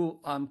program who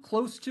I'm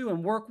close to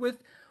and work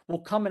with will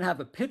come and have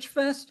a pitch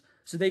fest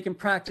so they can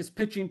practice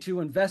pitching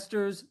to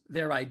investors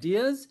their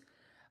ideas.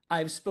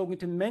 I've spoken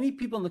to many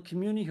people in the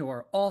community who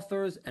are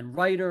authors and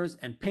writers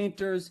and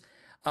painters,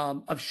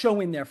 of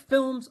showing their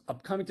films,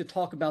 of coming to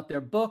talk about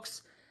their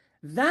books.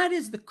 That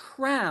is the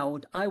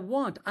crowd I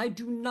want. I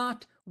do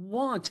not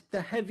want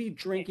the heavy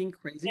drinking,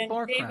 crazy And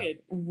bar crowd.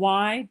 David,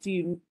 why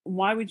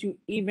would you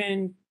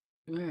even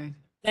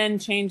then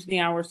change the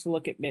hours to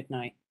look at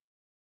midnight?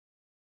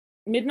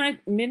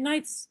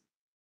 Midnight's,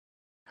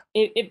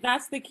 if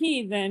that's the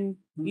key, then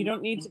you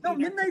don't need to. No,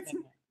 midnight's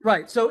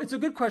right. So it's a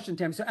good question,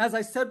 Tammy. So as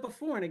I said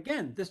before, and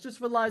again, this just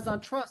relies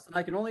on trust, and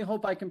I can only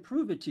hope I can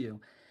prove it to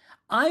you.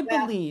 I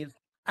believe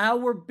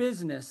our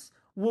business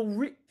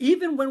will,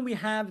 even when we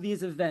have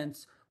these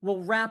events,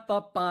 will wrap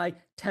up by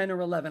 10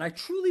 or 11. I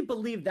truly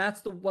believe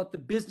that's what the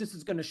business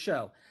is going to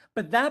show.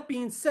 But that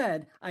being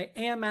said, I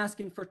am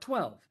asking for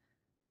 12.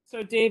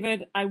 So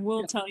David, I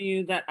will tell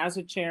you that as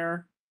a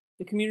chair,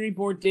 the community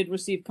board did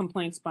receive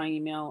complaints by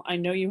email. I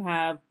know you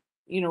have,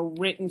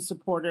 written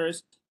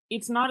supporters.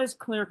 It's not as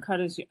clear cut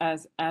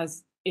as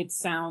it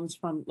sounds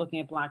from looking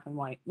at black and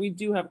white. We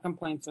do have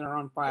complaints that are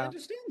on file. I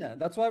understand that.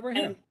 That's why we're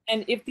here.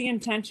 And if the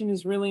intention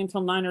is really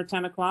until 9 or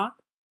 10 o'clock,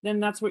 then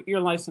that's what your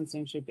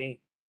licensing should be,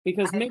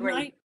 because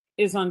midnight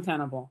is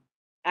untenable.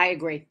 I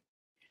agree.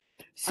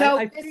 So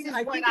I think it's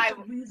a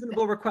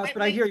reasonable request,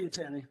 but I hear you,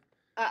 Tammy.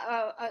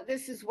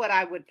 This is what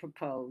I would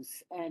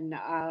propose, and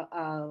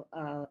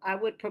I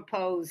would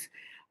propose,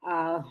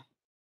 and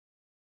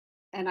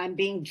I'm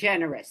being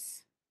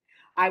generous.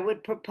 I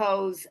would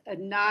propose a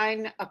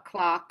 9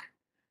 o'clock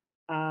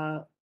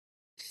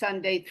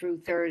Sunday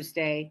through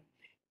Thursday,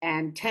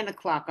 and 10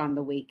 o'clock on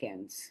the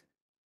weekends.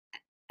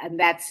 And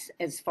that's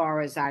as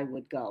far as I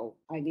would go.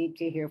 I need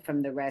to hear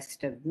from the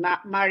rest of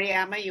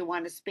Mariama. You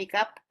want to speak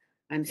up?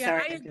 I'm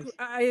sorry.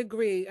 I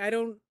agree. I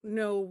don't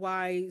know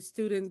why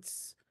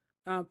students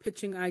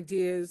pitching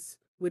ideas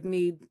would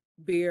need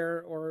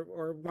beer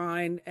or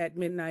wine at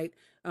midnight,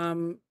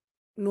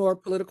 nor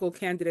political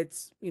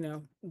candidates,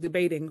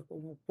 debating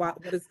what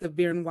is the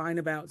beer and wine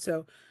about.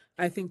 So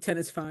I think 10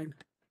 is fine.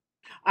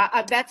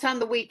 That's on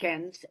the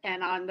weekends,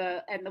 and on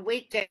the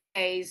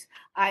weekdays,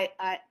 I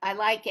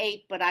like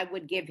 8, but I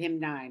would give him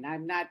 9.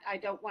 I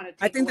don't want to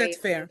take I think away that's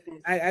fair.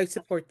 I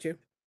support you.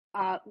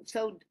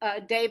 So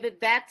David,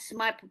 that's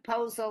my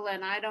proposal,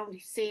 and I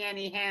don't see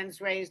any hands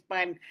raised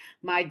by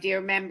my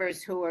dear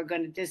members who are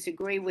going to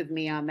disagree with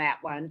me on that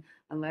one,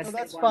 unless No, they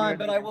that's want fine,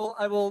 to- but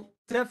I will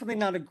definitely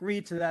not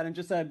agree to that, and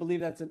just say I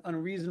believe that's an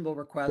unreasonable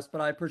request. But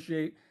I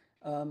appreciate.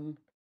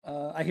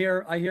 I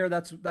hear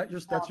that's your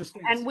stance.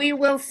 And we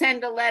will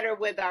send a letter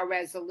with our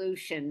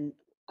resolution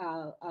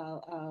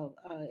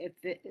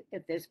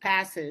if this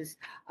passes,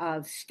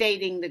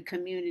 stating the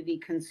community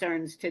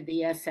concerns to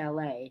the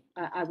SLA.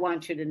 I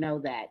want you to know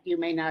that. You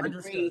may not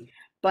agree,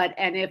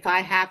 and if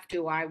I have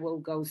to, I will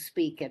go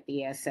speak at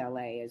the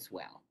SLA as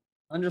well.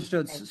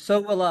 Understood.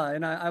 So will I,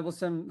 and I will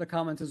send the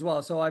comments as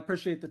well. So I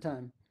appreciate the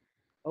time.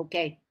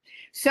 Okay,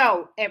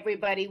 so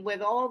everybody,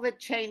 with all the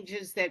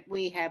changes that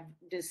we have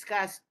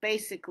discussed,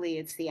 basically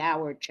it's the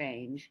hour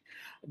change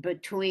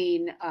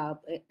between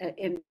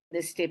in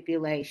the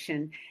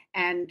stipulation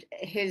and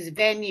his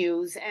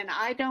venues. And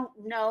I don't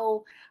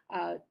know,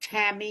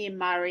 Tammy,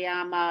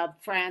 Mariama,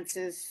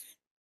 Francis,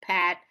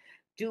 Pat,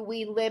 do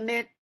we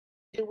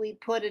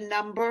put a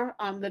number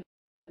on the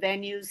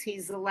venues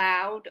he's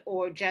allowed,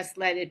 or just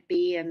let it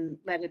be and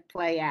let it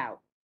play out?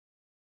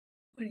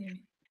 What do you mean?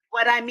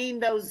 What I mean,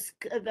 those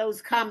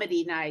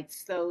comedy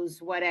nights,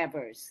 those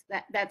whatevers.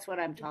 That's what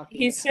I'm talking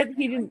He about. said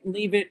he didn't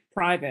leave it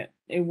private.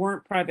 They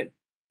weren't private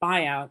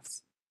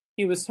buyouts.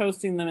 He was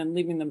hosting them and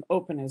leaving them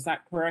open. Is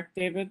that correct,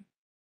 David?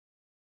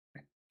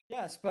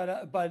 Yes,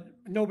 but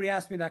nobody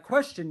asked me that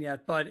question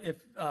yet. But if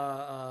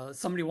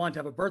somebody wanted to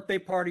have a birthday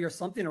party or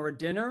something, or a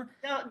dinner,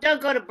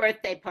 Don't go to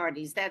birthday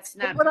parties. That's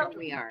not where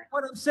we are.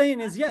 What I'm saying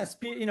is, yes,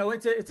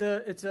 it's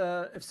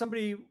a if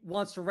somebody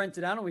wants to rent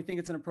it out and we think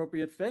it's an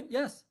appropriate fit,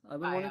 yes, I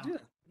would want to do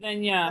that.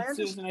 Then yeah, I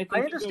Susan, I think you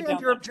go understand down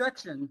your that-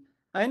 objection.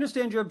 I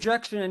understand your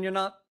objection, and you're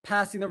not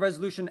passing the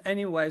resolution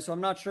anyway. So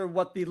I'm not sure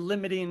what the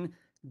limiting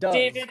does.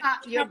 David,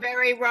 You're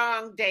very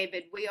wrong,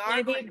 David. We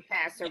are going to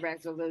pass a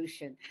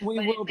resolution. We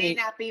but will it may be.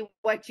 not be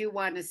what you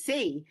want to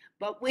see,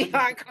 but we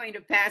are going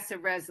to pass a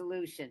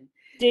resolution.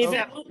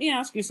 David, let me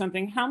ask you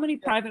something. How many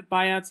private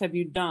buyouts have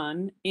you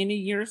done in a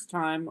year's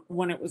time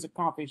when it was a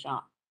coffee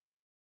shop?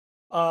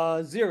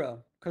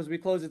 0, because we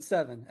closed at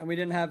 7, and we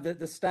didn't have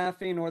the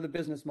staffing or the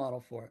business model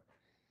for it.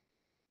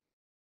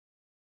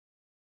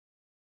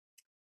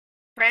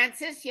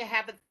 Francis, you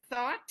have a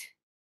thought?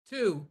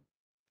 2,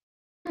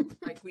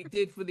 like we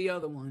did for the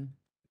other one.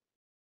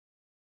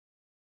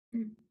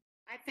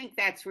 I think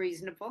that's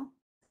reasonable.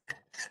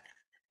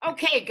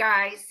 Okay,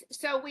 guys,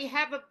 so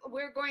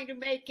we're going to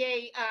make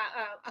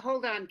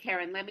hold on,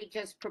 Karen, let me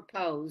just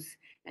propose,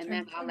 and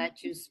then I'll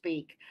let you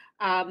speak.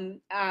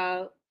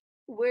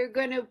 We're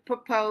going to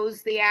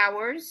propose the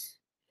hours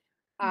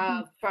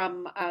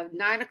from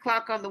 9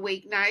 o'clock on the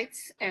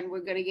weeknights, and we're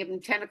going to give them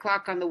 10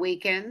 o'clock on the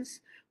weekends.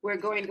 We're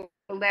going to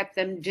let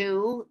them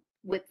do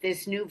with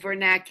this new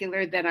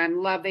vernacular that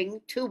I'm loving,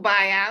 2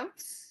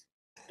 buyouts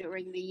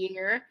during the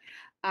year.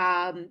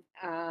 With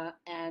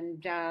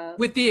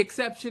the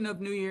exception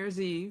of New Year's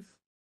Eve.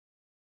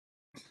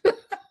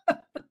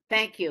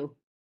 Thank you.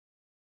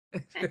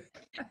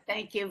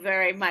 Thank you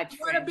very much.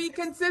 Want to be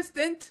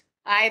consistent.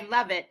 I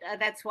love it.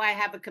 That's why I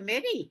have a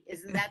committee.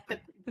 Isn't that the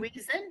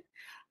reason?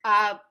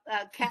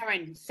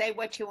 Karen, say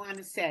what you want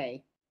to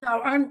say. No,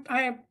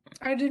 I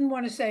didn't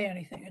want to say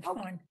anything. It's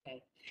fine.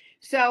 Okay.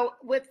 So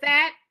with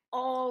that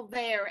all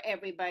there,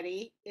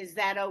 everybody, is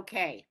that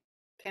okay?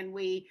 Can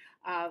we,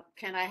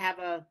 can I have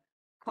a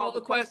Call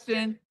the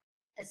question.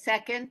 A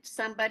second,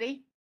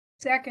 somebody?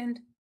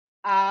 Second.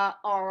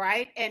 All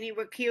right. Any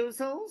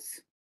recusals?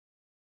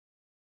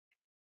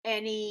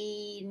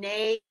 Any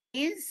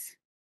nays?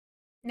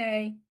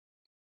 Nay.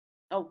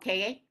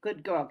 Okay,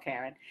 good girl,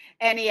 Karen.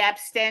 Any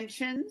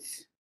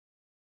abstentions?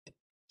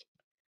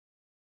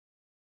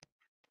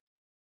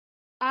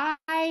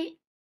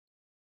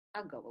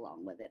 I'll go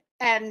along with it.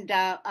 And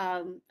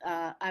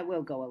I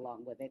will go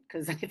along with it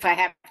because if I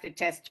have to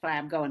testify,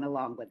 I'm going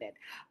along with it.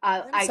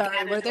 I'm sorry,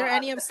 gotta were there know-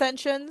 any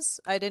abstentions?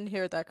 I didn't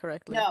hear that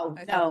correctly. No,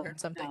 I thought I no, heard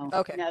something. no.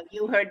 Okay. No,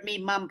 you heard me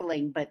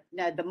mumbling, but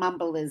no, the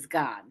mumble is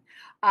gone.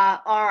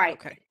 All right,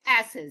 Okay.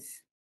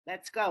 passes.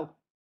 Let's go.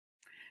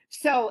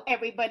 So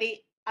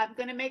everybody, I'm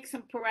going to make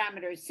some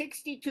parameters.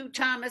 62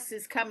 Thomas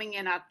is coming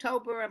in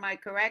October. Am I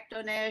correct,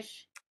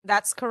 Onesh?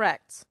 That's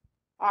correct.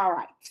 All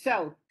right.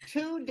 So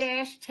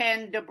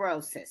 2-10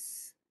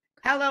 Dobrosis.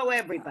 Hello,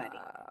 everybody.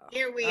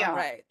 Here we all are.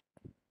 right.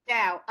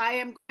 Now, I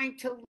am going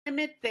to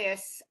limit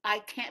this. I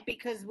can't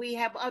because we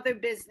have other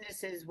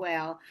business as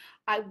well.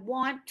 I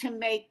want to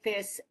make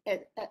this,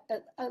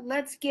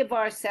 let's give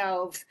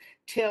ourselves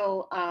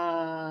till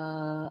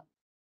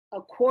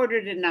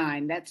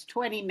 8:45. That's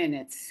 20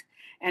 minutes.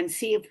 And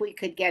see if we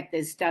could get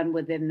this done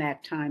within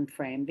that time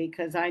frame,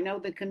 because I know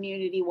the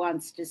community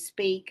wants to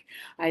speak.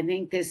 I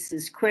think this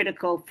is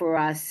critical for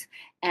us.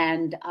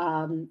 And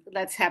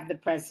let's have the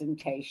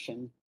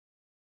presentation.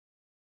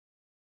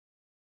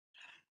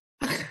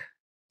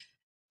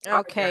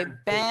 Okay,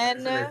 Ben,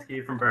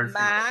 Zelitsky from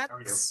Bernstein. How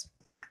are you? Matt.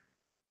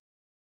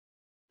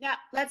 Yeah,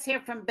 let's hear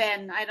from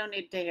Ben. I don't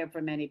need to hear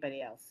from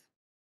anybody else.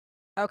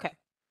 Okay.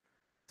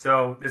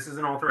 So this is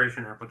an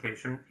alteration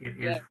application. It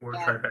is for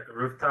Yeah. Tribeca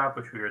Rooftop,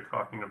 which we were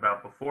talking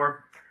about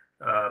before.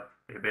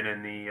 They've been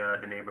in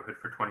the neighborhood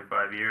for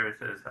 25 years,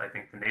 as I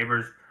think the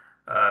neighbors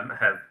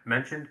have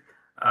mentioned.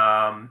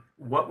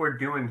 What we're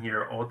doing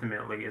here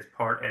ultimately is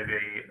part of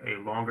a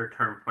longer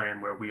term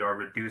plan where we are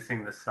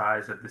reducing the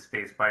size of the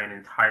space by an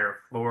entire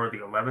floor,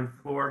 the 11th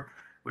floor,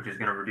 which is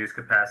going to reduce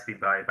capacity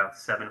by about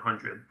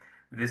 700.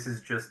 This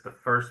is just the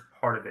first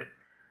part of it.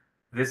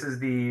 This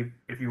is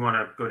if you want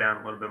to go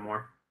down a little bit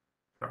more.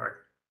 Sorry.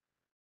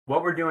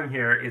 What we're doing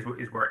here is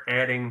we're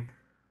adding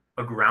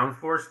a ground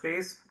floor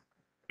space,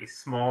 a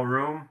small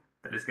room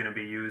that is going to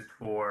be used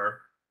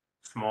for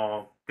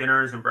small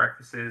dinners and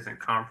breakfasts and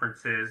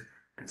conferences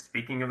and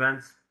speaking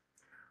events.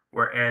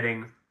 We're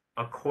adding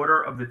a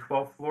quarter of the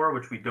 12th floor,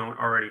 which we don't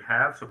already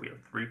have. So we have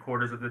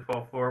 3/4 of the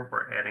 12th floor.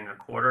 We're adding a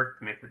quarter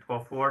to make the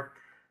 12th floor.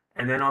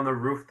 And then on the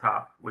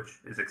rooftop, which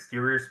is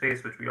exterior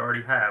space, which we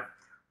already have,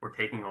 we're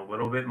taking a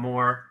little bit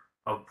more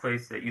of a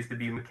place that used to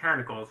be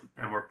mechanicals,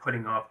 and we're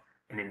putting up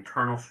an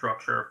internal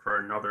structure for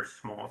another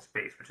small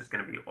space, which is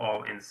going to be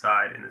all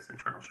inside in this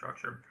internal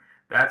structure.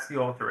 That's the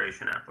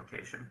alteration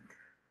application.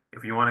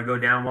 If you want to go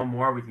down one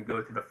more, we can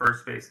go to the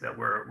first space that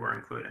we're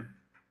including.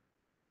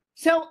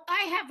 So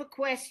I have a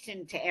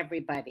question to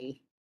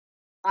everybody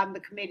on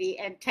the committee.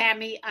 And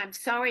Tammy, I'm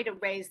sorry to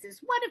raise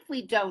this. What if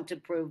we don't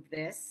approve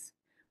this?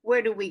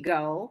 Where do we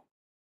go?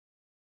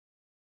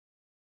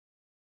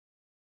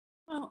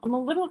 Well, I'm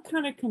a little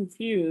kind of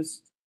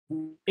confused.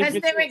 Because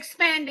they're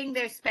expanding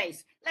their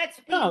space. Let's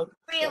be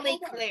really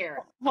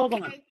clear. Hold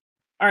on. okay?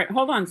 All right,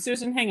 hold on,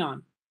 Susan, hang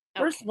on.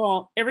 First of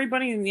all,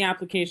 everybody in the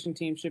application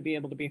team should be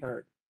able to be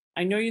heard.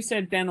 I know you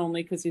said Ben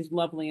only because he's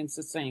lovely and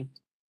succinct,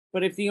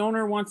 but if the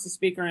owner wants to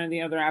speak or any of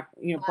the other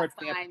parts of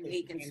the Fine, application,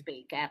 he can team,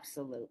 speak,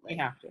 absolutely. we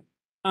have to.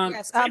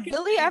 Yes,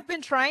 Billy, I've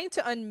been trying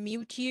to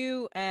unmute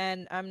you,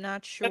 and I'm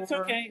not sure. That's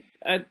okay.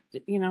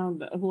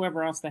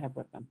 Whoever else they have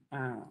with them. I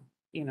don't know.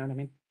 You know what I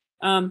mean?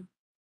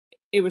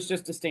 It was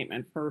just a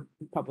statement for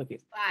public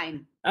use.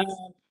 Fine.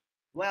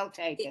 Well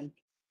taken.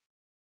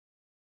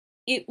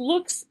 It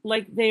looks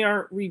like they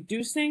are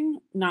reducing,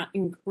 not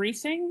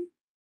increasing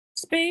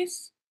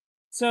space.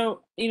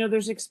 So,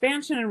 there's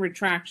expansion and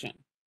retraction.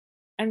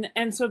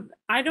 And so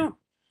I don't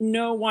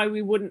know why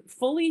we wouldn't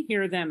fully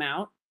hear them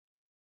out.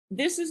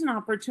 This is an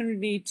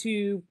opportunity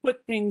to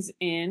put things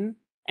in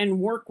and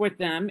work with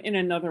them in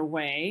another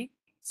way.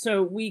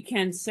 So we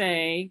can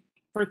say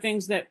for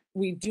things that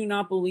we do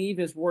not believe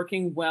is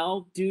working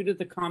well due to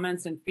the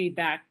comments and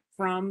feedback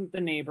from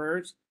the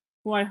neighbors,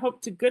 who I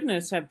hope to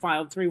goodness have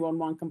filed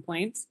 311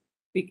 complaints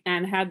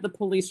and had the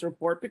police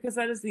report, because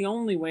that is the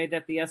only way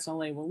that the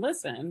SLA will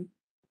listen,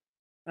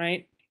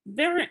 right?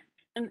 They're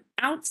an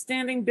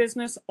outstanding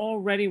business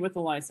already with a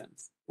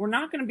license. We're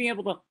not going to be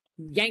able to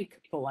yank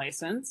the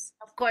license.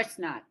 Of course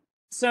not.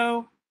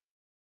 So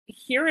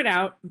hear it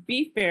out,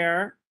 be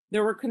fair.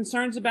 There were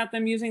concerns about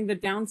them using the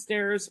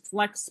downstairs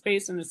flex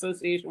space in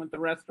association with the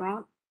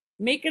restaurant.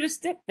 Make it a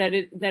stip that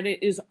it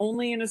is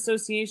only in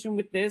association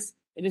with this.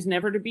 It is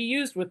never to be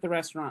used with the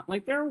restaurant.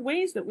 Like, there are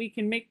ways that we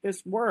can make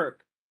this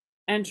work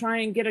and try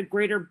and get a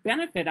greater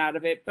benefit out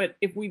of it. But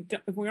if we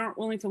aren't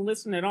willing to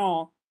listen at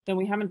all, then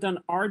we haven't done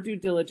our due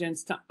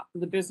diligence to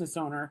the business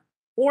owner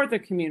or the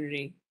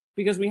community,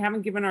 because we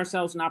haven't given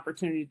ourselves an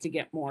opportunity to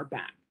get more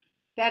back.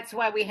 That's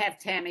why we have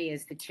Tammy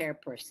as the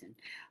chairperson.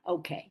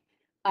 Okay.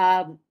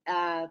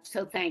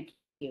 So thank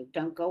you.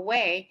 Don't go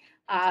away.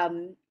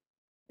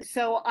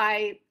 So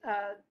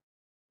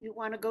you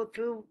want to go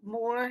through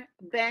more,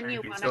 Ben? Thank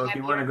You you. want So to if have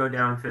you want to your go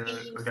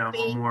down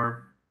one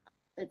more,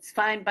 It's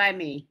fine by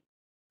me.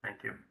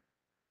 thank you.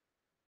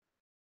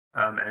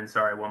 And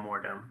sorry, one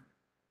more down.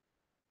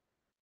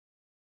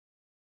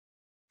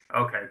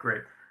 Okay,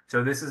 great.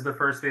 So this is the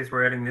first space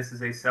we're adding. This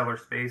is a cellar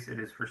space. It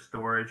is for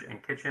storage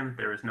and kitchen.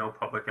 There is no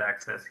public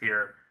access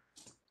here.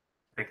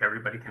 I think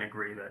everybody can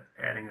agree that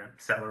adding a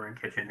cellar and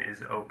kitchen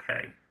is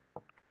okay.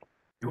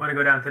 You want to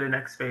go down to the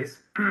next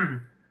space?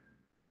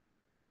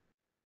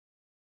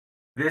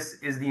 This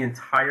is the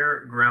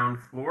entire ground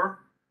floor.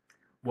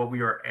 What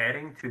we are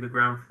adding to the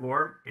ground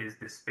floor is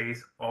the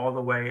space all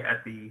the way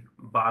at the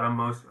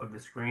bottommost of the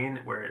screen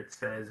where it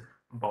says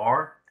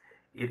bar.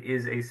 It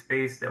is a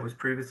space that was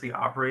previously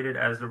operated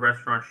as the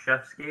restaurant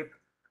Chefscape,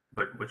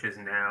 but which is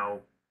now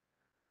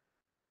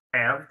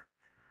halved.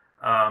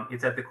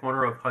 It's at the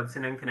corner of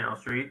Hudson and Canal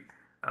Street,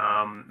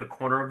 the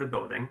corner of the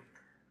building.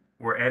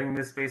 We're adding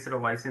this space at a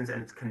license,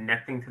 and it's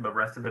connecting to the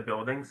rest of the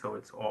building, so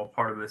it's all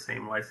part of the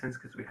same license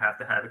because we have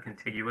to have it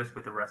contiguous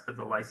with the rest of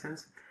the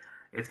license.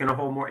 It's going to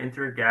hold more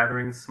intimate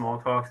gatherings, small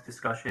talks,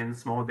 discussions,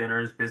 small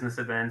dinners, business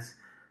events.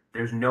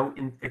 There's no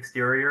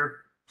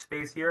exterior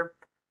space here.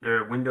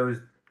 The windows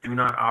do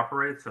not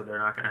operate, so they're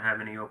not going to have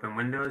any open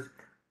windows.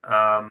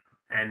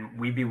 And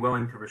we'd be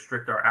willing to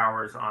restrict our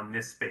hours on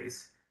this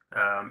space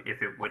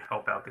if it would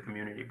help out the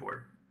community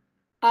board.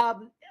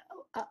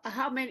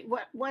 How many?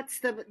 What's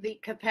the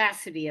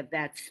capacity of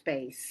that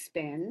space,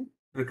 Ben?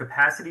 The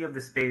capacity of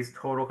the space,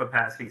 total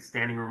capacity,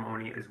 standing room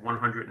only, is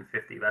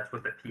 150. That's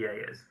what the PA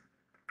is.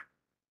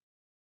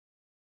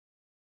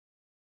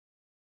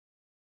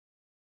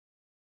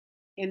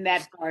 In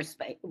that bar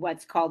space,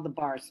 what's called the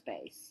bar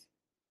space.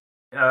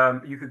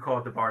 You could call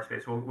it the bar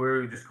space. Well,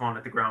 we're just calling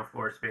it the ground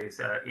floor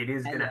space. It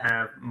is going to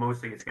have,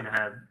 mostly it's going to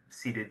have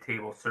seated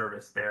table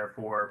service there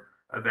for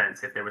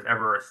events. If there was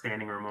ever a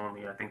standing room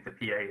only, I think the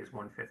PA is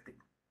 150.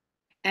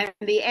 And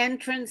the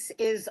entrance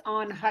is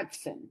on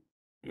Hudson.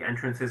 The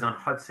entrance is on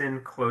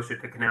Hudson, closer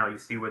to Canal. You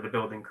see where the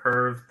building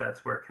curves?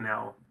 That's where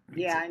Canal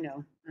meets. Yeah, I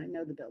know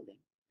the building.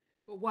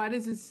 But why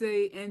does it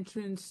say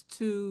entrance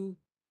to,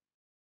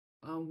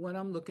 what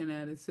I'm looking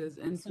at, it says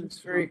entrance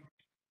Street.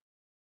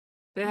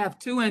 They have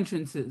two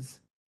entrances.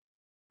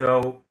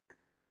 So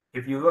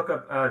if you look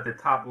up at the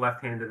top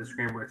left hand of the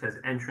screen where it says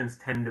entrance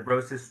 10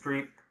 DeBrosis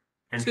Street,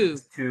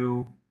 entrance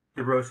 2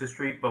 DeBrosis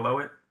Street below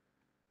it,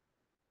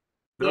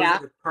 those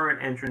are the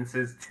current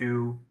entrances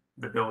to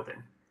the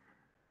building.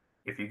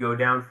 If you go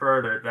down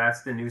further,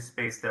 that's the new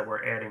space that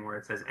we're adding where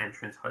it says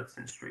entrance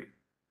Hudson Street.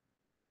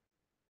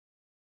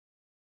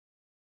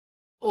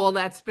 All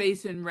that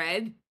space in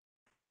red?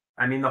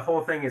 I mean, the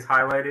whole thing is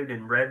highlighted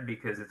in red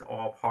because it's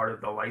all part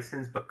of the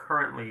license, but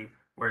currently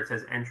where it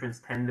says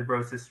entrance 10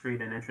 DeBrosis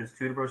Street and entrance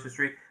 2 DeBrosis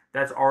Street,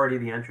 that's already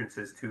the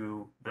entrances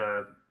to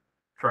the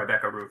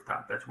Tribeca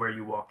rooftop. That's where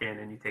you walk in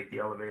and you take the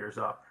elevators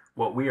up.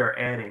 What we are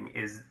adding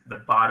is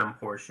the bottom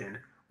portion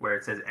where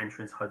it says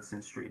entrance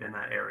Hudson Street in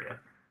that area.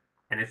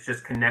 And it's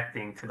just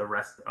connecting to the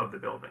rest of the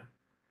building.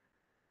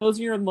 Those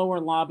are your lower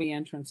lobby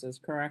entrances,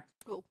 correct?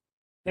 Cool.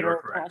 That You're are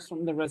across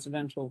from the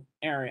residential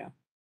area.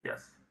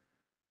 Yes.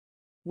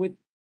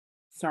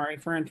 Sorry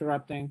for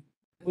interrupting.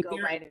 Go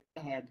right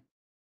ahead.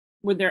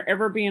 Would there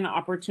ever be an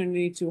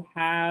opportunity to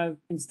have,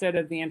 instead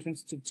of the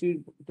entrance to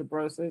 2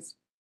 DeBrosis,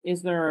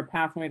 is there a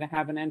pathway to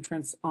have an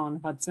entrance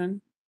on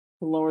Hudson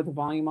to lower the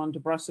volume on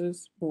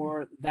DeBrosis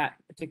for that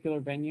particular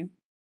venue?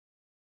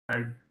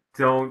 I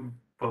don't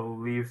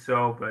believe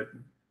so, but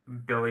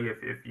Billy,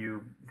 if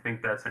you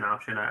think that's an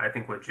option, I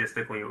think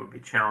logistically it would be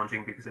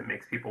challenging because it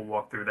makes people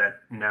walk through that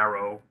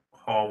narrow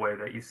hallway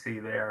that you see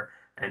there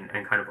and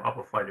kind of up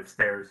a flight of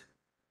stairs.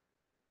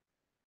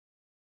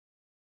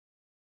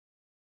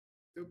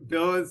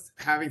 Bill is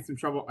having some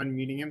trouble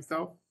unmuting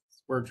himself.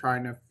 We're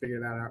trying to figure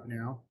that out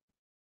now.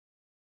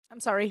 I'm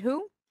sorry,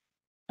 who?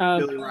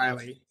 Billy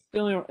Riley.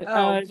 Billy.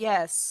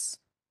 Yes.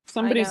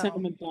 Somebody I sent know.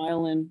 him a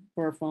dial-in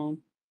for a phone,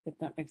 if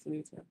that makes it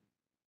easier.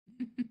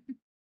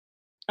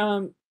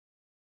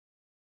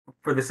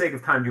 For the sake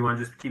of time, do you want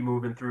to just keep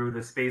moving through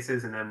the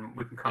spaces and then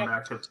we can come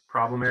back to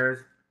problem areas?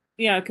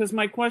 Yeah, because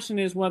my question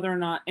is whether or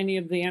not any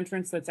of the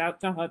entrance that's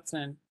out to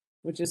Hudson,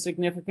 which is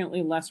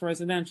significantly less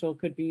residential,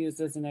 could be used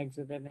as an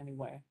exit in any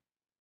way.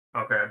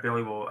 Okay, I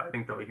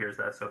think Billy hears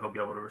that, so he'll be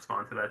able to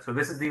respond to that. So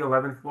this is the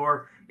 11th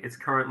floor. It's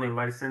currently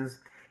licensed.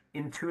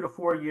 In 2 to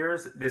 4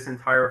 years, this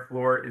entire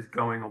floor is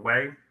going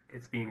away.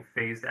 It's being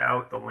phased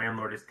out. The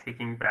landlord is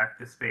taking back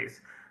the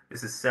space.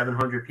 This is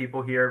 700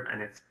 people here,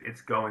 and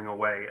it's going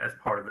away as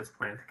part of this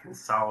plan to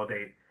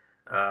consolidate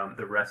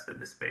the rest of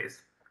the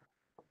space.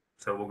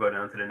 So we'll go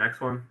down to the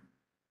next one.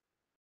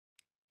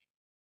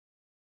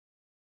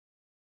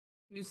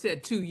 You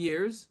said 2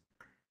 years?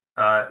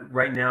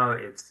 Right now,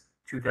 it's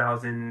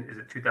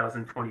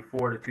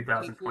 2024 to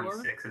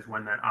 2026 is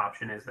when that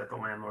option is that the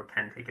landlord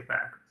can take it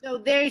back. So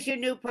there's your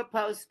new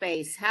proposed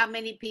space. How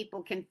many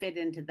people can fit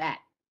into that?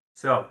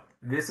 So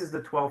this is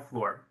the 12th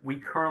floor. We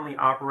currently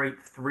operate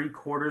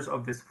 3/4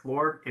 of this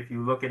floor. If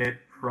you look at it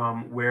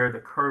from where the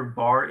curved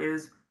bar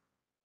is,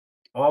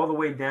 all the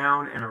way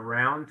down and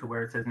around to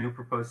where it says new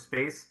proposed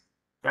space,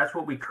 that's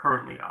what we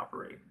currently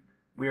operate.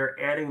 We are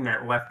adding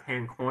that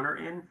left-hand corner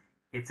in.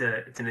 It's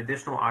an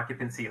additional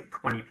occupancy of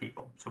 20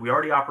 people. So we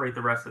already operate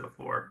the rest of the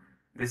floor.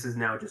 This is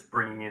now just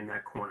bringing in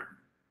that corner.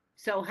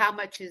 So how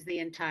much is the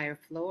entire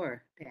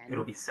floor, Ben?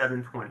 It'll be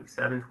 720.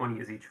 720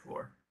 is each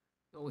floor.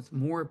 So it's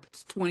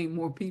 20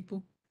 more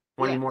people?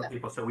 20 more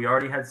people. So we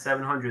already had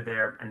 700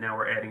 there, and now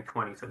we're adding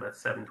 20, so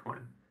that's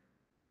 720.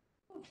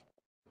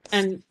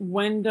 And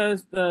when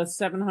does the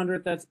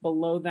 700 that's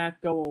below that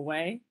go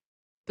away?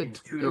 In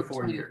 2 to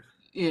 4 years.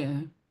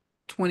 Yeah,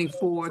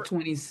 24,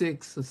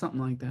 26, or something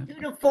like that.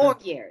 2 to 4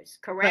 years,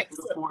 correct? 2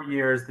 to 4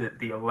 years,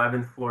 the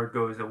 11th floor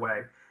goes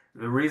away.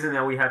 The reason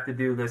that we have to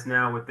do this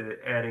now with the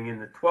adding in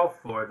the 12th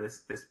floor,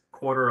 this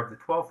quarter of the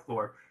 12th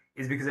floor,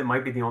 is because it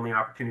might be the only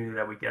opportunity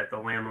that we get. The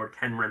landlord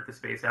can rent the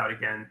space out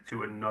again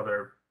to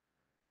another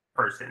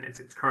person.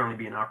 It's currently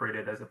being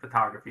operated as a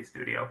photography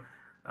studio.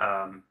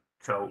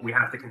 So we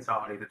have to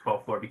consolidate the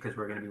 12th floor because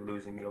we're going to be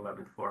losing the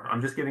 11th floor.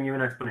 I'm just giving you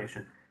an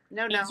explanation.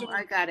 No,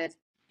 I got it.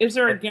 Is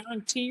there a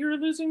guarantee you're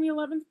losing the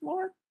 11th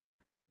floor?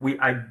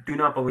 I do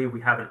not believe we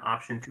have an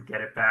option to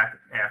get it back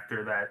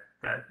after that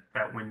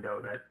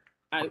window.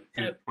 I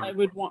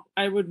would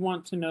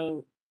want to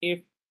know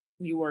if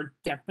you are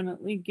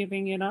definitely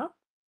giving it up.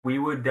 We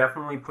would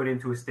definitely put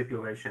into a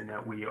stipulation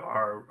that we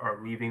are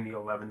leaving the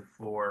 11th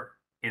floor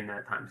in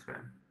that time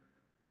span.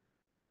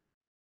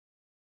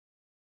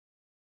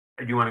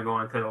 Do you want to go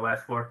on to the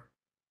last floor?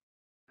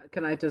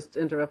 Can I just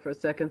interrupt for a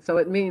second? So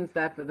it means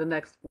that for the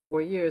next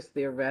 4 years,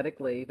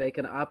 theoretically, they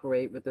can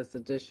operate with this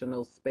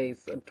additional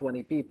space of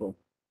 20 people.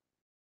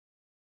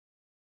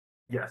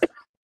 Yes.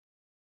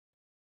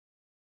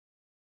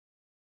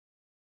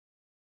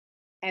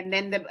 And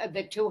then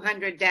the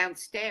 200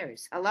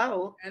 downstairs.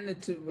 Hello? And the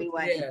two,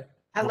 Anyway. yeah.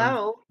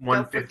 Hello? Don't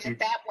 150. forget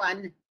that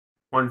one.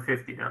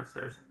 150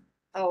 downstairs.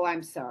 Oh,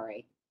 I'm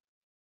sorry.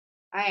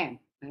 I am.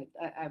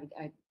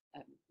 I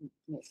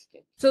missed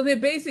it. So they're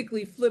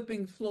basically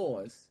flipping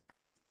floors.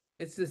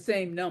 It's the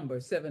same number,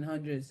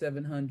 700,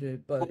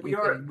 700, but Well, we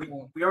you're are getting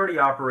more. we already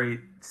operate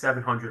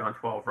 700 on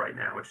 12 right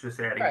now. It's just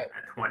adding Right.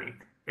 at 20.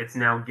 It's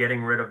now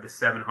getting rid of the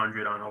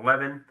 700 on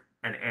 11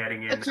 and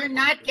adding in. But you're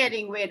not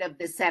getting rid of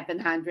the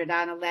 700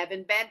 on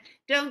 11, Ben.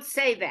 Don't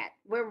say that.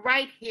 We're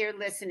right here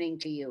listening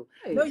to you.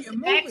 No, you're The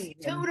next moving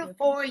 2 them. to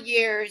 4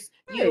 years,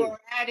 Hey, you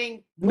are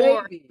adding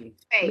more Maybe,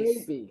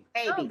 space. maybe.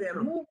 No,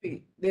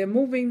 they're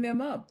moving them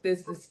up.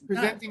 There's this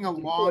Presenting a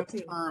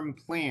long-term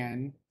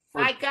plan.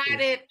 for- I got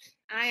it.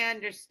 I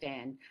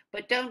understand.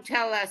 But don't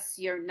tell us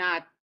you're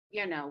not,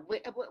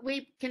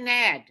 we can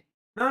add.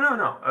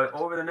 No.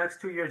 Over the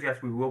next 2 years,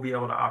 yes, we will be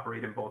able to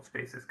operate in both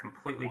spaces.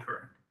 Completely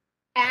correct.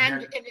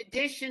 And in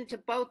addition to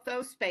both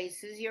those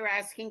spaces, you're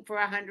asking for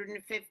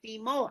 150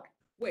 more.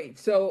 Wait,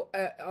 so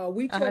are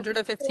we talking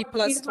 150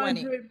 plus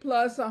 20. 1,400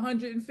 plus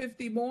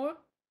 150 more?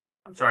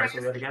 I'm sorry, say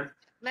that again.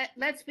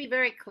 Let's be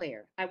very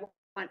clear. I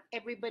want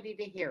everybody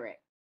to hear it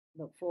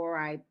before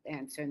I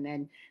answer. And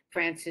then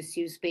Francis,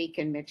 you speak,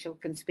 and Mitchell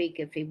can speak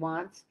if he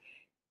wants.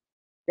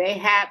 They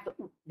have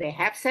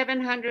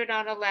 700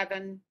 on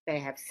 11. They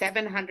have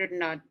 700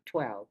 on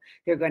 12.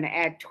 They're going to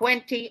add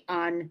 20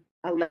 on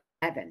 11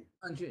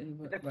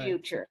 for the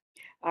future.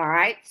 All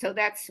right. So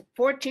that's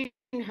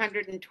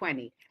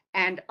 1,420.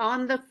 And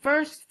on the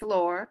first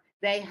floor,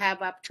 they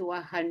have up to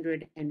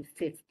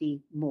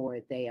 150 more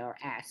they are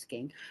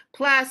asking.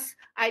 Plus,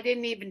 I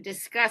didn't even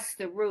discuss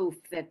the roof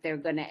that they're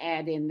going to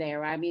add in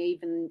there. I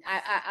mean,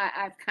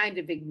 I've kind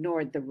of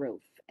ignored the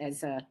roof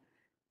as a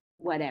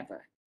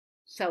whatever.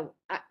 So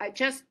I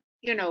just,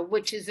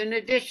 which is an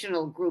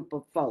additional group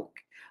of folk.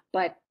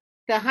 But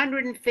the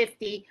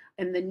 150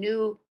 and the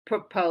new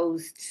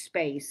proposed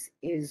space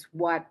is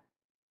what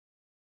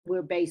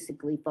we're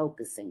basically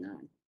focusing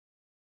on.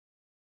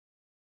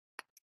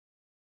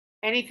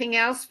 Anything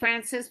else,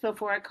 Francis,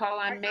 before I call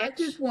on Mitch? I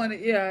just want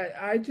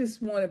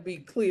to be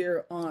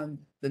clear on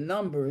the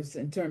numbers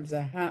in terms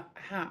of how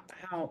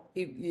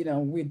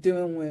we're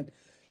dealing with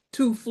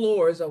 2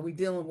 floors. Are we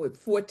dealing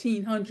with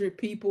 1,400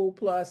 people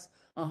plus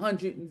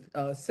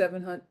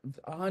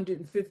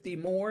 150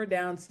 more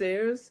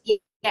downstairs?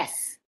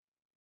 Yes.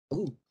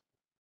 Ooh.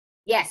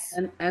 Yes.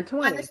 And I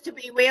 20. want us to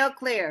be real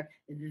clear.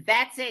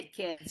 That's it,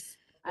 kids.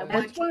 I And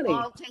want 20. you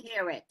all to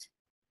hear it.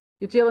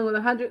 You're dealing with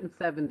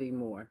 170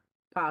 more.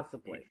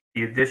 Possibly.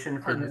 The addition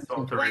for this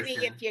 20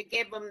 alteration. if you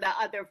give them the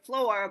other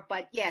floor,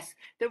 but yes,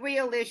 the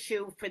real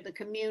issue for the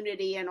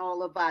community and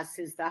all of us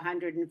is the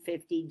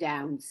 150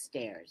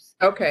 downstairs.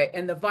 Okay,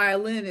 and the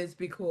violin is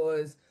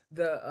because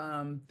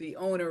the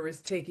owner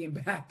is taking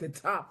back the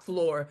top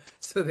floor,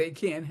 so they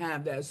can't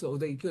have that, so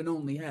they can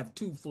only have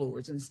 2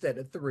 floors instead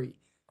of 3.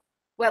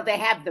 Well, they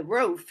have the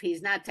roof.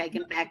 He's not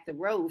taking back the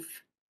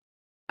roof.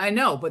 I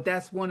know, but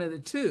that's one of the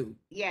 2.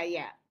 Yeah,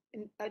 yeah.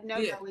 No,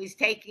 Yeah. no, he's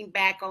taking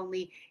back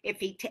only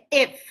if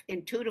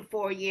in 2 to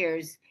 4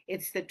 years,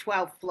 it's the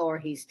 12th floor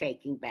he's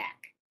taking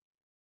back.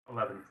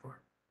 11th floor.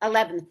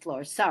 11th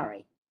floor,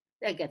 sorry.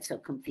 I get so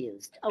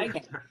confused.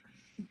 Okay.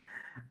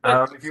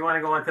 If you want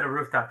to go onto the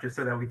rooftop, just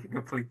so that we can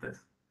complete this.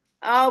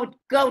 Oh,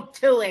 go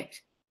to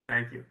it.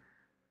 Thank you.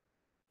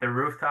 The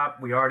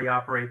rooftop, we already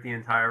operate the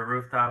entire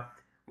rooftop.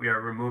 We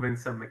are removing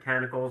some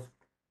mechanicals,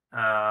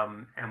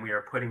 and we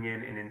are putting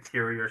in an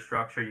interior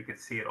structure. You can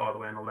see it all the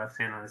way on the left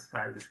hand on the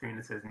side of the screen.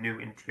 It says new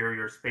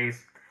interior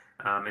space.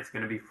 It's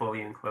going to be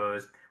fully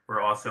enclosed.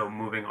 We're also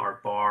moving our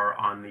bar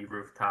on the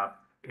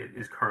rooftop. It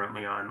is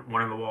currently on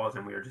one of the walls,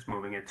 and we are just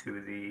moving it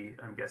to the,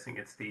 I'm guessing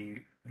it's the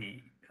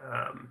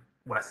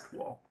west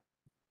wall.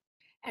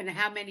 And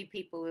how many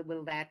people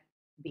will that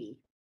be?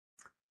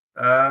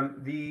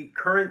 The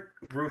current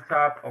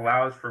rooftop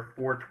allows for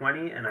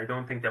 420, and I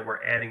don't think that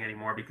we're adding any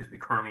more because we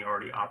currently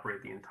already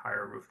operate the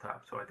entire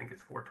rooftop. So I think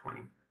it's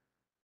 420.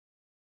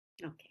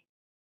 Okay.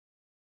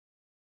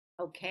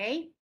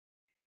 Okay.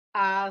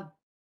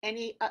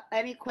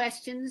 Any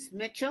questions,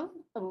 Mitchell?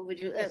 Or would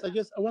you?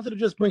 Yes, I wanted to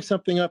just bring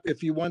something up.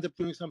 If you wind up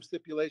doing some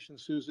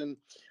stipulations, Susan,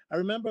 I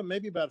remember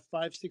maybe about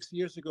 5-6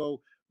 years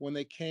ago when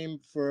they came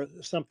for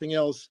something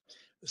else.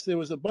 So there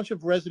was a bunch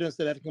of residents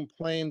that had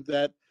complained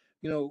that,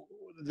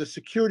 the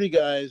security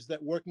guys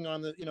that working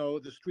on the,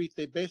 the street,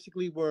 they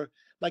basically were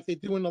like they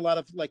do in a lot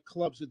of like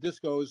clubs or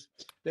discos.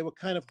 They were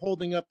kind of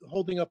holding up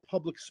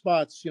public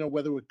spots,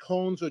 whether with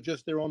cones or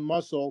just their own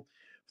muscle,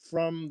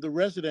 from the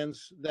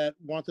residents that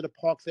wanted to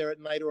park there at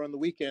night or on the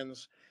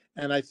weekends.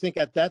 And I think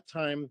at that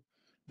time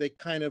they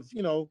kind of,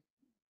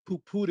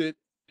 poo-pooed it.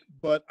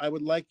 But I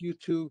would like you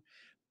to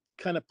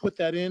kind of put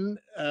that in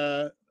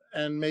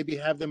and maybe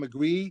have them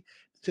agree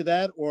to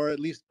that, or at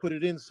least put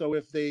it in so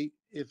if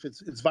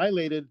it's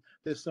violated,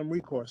 there's some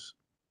recourse.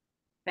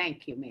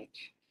 Thank you,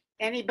 Mitch.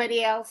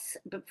 Anybody else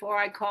before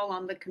I call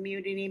on the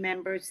community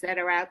members that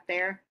are out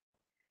there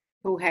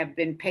who have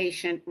been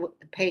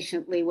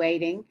patiently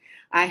waiting?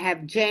 I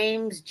have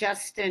James,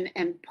 Justin,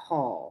 and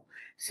Paul.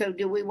 So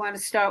do we want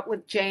to start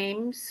with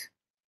James?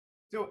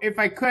 So if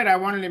I could, I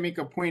wanted to make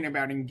a point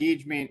about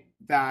engagement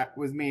that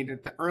was made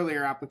at the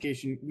earlier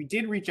application. We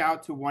did reach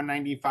out to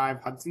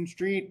 195 Hudson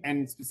Street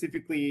and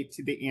specifically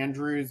to the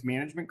Andrews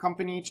Management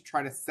Company to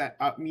try to set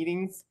up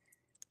meetings.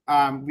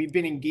 We've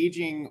been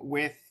engaging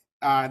with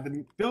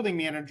the building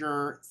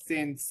manager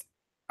since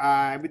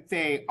I would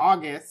say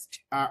August,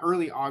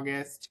 early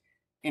August,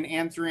 and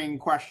answering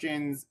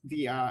questions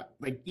via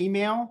like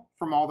email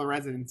from all the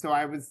residents. So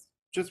I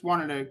just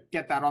wanted to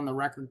get that on the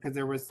record because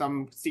there was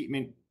some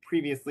statement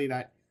previously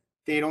that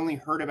they had only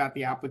heard about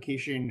the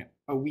application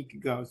a week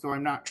ago. So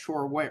I'm not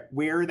sure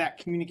where that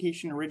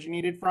communication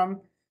originated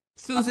from.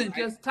 Susan,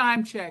 just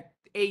time check,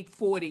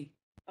 8:40.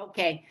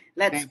 Okay,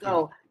 let's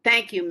go.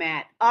 Thank you,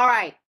 Matt. All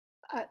right.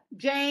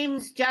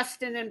 James,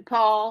 Justin, and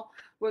Paul,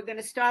 we're going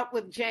to start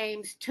with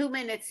James, 2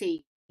 minutes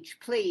each,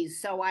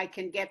 please, so I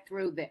can get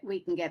through that. We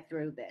can get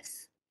through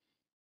this.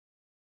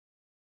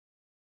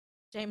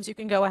 James, you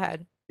can go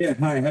ahead. Yeah,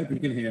 hi, I hope you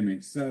can hear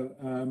me. So,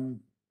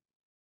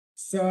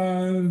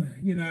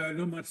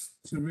 not much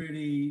to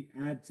really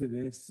add to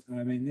this.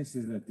 I mean, this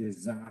is a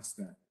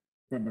disaster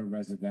from a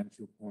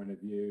residential point of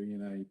view.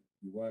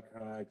 You work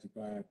hard, you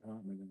buy an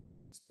apartment in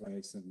this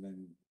place, and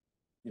then,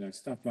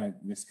 stuff like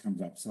this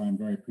comes up. So I'm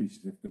very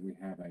appreciative that we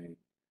have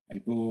a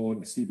board,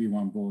 a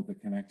CB1 board that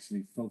can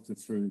actually filter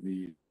through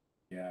the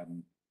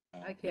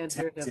I can't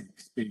hear him.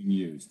 tactics being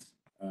used.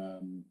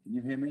 Can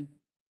you hear me?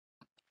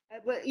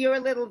 Well, you're a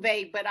little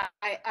vague, but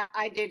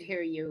I did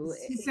hear you.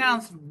 He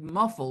sounds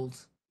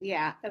muffled.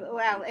 Yeah,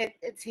 well,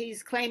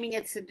 he's claiming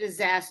it's a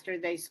disaster.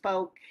 They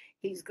spoke.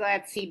 He's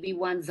glad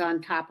CB1's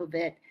on top of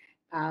it,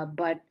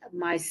 but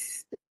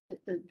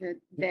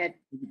that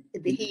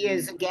he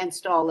is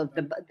against all of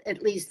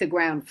at least the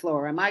ground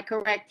floor. Am I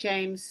correct,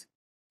 James?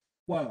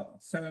 Well,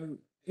 so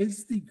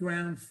is the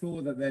ground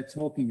floor that they're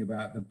talking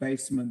about the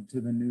basement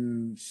to the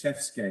new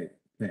Chefscape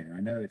thing? I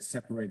know it's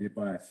separated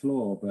by a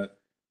floor, but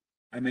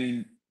I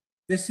mean,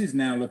 this is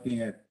now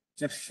looking at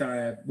just shy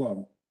of,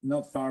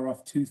 not far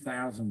off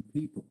 2,000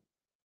 people,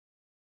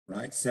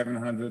 right?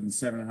 700 and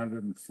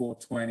 700 and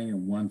 420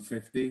 and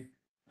 150.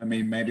 I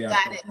mean, maybe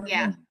Got it.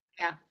 Yeah.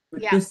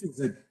 But this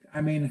is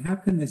how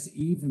can this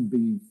even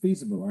be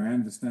feasible? I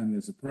understand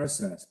there's a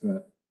process,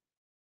 but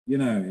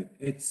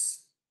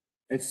it's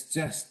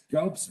just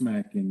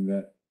gobsmacking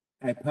that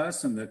a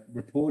person that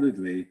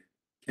reportedly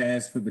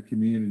cares for the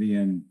community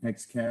and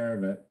takes care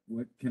of it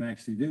can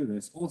actually do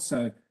this.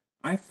 Also,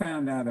 I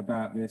found out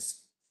about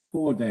this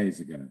 4 days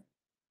ago.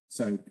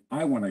 So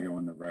I want to go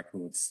on the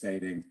record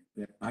stating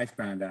that I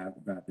found out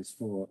about this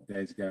 4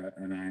 days ago,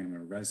 and I am a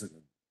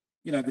resident.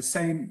 You know, the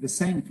same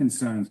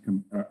concerns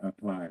can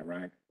apply,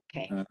 right?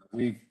 Okay.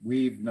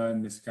 We've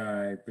known this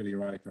guy, Billy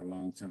Riley, for a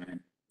long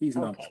time. He's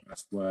not Okay.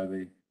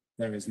 trustworthy.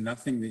 There is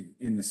nothing that,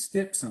 in the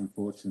STIPs,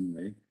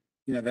 unfortunately,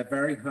 you know, they're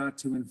very hard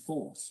to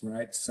enforce,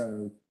 right?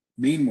 So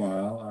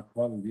meanwhile, our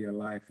quality of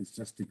life is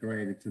just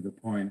degraded to the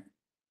point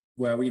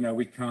where, you know,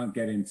 we can't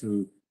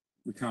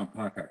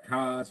park our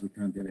cars, we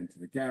can't get into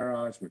the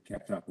garage, we're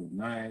kept up all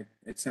night,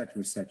 et cetera,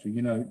 et cetera.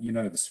 You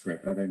know the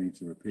script. I don't need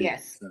to repeat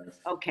Yes. it.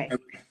 Okay.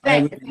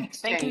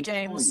 Thank you,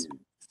 James.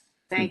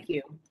 Thank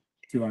you.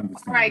 To All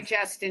understand. right,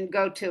 Justin,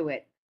 go to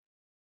it.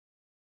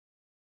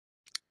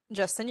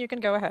 Justin, you can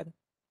go ahead.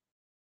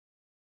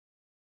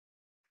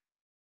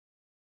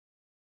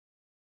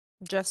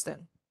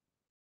 Justin.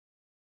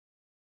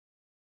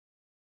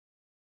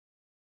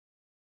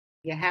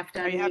 You have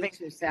to Are you having-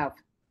 unmute yourself.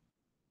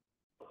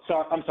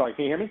 I'm sorry.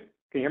 Can you hear me? Can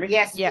you hear me?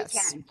 Yes,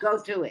 Yes. we can.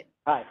 Go to it.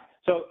 Hi.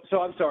 So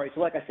I'm sorry.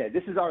 So like I said,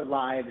 this is our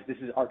lives. This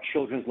is our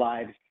children's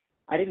lives.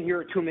 I didn't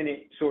hear a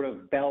 2-minute sort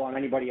of bell on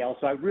anybody else.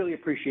 So I really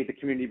appreciate the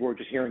community board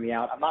just hearing me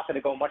out. I'm not going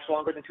to go much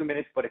longer than 2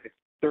 minutes, but if it's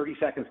 30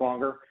 seconds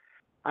longer,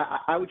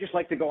 I would just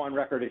like to go on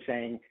record as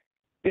saying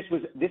this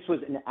was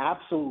an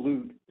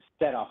absolute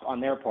setup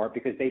on their part,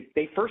 because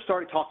they first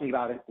started talking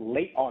about it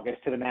late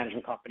August to the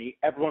management company.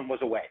 Everyone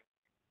was away.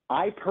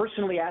 I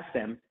personally asked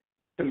them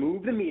to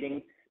move the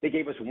meeting. They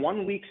gave us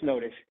 1 week's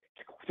notice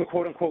to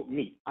quote unquote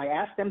meet. I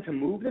asked them to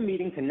move the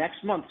meeting to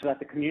next month so that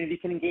the community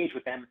can engage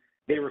with them.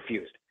 They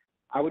refused.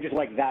 I would just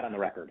like that on the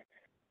record.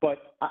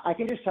 But I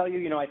can just tell you,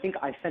 you know, I think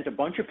I sent a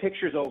bunch of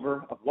pictures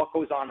over of what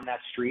goes on in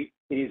that street.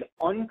 It is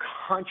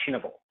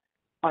unconscionable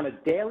on a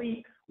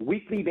daily,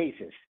 weekly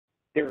basis.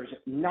 There's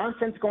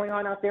nonsense going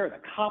on out there.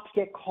 The cops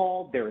get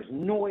called. There is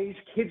noise.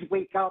 Kids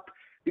wake up.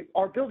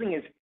 Our building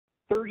is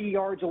 30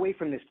 yards away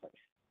from this place.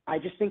 I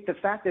just think the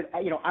fact that,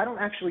 you know, I don't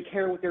actually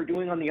care what they're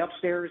doing on the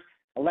upstairs,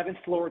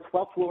 11th floor,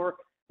 12th floor.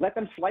 Let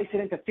them slice it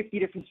into 50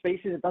 different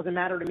spaces. It doesn't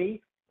matter to me.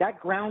 That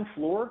ground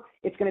floor,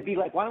 it's going to be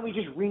like, why don't we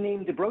just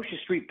rename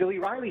DeBrocia Street Billy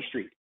Riley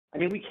Street? I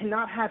mean, we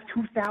cannot have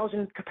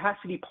 2,000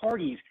 capacity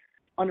parties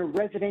on a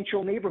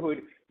residential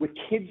neighborhood with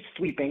kids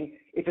sleeping.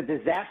 It's a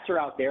disaster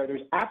out there.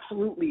 There's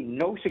absolutely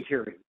no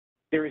security.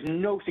 There is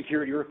no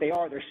security, or if they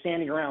are, they're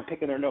standing around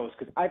picking their nose,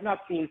 because I've not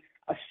seen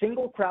a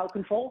single crowd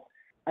control.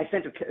 I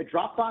sent a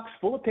Dropbox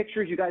full of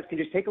pictures. You guys can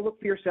just take a look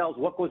for yourselves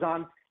what goes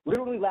on.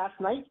 Literally last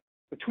night,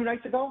 or 2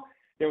 nights ago,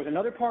 there was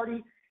another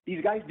party.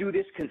 These guys do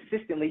this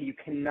consistently. You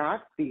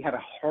cannot, they have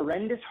a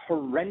horrendous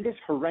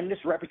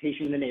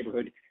reputation in the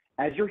neighborhood,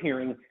 as you're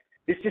hearing.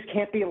 This just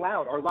can't be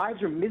allowed. Our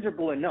lives are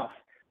miserable enough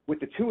with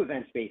the 2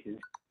 event spaces.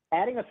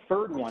 Adding a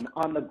 3rd one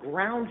on the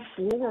ground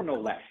floor, no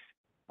less,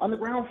 on the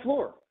ground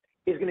floor,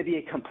 is going to be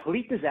a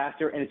complete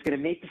disaster, and it's going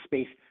to make the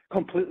space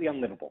completely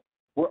unlivable.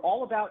 We're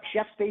all about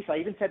chef space. I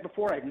even said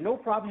before, I have no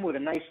problem with a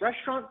nice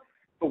restaurant,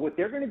 but what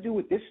they're going to do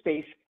with this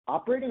space,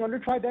 operating under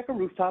Tribeca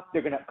rooftop,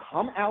 they're going to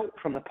come out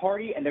from the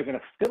party and they're going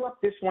to fill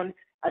up this one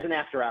as an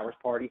after-hours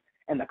party,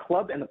 and the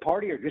club and the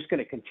party are just going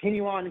to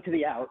continue on into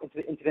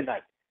the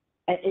night.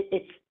 And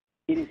it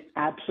is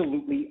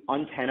absolutely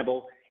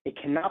untenable. It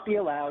cannot be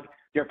allowed.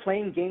 They're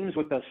playing games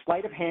with the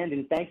sleight of hand,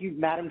 and thank you,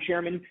 Madam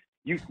Chairman.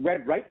 You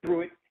read right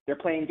through it. They're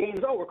playing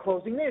games. Oh, we're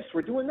closing this,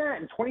 we're doing that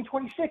in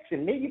 2026,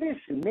 and maybe this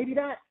and maybe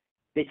that.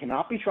 They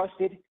cannot be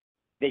trusted.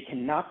 They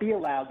cannot be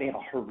allowed. They have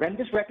a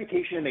horrendous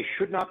reputation, and they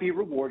should not be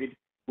rewarded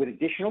with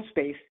additional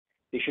space.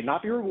 They should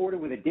not be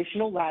rewarded with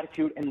additional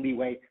latitude and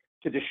leeway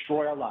to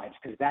destroy our lives,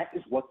 because that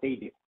is what they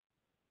do.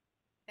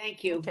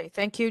 Thank you. Okay,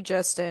 thank you,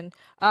 Justin.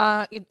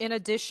 In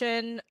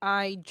addition,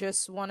 I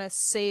just want to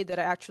say that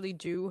I actually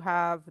do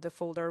have the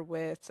folder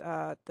with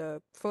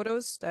the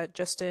photos that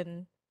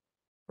Justin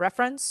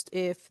referenced,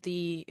 if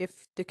the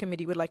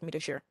committee would like me to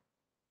share.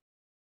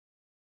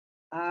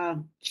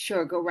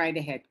 Sure, go right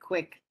ahead,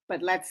 quick,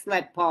 but let's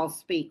let Paul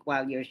speak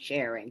while you're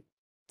sharing.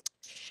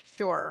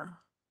 Sure.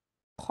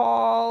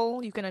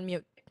 Paul, you can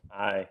unmute.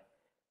 Hi.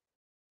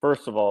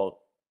 First of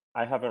all,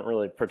 I haven't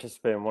really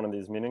participated in one of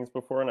these meetings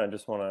before, and I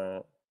just want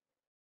to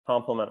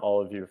compliment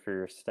all of you for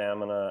your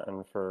stamina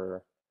and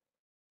for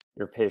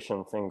your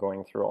patience in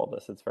going through all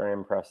this. It's very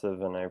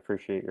impressive, and I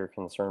appreciate your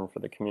concern for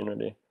the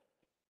community.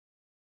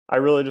 I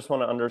really just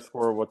want to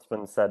underscore what's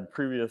been said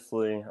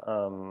previously.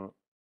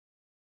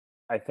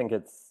 I think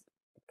it's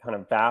kind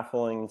of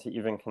baffling to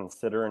even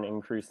consider an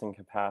increase in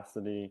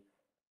capacity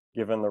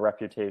given the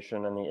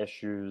reputation and the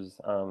issues.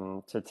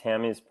 To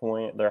Tammy's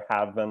point, there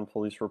have been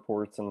police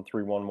reports and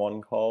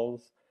 311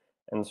 calls.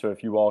 And so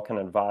if you all can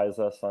advise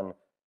us on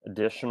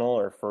additional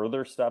or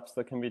further steps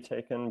that can be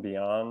taken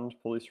beyond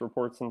police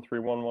reports and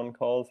 311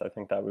 calls, I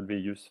think that would be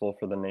useful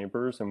for the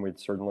neighbors, and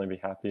we'd certainly be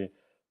happy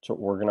to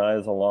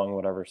organize along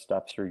whatever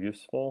steps are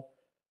useful.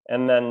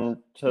 And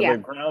then to the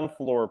ground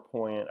floor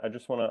point, I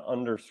just want to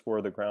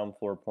underscore the ground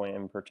floor point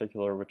in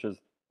particular, which is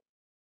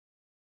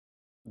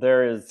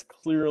there is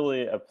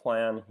clearly a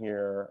plan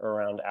here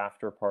around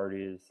after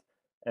parties,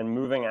 and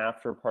moving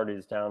after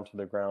parties down to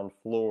the ground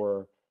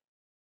floor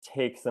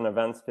takes an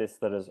event space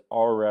that is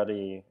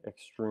already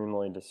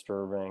extremely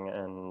disturbing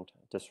and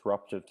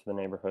disruptive to the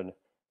neighborhood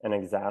and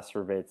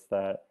exacerbates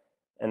that.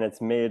 And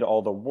it's made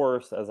all the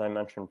worse, as I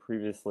mentioned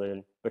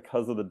previously,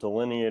 because of the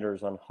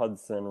delineators on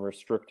Hudson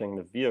restricting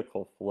the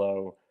vehicle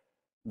flow.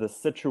 The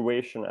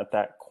situation at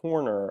that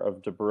corner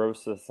of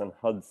Desbrosses and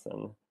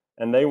Hudson,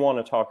 and they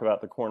want to talk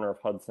about the corner of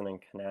Hudson and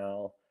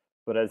Canal,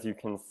 but as you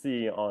can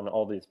see on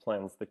all these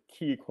plans, the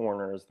key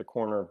corner is the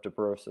corner of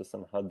Desbrosses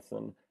and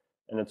Hudson,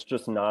 and it's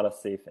just not a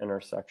safe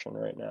intersection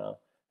right now.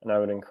 And I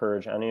would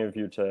encourage any of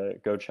you to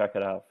go check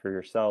it out for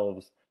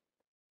yourselves.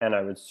 And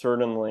I would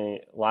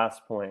certainly,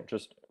 last point,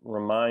 just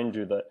remind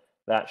you that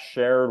that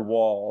shared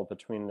wall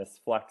between this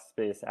flex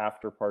space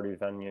after party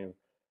venue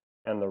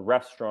and the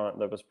restaurant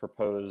that was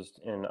proposed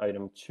in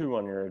item 2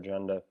 on your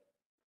agenda,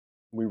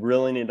 we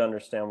really need to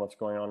understand what's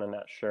going on in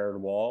that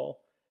shared wall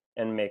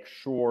and make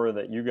sure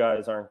that you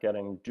guys aren't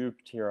getting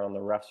duped here on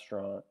the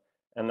restaurant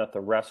and that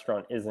the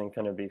restaurant isn't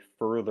going to be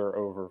further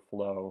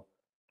overflow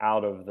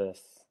out of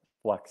this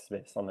flex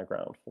space on the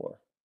ground floor.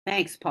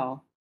 Thanks,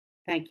 Paul.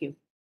 Thank you.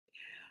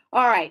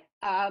 All right,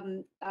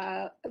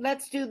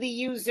 let's do the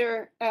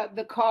user,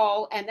 the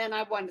call, and then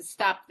I want to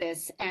stop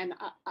this. And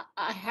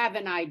I have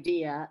an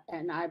idea,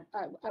 and I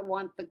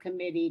want the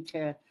committee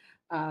to,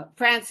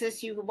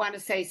 Francis, you want to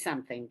say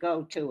something,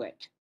 go to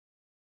it.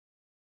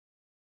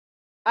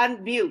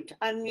 Unmute.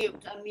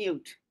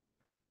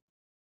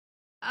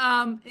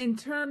 In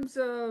terms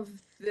of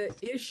the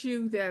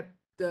issue that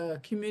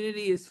the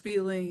community is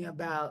feeling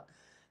about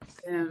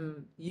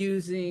them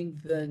using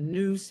the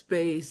new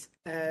space,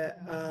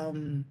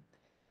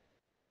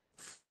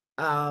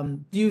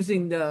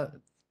 using the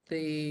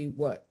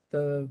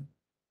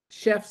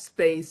chef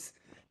space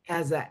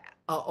as a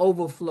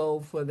overflow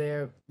for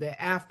their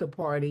after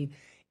party.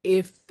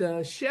 If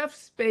the chef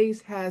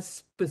space has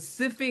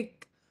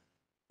specific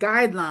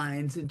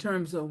guidelines in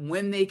terms of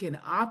when they can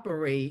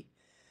operate,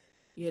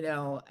 you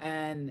know,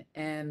 and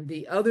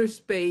the other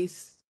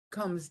space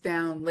comes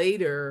down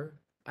later,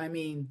 I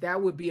mean,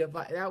 that would be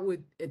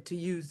to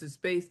use the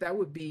space, that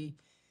would be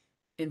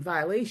in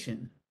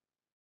violation.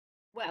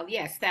 Well,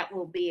 yes, that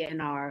will be in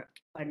our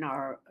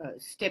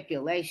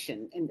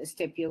stipulation, and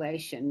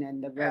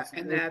the resolution.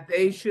 And that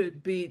they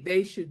should be.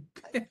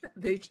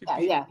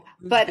 Yeah.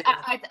 But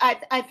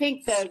I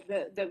think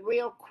the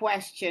real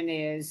question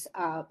is,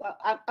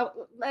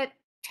 let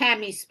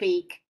Tammy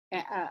speak.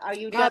 Are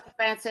you done,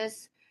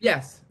 Francis?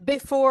 Yes.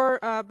 Before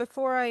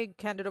I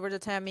hand it over to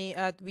Tammy,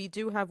 we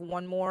do have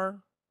one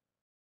more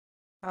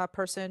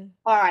person.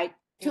 All right.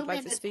 who 2 would like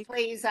to minutes, speak.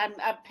 please. I'm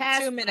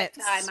past 2 my minutes.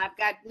 time. I've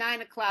got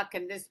 9 o'clock,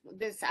 and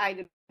this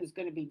item is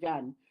going to be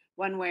done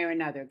one way or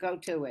another. Go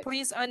to it.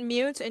 Please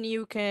unmute and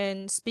you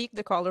can speak,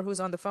 the caller who's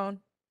on the phone.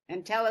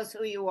 And tell us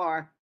who you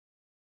are.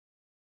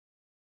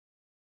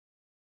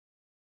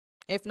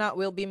 If not,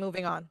 we'll be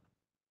moving on.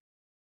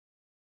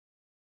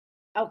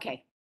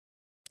 Okay.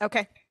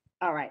 Okay.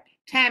 All right.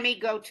 Tammy,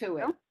 go to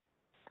it.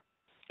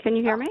 Can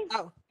you hear me?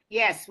 Oh.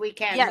 Yes, we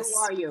can. Yes. Who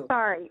are you?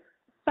 Sorry.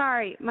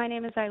 My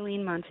name is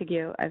Eileen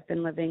Montague. I've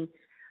been living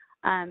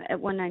at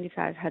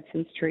 195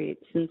 Hudson Street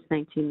since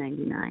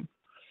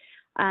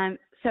 1999.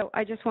 So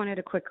I just wanted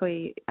to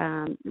quickly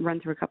run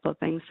through a couple of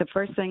things. The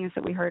first thing is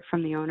that we heard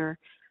from the owner,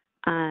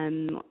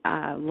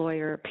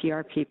 lawyer,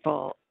 PR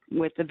people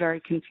with a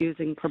very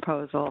confusing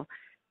proposal,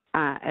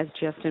 as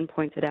Justin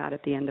pointed out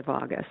at the end of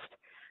August.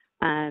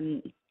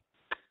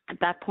 At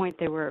that point,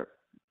 they were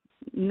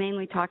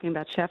mainly talking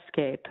about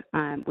Chefscape,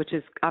 which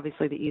is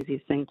obviously the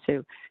easiest thing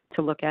to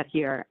look at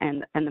here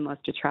and the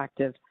most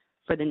attractive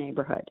for the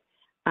neighborhood.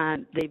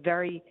 They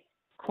very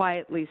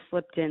quietly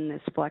slipped in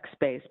this flex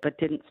space, but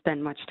didn't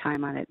spend much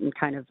time on it and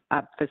kind of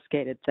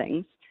obfuscated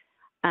things.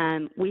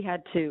 We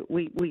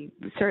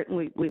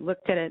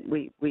looked at it,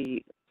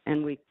 we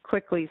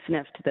quickly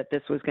sniffed that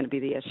this was going to be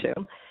the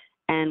issue,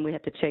 and we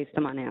had to chase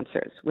them on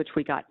answers, which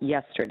we got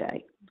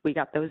yesterday. We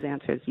got those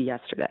answers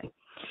yesterday.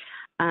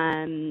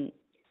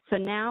 So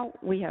now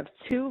we have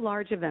 2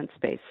 large event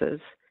spaces,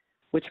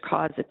 which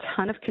cause a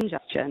ton of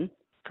congestion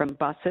from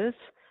buses,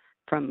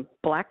 from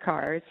black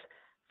cars,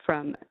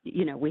 from,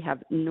 we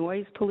have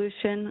noise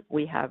pollution,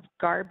 we have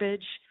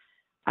garbage,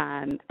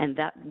 and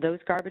those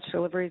garbage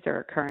deliveries are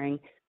occurring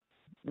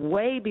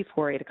way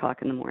before 8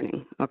 o'clock in the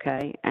morning,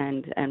 okay?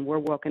 And we're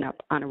woken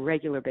up on a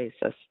regular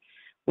basis.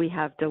 We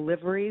have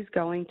deliveries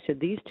going to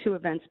these 2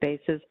 event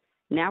spaces.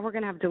 Now we're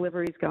going to have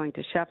deliveries going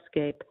to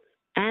Chefscape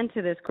and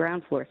to this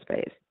ground floor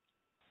space.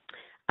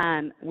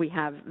 We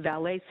have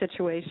valet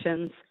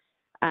situations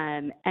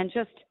and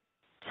just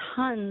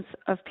tons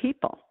of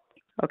people,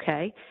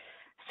 okay?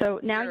 So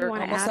now you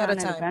want to add on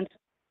an event.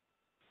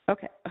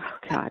 Okay. Oh,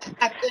 God.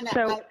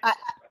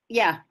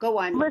 Yeah, go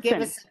on. Listen,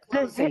 Give us a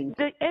closing.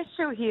 the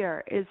issue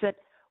here is that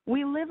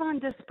we live on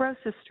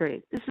Desbrosses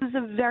Street. This is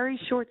a very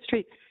short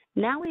street.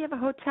 Now we have a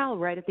hotel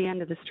right at the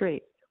end of the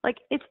street. Like,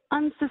 it's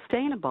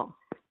unsustainable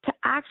to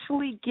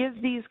actually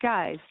give these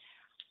guys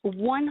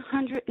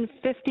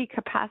 150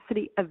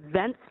 capacity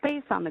event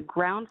space on the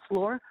ground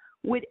floor.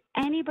 Would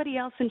anybody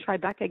else in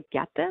Tribeca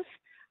get this?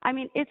 I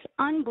mean, it's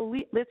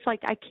unbelievable. It's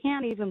like, I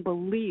can't even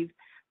believe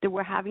that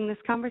we're having this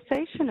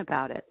conversation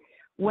about it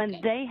when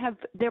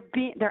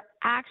they're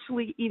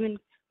actually even,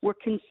 we're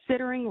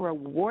considering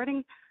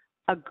rewarding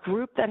a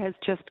group that has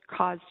just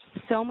caused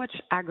so much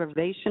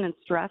aggravation and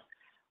stress.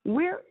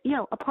 We're,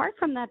 apart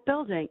from that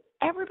building,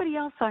 everybody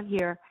else on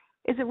here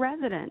is a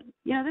resident.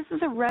 This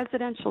is a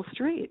residential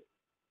street,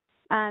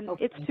 and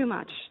it's too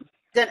much.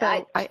 Then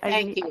So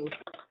thank you.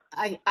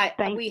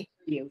 We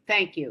hear you.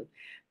 Thank you.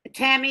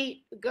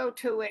 Tammy, go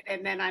to it,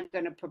 and then I'm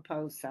going to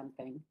propose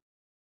something.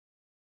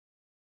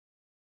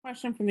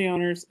 Question from the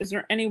owners. Is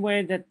there any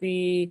way that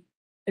the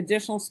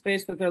additional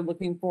space that they're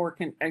looking for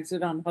can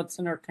exit on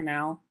Hudson or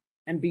Canal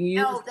and be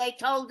used? No, they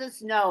told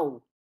us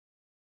no.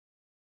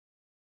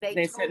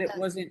 They said it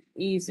wasn't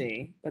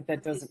easy, but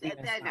that doesn't mean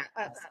it's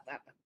not.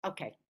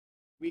 Okay.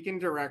 We can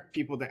direct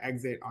people to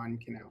exit on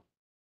Canal.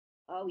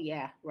 Oh,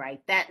 yeah,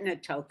 right. That and a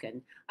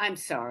token. I'm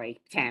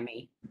sorry,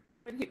 Tammy.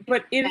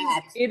 But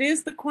it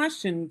is the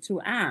question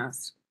to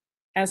ask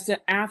as to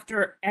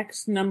after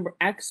X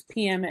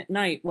PM at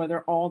night,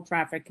 whether all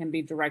traffic can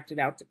be directed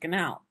out to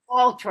Canal.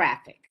 All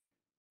traffic.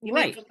 You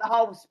mean Right. from the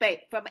whole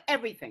space, from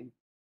everything.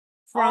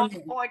 From all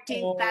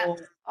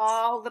 14,000,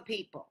 all the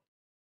people.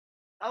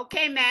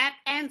 Okay, Matt,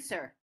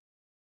 answer.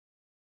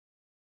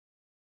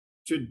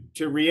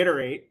 To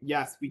reiterate,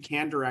 yes, we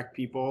can direct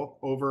people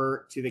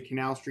over to the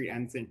Canal Street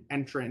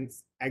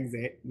entrance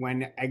exit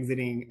when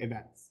exiting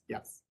events.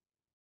 Yes.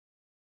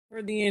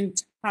 For the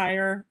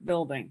entire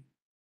building.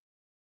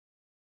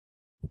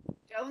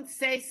 Don't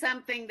say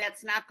something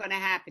that's not going to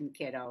happen,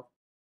 kiddo.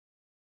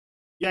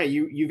 Yeah,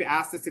 you've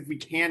asked us if we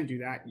can do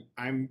that.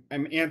 I'm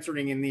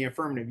answering in the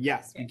affirmative.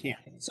 Yes, we can.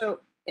 So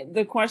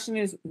the question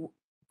is,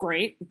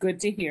 great, good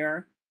to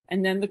hear.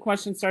 And then the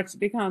question starts to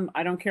become,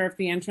 I don't care if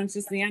the entrance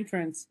is the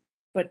entrance,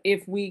 but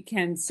if we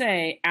can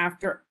say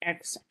after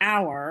X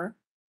hour,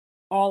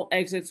 all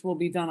exits will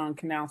be done on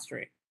Canal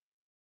Street.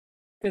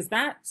 Because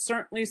that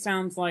certainly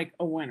sounds like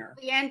a winner.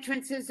 The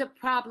entrance is a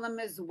problem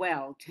as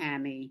well,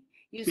 Tammy.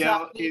 You Bill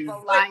saw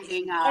people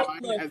lining up.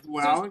 As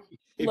well.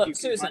 If you could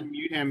Susan,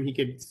 unmute him, he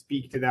could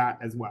speak to that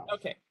as well.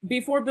 Okay.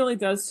 Before Billy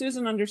does,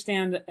 Susan,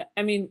 understand,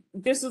 I mean,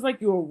 this is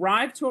like you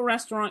arrive to a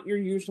restaurant, you're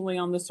usually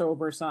on the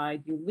sober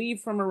side. You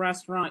leave from a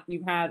restaurant,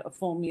 you've had a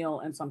full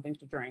meal and something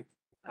to drink.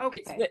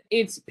 Okay.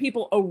 It's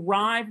people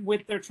arrive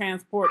with their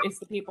transport. It's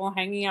the people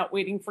hanging out,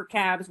 waiting for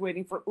cabs,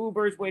 waiting for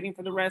Ubers, waiting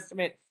for the rest of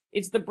it.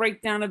 It's the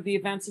breakdown of the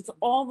events. It's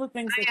all the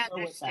things that go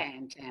with that. I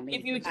understand, Tammy.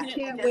 If you I can't just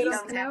wait on don't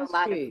have Canal a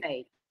lot of Street.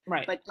 faith.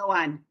 Right. But go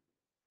on.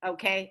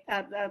 Okay.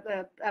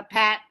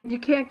 Pat. You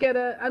can't get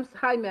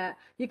hi, Matt.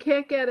 You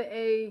can't get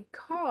a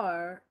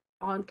car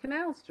on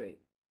Canal Street.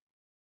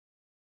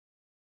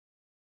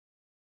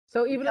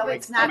 So even No, if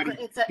it's not.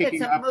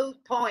 It's a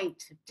moot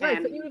point, Right,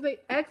 so Tammy. even if they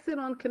exit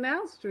on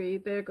Canal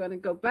Street, they're going to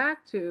go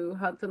back to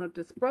Hudson or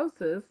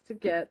Desbrosses to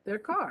get their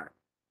car.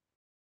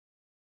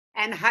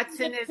 And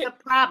Hudson is a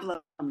problem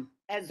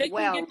as They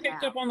well. can get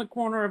picked now. up on the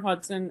corner of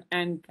Hudson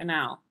and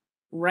Canal,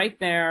 right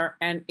there,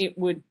 and it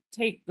would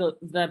take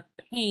the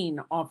pain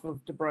off of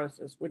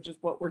DeBrosses, which is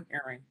what we're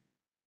hearing.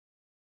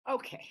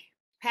 Okay,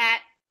 Pat,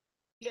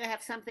 you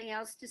have something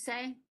else to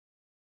say?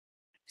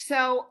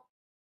 So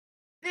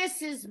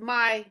this is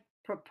my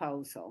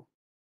proposal.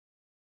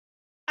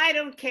 I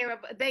don't care.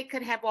 They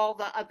could have all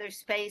the other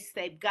space.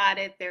 They've got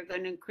it. They're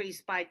going to increase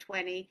by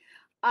 20.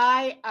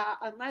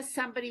 Unless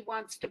somebody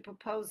wants to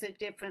propose it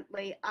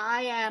differently,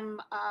 I'm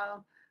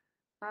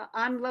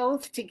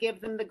loath to give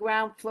them the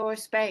ground floor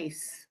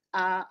space.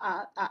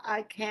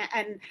 I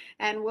can't,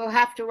 and we'll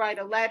have to write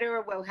a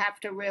letter. We'll have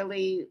to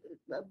really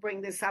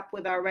bring this up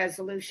with our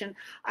resolution.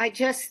 I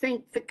just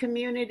think the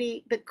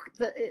community,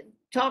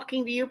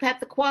 talking to you,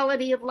 Pat, the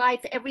quality of life,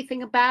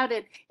 everything about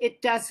it,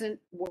 it doesn't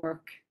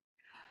work.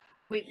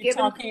 We've You're given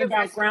talking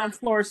about ground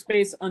floor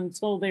space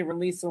until they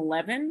release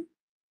 11?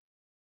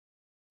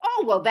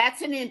 Oh, well,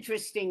 that's an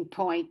interesting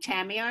point,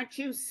 Tammy. Aren't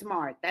you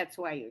smart? That's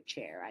why you're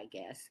chair, I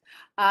guess.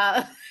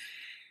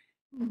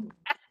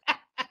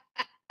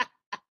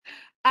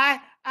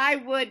 I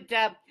would,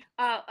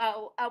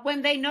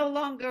 when they no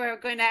longer are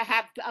going to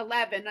have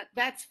 11,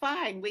 that's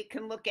fine. We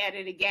can look at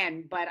it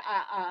again. But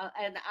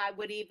and I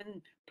would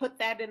even put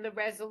that in the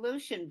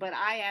resolution. But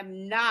I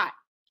am not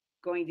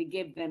going to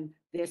give them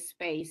this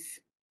space.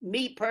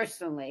 Me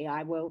personally,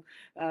 I will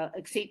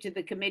accede to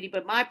the committee.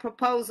 But my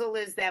proposal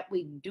is that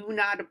we do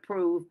not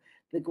approve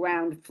the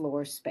ground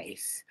floor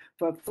space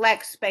for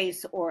flex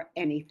space or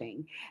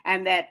anything,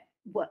 and that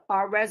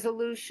our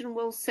resolution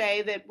will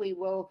say that we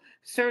will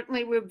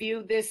certainly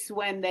review this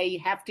when they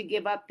have to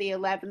give up the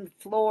 11th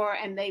floor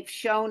and they've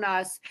shown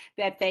us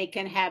that they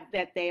can have,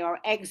 that they are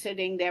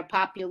exiting their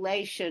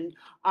population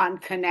on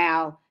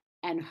Canal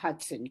and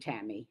Hudson,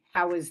 Tammy.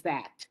 How is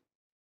that?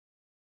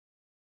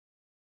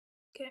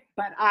 Okay.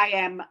 But I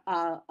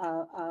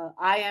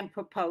am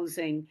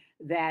proposing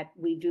that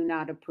we do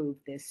not approve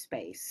this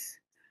space.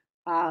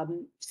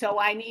 So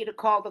I need to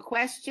call the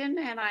question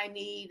and I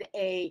need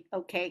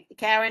okay,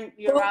 Karen,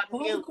 you're on Call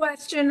the mute.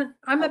 question.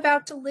 I'm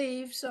about to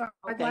leave, so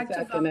I'd Okay, like to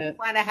second vote. it.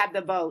 Want to have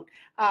the vote.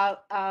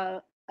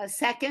 A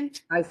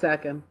second? I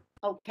second.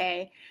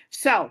 Okay,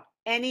 so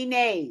any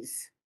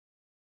nays?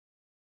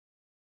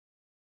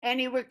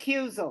 Any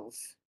recusals?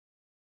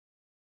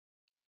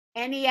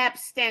 Any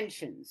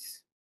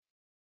abstentions?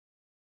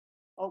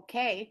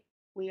 Okay,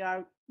 we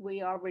are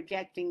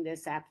rejecting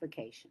this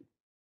application.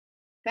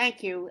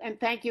 Thank you, and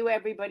thank you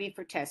everybody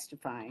for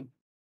testifying.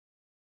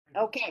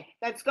 Okay,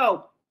 let's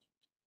go.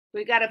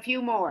 We got a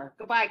few more.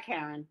 Goodbye,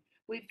 Karen.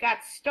 We've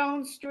got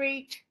Stone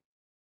Street.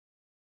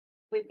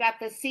 We've got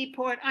the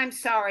Seaport. I'm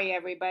sorry,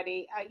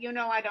 everybody. You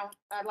know, I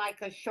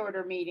like a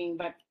shorter meeting,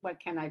 but what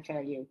can I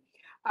tell you?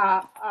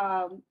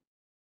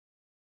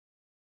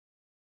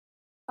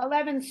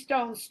 11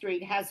 Stone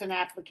Street has an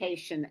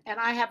application, and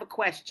I have a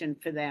question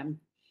for them.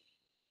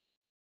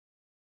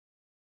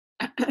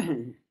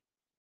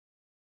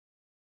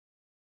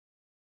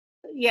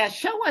 Yeah,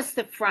 show us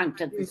the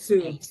front of the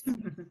space.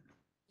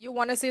 You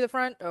want to see the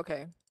front?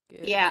 Okay.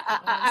 Good. Yeah,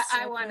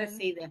 I want to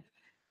see the.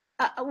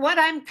 What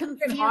I'm You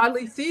confused. can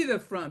hardly see the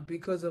front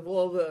because of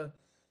all the,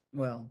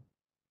 well,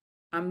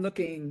 I'm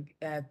looking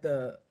at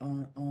the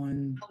on.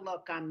 I'll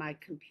look on my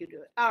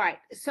computer. All right,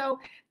 so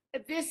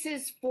this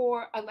is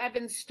for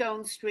 11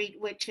 Stone Street,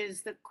 which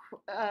is the.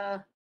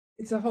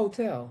 It's a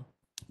hotel.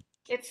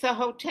 It's the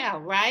hotel,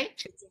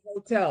 right? It's a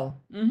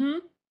hotel. Mm-hmm.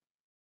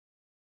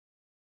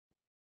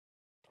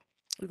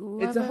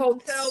 It's a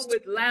hotel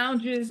with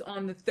lounges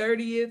on the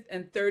 30th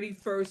and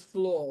 31st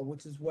floor,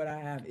 which is what I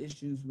have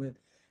issues with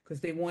because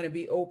they want to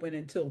be open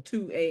until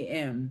 2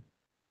 a.m.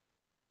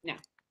 No.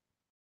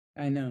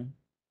 I know.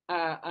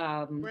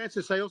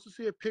 Francis, I also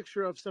see a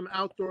picture of some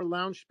outdoor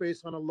lounge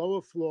space on a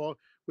lower floor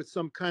with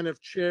some kind of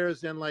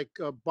chairs and like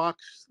a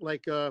box,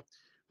 like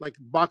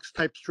box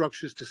type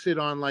structures to sit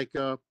on, like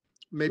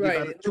maybe Right.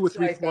 about It 2 or looks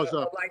 3 like floors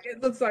up. like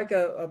it looks like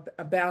a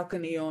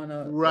balcony on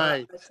a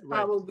Right, It's right.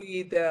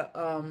 probably the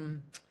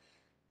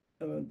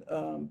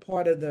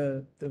part of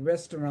the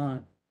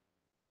restaurant,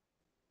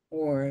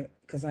 or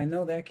because I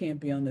know that can't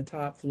be on the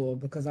top floor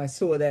because I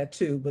saw that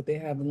too. But they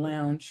have a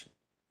lounge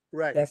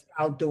Right. that's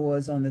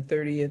outdoors on the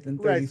 30th and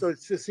 31st. Right. So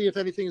it's to see if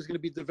anything is going to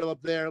be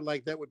developed there,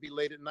 like that would be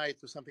late at night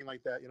or something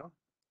like that, you know?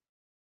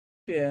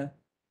 Yeah.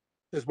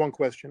 There's one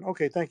question.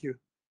 Okay, thank you.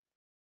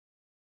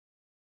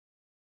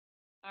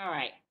 All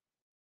right.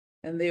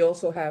 And they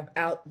also have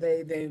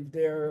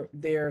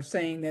they're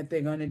saying that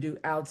they're going to do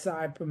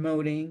outside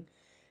promoting,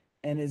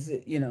 and is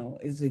it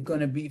going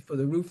to be for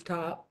the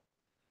rooftop?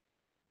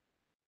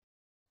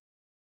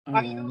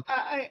 Are you?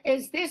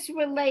 Is this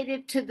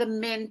related to the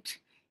Mint?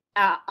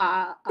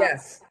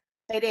 Yes.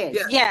 It is.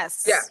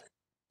 Yes. Yes.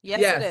 Yes,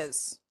 it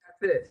is.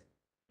 That's it.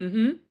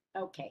 Mm-hmm.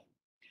 Okay.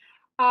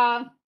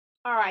 All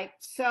right.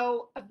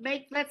 So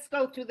let's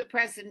go through the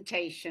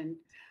presentation.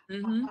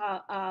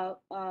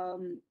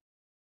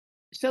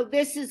 So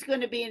this is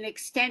going to be an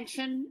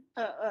extension,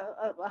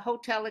 a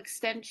hotel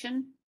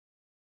extension.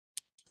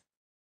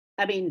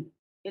 I mean,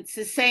 it's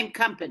the same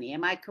company.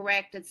 Am I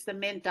correct? It's the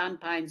Mint on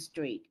Pine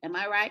Street. Am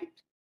I right?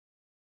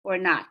 Or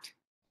not?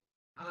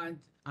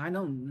 I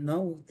don't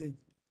know.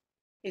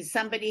 Is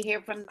somebody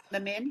here from the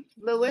Mint?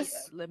 Louis?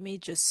 Yeah, let me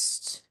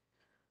just.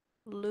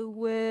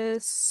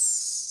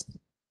 Louis.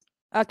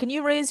 Can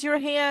you raise your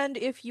hand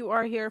if you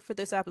are here for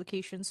this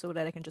application so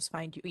that I can just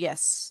find you?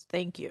 Yes,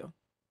 thank you.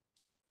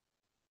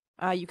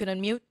 You can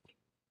unmute.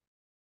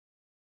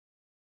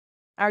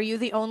 Are you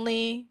the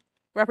only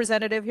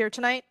representative here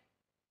tonight?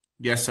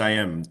 Yes, I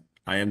am.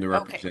 I am the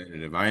Okay.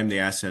 representative. I am the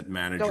asset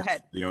manager for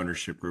ahead. the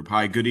ownership group.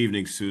 Hi, good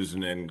evening,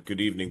 Susan, and good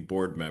evening,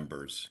 board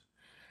members.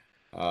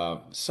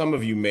 Some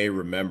of you may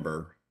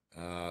remember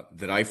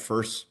that I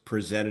first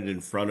presented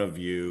in front of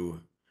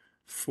you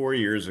 4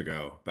 years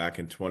ago, back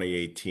in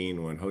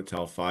 2018, when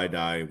Hotel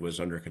Fidei was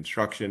under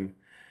construction.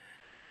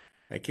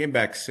 I came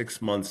back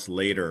 6 months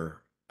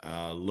later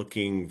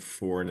looking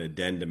for an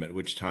addendum, at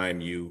which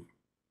time you,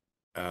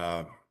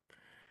 to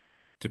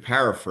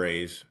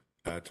paraphrase,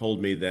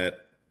 told me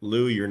that,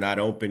 Lou, you're not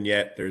open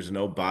yet. There's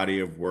no body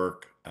of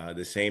work.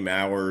 The same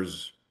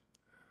hours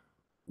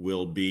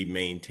will be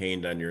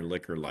maintained on your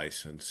liquor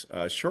license.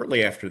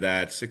 Shortly after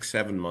that, 6,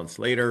 7 months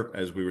later,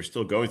 as we were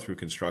still going through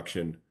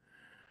construction,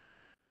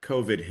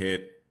 COVID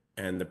hit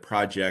and the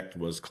project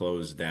was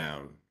closed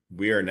down.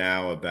 We are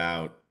now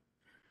about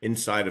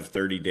inside of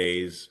 30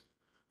 days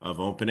of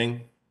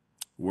opening,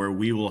 where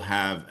we will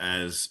have,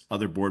 as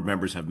other board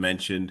members have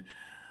mentioned,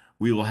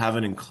 we will have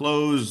an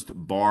enclosed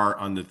bar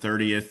on the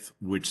 30th,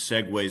 which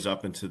segues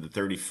up into the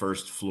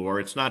 31st floor.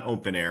 It's not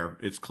open air,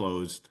 it's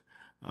closed.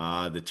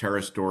 The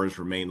terrace doors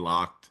remain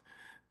locked.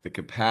 The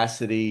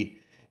capacity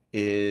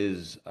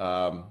is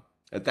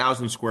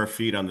 1,000 square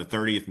feet on the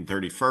 30th and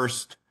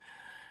 31st.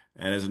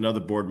 And as another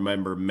board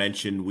member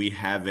mentioned, we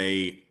have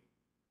a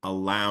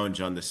lounge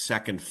on the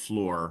second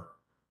floor,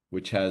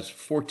 which has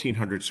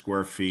 1,400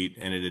 square feet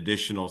and an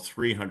additional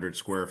 300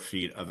 square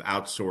feet of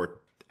outside,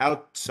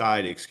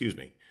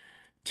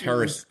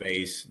 terrace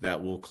space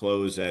that will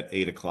close at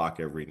 8 o'clock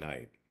every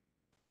night.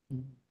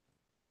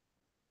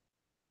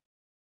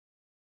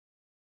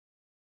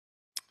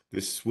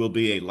 This will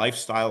be a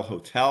lifestyle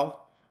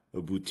hotel,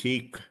 a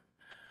boutique,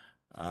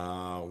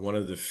 One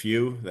of the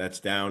few that's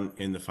down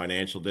in the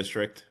financial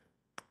district.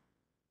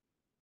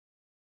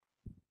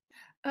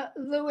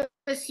 Louis,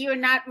 you're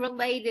not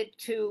related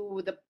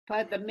to the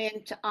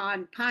Mint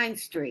on Pine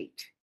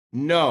Street.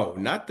 No,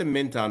 not the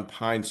Mint on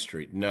Pine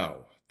Street.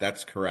 No,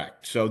 that's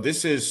correct. So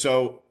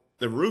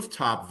the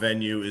rooftop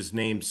venue is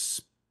named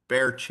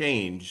Spare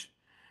Change,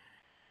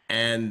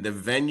 and the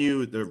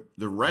venue,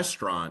 the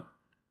restaurant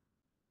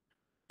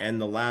and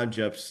the lounge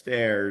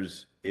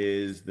upstairs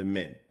is the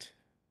Mint.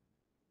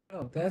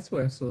 Oh, that's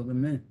where I saw the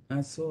Mint.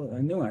 I saw it. I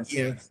knew I saw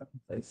it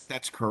someplace.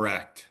 That's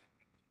correct.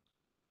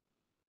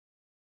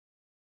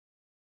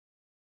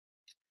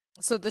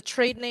 So the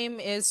trade name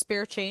is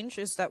Spare Change.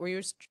 Is that what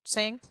you're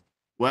saying?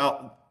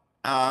 Well,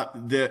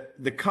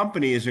 the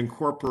company is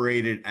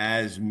incorporated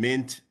as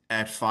Mint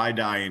at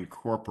FiDi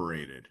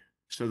Incorporated.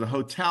 So the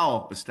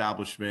hotel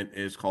establishment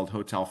is called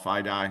Hotel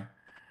FiDi.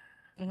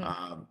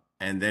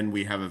 And then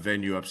we have a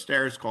venue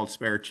upstairs called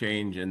Spare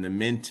Change, and the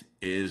Mint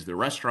is the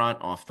restaurant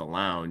off the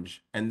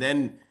lounge. And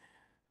then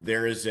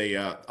there is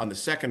on the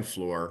second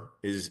floor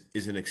is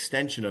an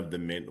extension of the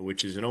Mint,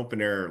 which is an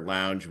open air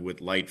lounge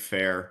with light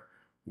fare,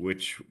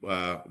 which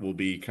will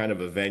be kind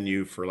of a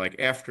venue for like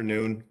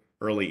afternoon,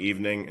 early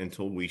evening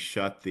until we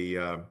shut the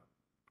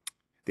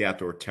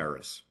outdoor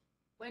terrace.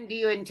 When do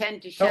you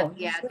intend to shut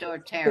the outdoor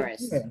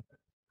terrace?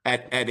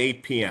 At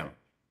 8 p.m.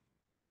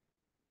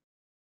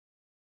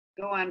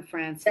 Go on,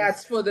 Francis.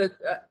 That's for the,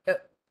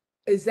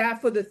 is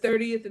that for the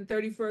 30th and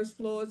 31st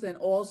floors and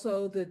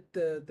also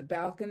the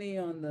balcony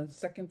on the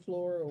second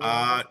floor?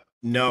 Or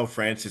No,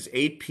 Francis.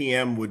 8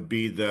 p.m. would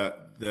be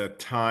the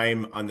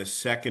time on the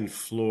second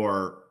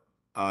floor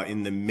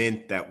in the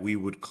Mint that we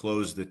would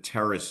close the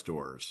terrace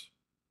doors.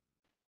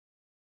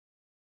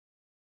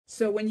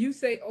 So when you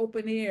say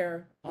open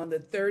air on the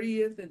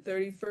 30th and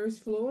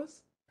 31st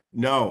floors?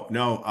 No.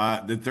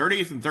 The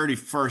 30th and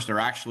 31st are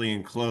actually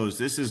enclosed.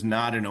 This is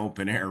not an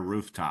open air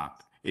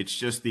rooftop. It's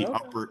just the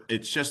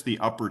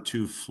upper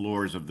two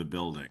floors of the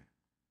building.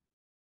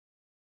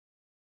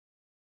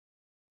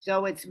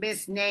 So it's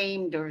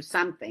misnamed or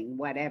something,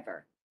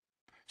 whatever.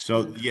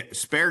 So yeah,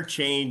 Spare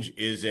Change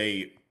is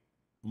a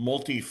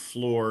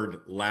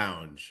multi-floored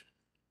lounge.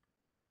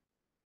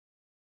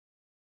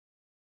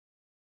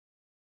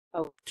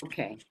 Oh,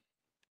 okay.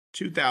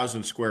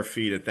 2,000 square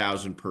feet,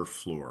 1,000 per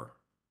floor.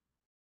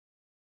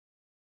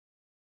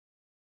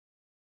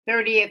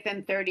 30th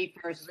and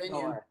 31st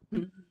floor.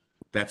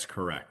 That's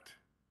correct.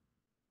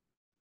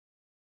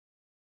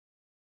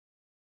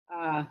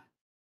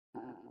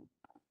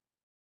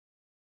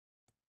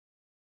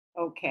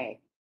 Okay.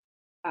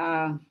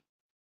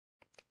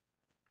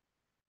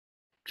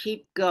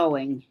 Keep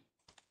going,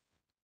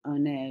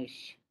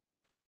 Anesh.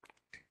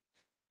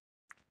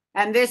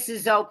 And this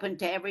is open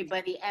to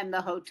everybody and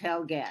the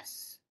hotel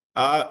guests.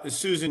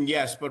 Susan,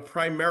 yes, but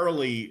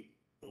primarily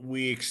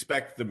we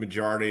expect the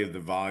majority of the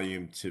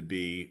volume to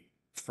be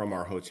from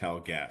our hotel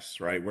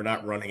guests, right? We're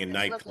not running a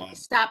nightclub.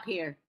 Stop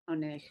here,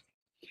 Anesh.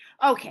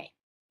 Okay,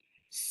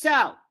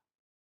 so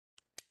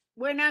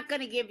we're not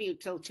going to give you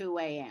till 2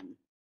 a.m.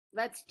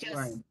 Let's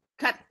just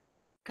cut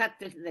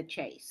the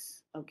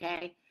chase,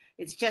 okay?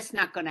 It's just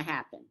not going to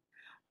happen.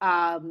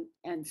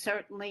 And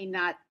certainly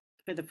not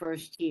for the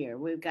first year.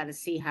 We've got to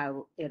see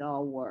how it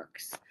all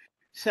works.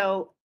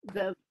 So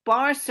the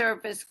bar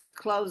service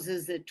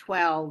closes at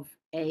 12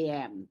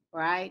 a.m.,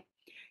 right?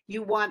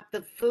 You want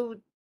the food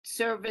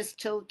service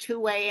till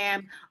 2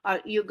 a.m.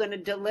 You're going to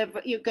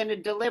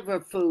deliver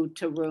food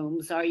to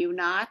rooms, are you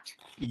not?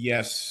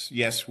 Yes,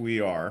 we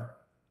are.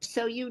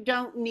 So you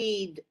don't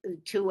need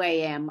 2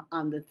 a.m.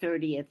 on the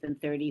 30th and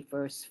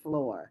 31st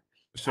floor.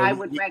 So I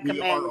would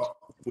recommend.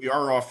 We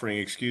are offering,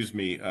 excuse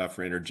me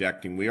for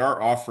interjecting, we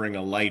are offering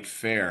a light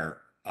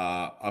fare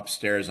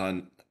upstairs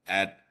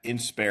in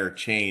Spare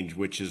Change,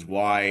 which is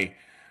why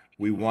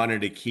we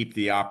wanted to keep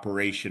the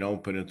operation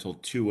open until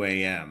 2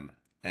 a.m.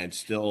 and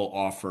still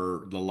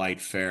offer the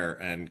light fare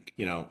and,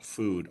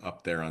 food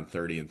up there on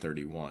 30 and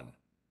 31.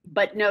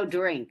 But no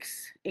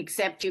drinks,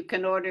 except you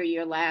can order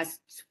your last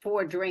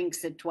 4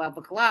 drinks at 12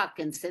 o'clock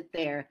and sit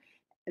there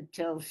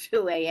until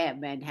 2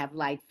 a.m. and have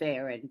light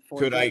fare and 4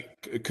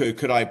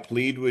 Could I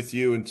plead with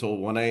you until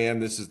 1 a.m.?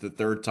 This is the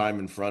 3rd time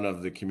in front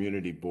of the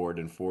community board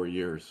in 4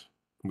 years.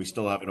 We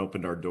still haven't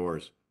opened our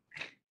doors.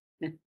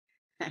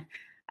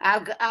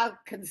 I'll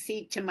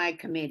concede to my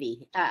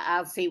committee.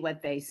 I'll see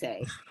what they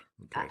say.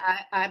 Okay.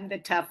 I'm the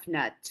tough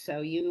nut. So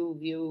you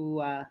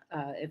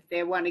if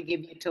they want to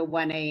give you till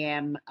 1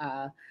 a.m.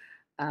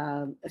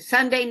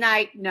 Sunday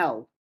night,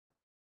 no.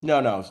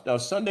 No.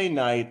 Sunday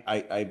night,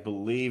 I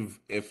believe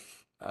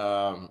if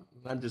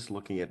I'm just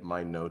looking at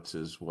my notes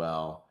as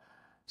well.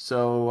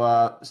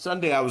 So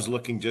Sunday, I was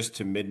looking just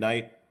to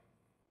midnight.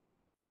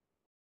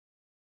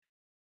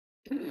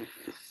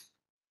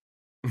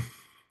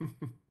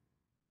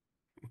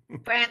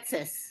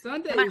 Francis.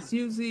 Sunday is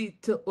usually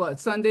till what?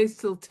 Sundays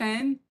till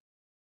 10?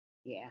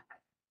 Yeah.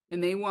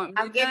 And they want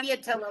I'll give you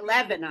till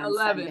 11 on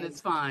 11 Sunday.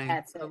 is fine.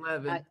 That's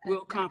 11. It.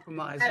 We'll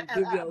compromise. We'll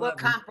give you 11. We'll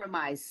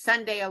compromise.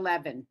 Sunday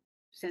 11.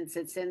 Since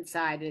it's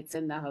inside, it's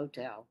in the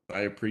hotel. I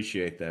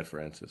appreciate that,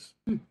 Francis.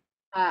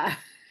 Uh,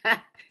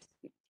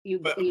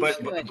 you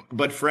should.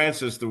 But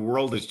Francis, the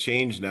world has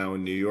changed now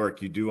in New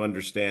York. You do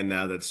understand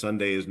now that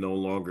Sunday is no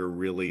longer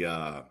really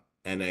an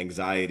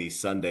anxiety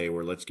Sunday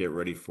where let's get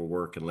ready for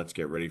work and let's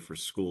get ready for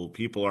school.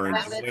 People are Well,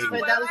 enjoying. it's for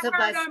What those I of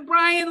heard us. on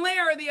Brian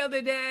Lehrer the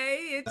other day.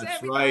 It's That's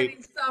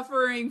everybody's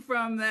suffering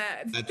from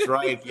that. That's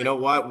right. You know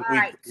what? All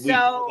right, We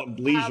call so, them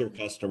leisure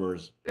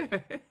customers.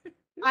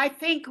 I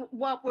think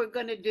what we're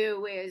gonna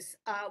do is,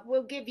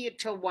 we'll give you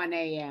till 1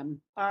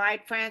 a.m. All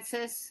right,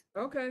 Francis,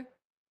 Okay.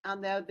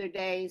 on the other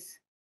days?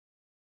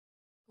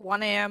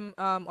 1 a.m.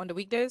 On the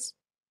weekdays?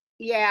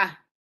 Yeah,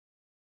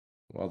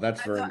 Well,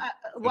 that's very.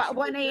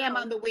 1 a.m.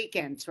 on the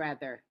weekends,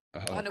 rather.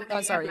 On the, 1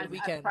 a.m. sorry, on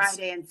weekends.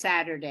 Friday and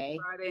Saturday.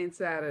 Friday and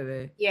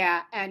Saturday.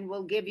 Yeah, and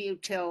we'll give you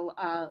till,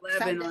 11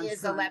 Sunday on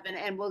is Sunday. 11,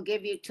 and we'll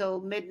give you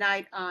till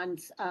midnight on,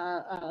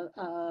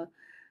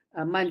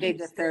 Monday to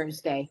Tuesday.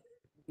 Thursday.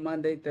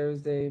 Monday,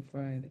 Thursday,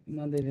 Friday,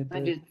 Monday to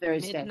Monday Thursday. to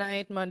Thursday.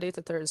 Midnight, Monday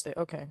to Thursday.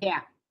 Okay.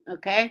 Yeah,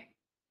 okay.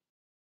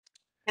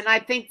 And I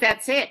think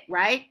that's it,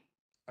 right?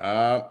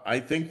 I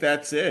think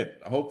that's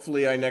it.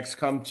 Hopefully, I next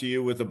come to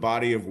you with a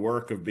body of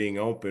work of being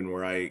open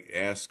where I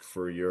ask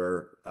for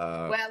your.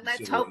 Well,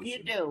 let's hope you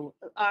consideration. do.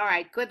 All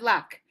right, good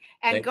luck.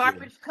 And Thank you.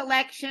 garbage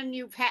collection,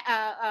 you've had,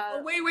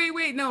 Oh,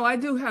 wait. No, I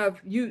do have,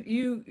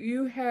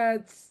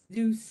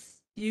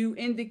 you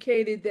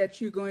indicated that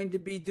you're going to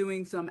be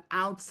doing some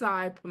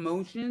outside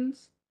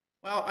promotions.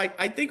 Well,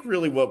 I think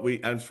really what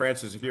and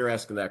Francis, if you're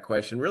asking that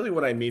question, really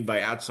what I mean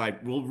by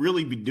outside, we'll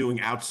really be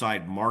doing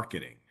outside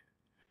marketing,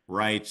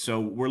 right? So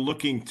we're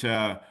looking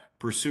to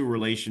pursue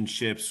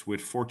relationships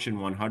with Fortune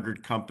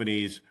 100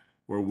 companies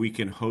where we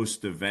can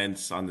host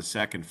events on the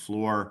second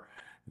floor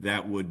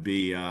that would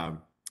be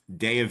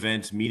day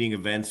events, meeting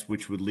events,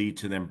 which would lead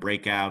to them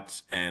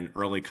breakouts and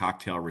early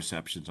cocktail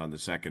receptions on the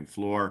second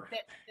floor.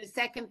 the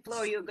second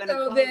floor, you're gonna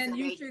So close then at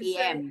you 8 should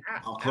p.m.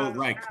 say,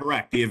 Right,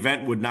 correct. The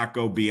event would not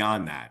go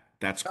beyond that.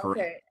 That's correct.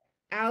 okay,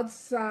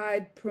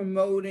 outside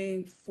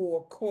promoting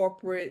for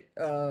corporate,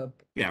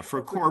 Yeah,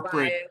 for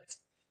corporate. buyouts,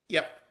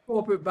 Yep.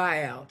 corporate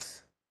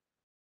buyouts.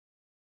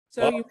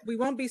 So Well- we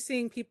won't be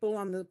seeing people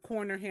on the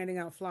corner handing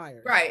out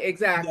flyers. Right,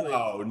 exactly.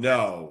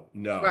 No.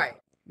 Right.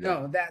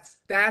 No,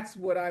 that's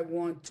what I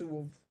want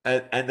to.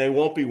 And they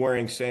won't be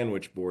wearing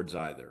sandwich boards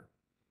either.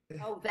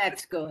 Oh,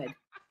 that's good.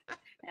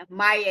 At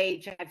my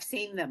age, I've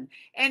seen them.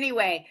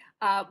 Anyway,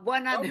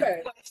 one other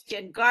Okay.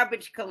 question,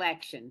 garbage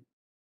collection.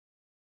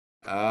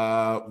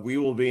 We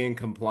will be in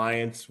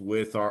compliance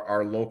with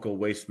our local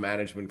waste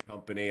management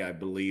company. I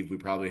believe we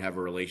probably have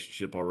a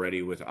relationship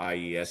already with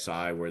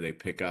IESI where they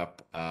pick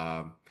up.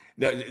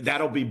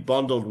 That'll be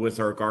bundled with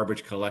our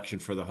garbage collection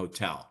for the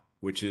hotel,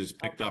 which is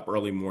picked up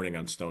early morning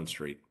on Stone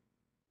Street.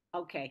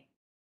 Okay.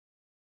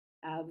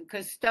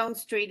 Because Stone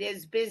Street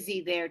is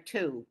busy there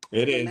too.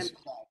 It Remember is.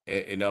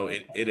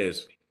 that. It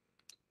is.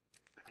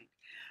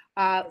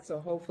 So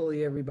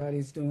hopefully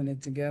everybody's doing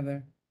it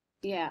together.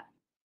 Yeah.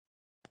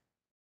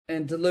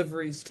 And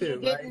deliveries You too,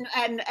 right? didn't,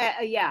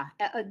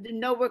 and,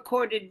 no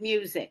recorded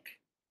music.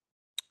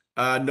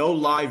 No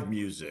live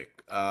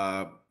music.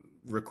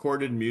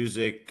 Recorded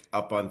music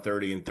up on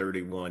 30 and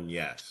 31,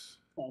 yes.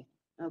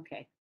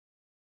 Okay.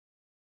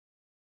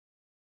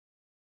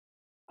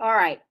 All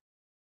right.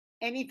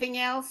 Anything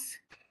else?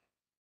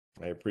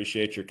 I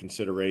appreciate your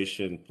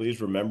consideration.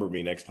 Please remember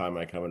me next time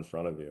I come in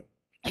front of you.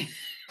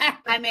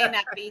 I may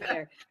not be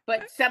there,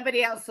 but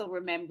somebody else will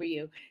remember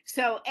you.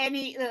 So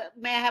may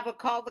I have a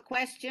call the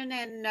question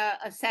and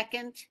a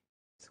second?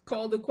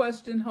 Call the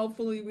question.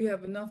 Hopefully we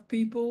have enough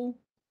people.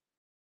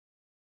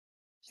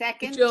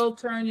 Second? Jill,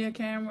 turn your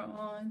camera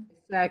on.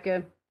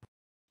 Second.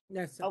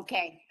 Yes.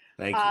 Okay.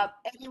 Thank you.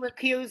 Any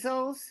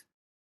recusals?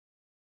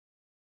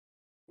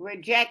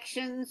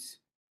 Rejections?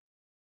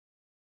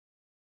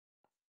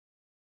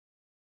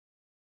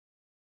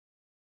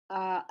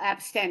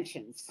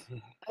 Abstentions.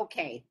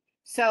 Okay,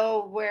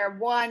 so we're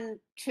 1,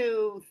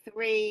 2,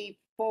 3,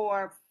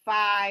 4,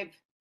 5.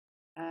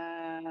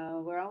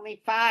 We're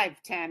only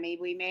 5, Tammy.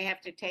 We may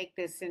have to take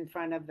this in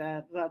front of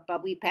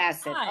but we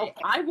pass it. Hi, Okay.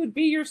 I would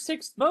be your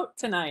 6th vote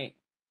tonight.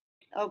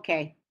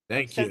 Okay.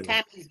 Thank So you.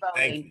 Tammy's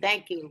voting.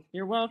 Thank you.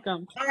 You're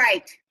welcome. All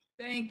right.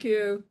 Thank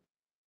you.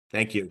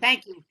 Thank you.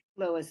 Thank you,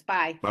 Louis.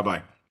 Bye.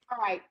 Bye-bye. All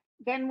right.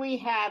 Then we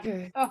have,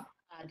 oh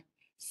God,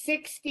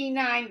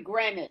 69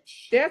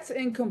 Greenwich. That's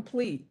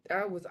incomplete.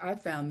 I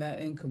found that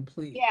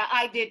incomplete. Yeah,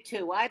 I did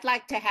too. I'd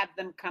like to have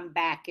them come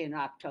back in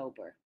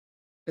October.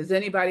 Does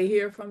anybody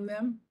hear from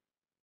them?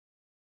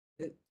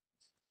 Is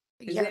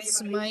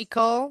Yes, anybody-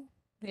 Michael.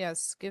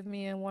 Yes, give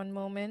me one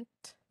moment.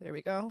 There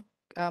we go.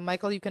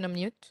 Michael, you can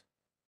unmute.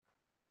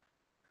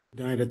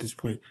 Died at this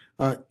point.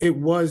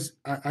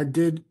 I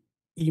did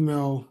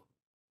email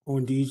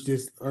on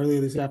Deej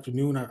earlier this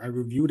afternoon. I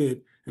reviewed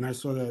it and I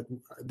saw that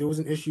there was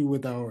an issue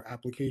with our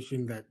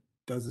application that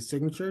does the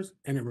signatures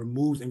and it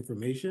removes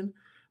information.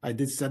 I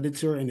did send it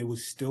to her and it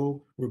was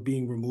still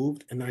being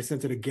removed, and I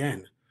sent it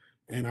again,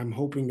 and I'm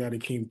hoping that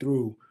it came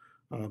through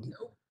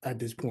at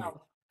this point.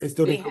 It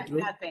still We didn't go have through?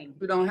 nothing.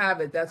 We don't have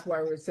it. That's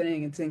why we're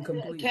saying it's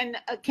incomplete.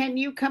 Can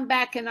you come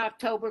back in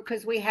October?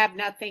 Because we have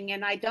nothing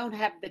and I don't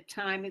have the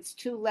time. It's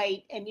too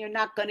late and you're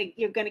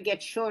gonna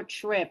get short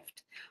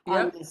shrift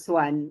on Yep. this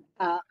one.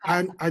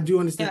 I do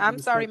understand. Yeah, and I'm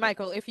sorry, respect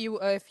that. Michael.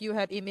 If you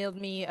had emailed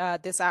me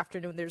this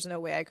afternoon, there's no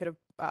way I could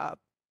have.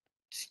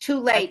 It's too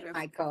late,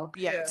 Michael.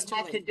 Yeah, Yeah. it's too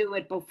Had to late. do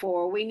it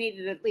before. We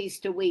needed at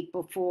least a week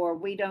before.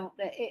 We don't,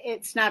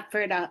 it's not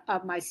fair to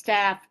my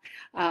staff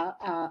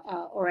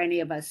or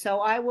any of us.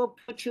 So I will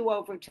put you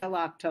over till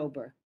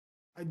October.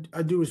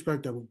 I do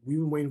respect that. We've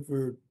been waiting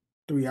for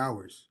 3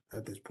 hours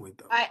at this point,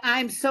 though.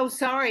 I'm so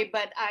sorry,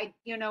 but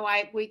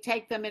we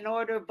take them in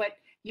order, but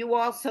you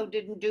also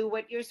didn't do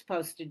what you're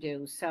supposed to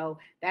do. So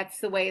that's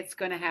the way it's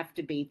going to have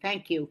to be.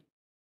 Thank you.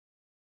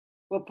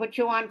 We'll put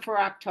you on for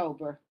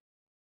October.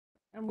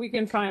 And we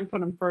can try and put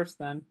them first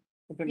then.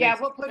 if it Yeah,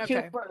 makes- we'll put you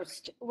Okay.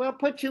 first. We'll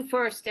put you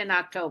first in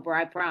October,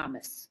 I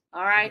promise.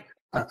 All right?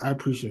 I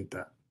appreciate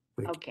that.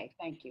 Thank you. Okay,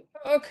 thank you.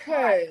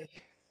 Okay.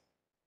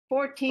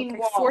 14 Okay,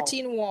 wall.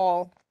 14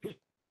 wall.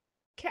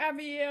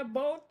 Caviar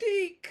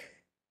Boutique.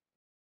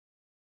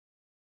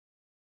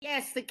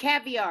 Yes, the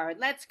caviar.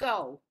 Let's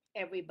go,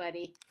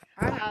 everybody.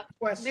 I have a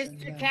question.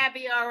 Mr. then.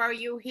 Caviar, are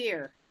you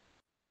here?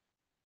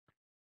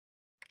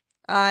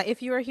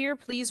 If you are here,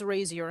 please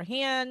raise your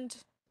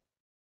hand.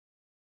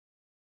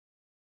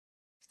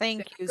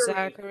 Thank you,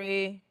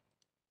 Zachary.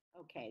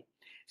 Okay.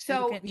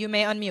 So So you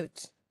may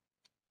unmute.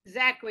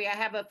 Zachary, I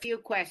have a few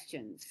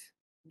questions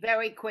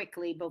very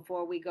quickly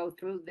before we go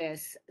through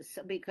this,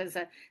 because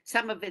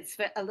some of it's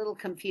a little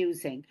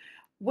confusing.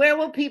 Where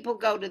will people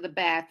go to the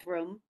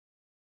bathroom?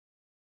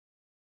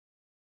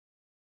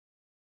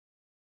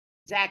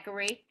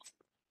 Zachary?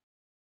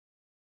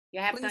 You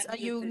have Please, to unmute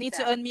you need to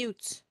yourself.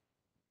 unmute.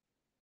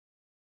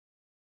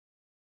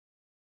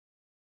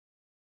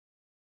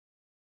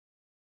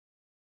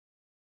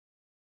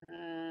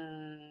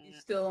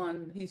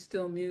 He's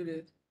still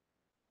muted.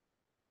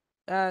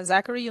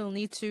 Zachary, you'll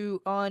need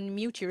to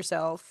unmute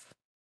yourself.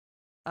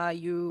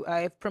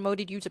 I've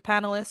promoted you to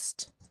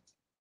panelist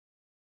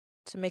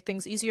to make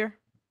things easier.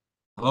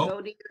 Go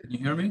Hello? to your- Can you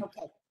hear me?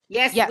 Okay.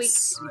 Yes,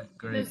 Yes. All right, So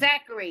great.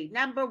 Zachary,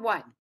 number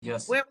one,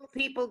 Yes. where will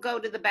people go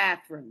to the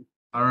bathroom?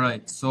 All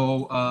right.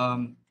 So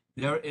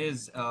there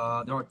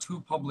are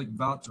two public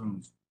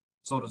bathrooms,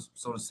 so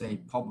to say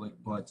public,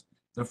 but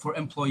they're for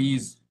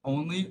employees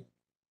only.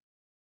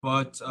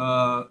 But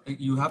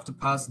you have to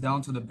pass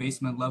down to the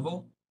basement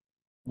level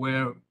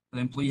where the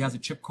employee has a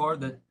chip card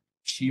that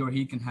she or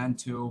he can hand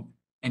to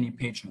any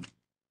patron,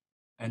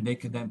 and they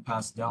could then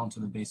pass down to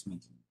the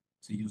basement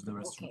to use the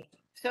restroom.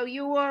 So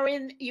you are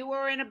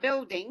in a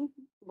building,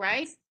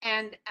 right?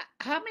 And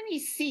how many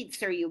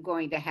seats are you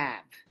going to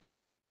have?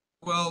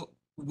 Well,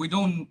 we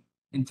don't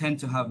intend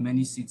to have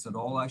many seats at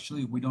all,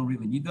 actually. We don't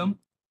really need them.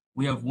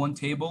 We have one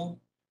table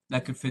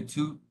that could fit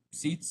 2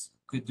 seats,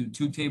 could do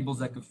 2 tables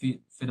that could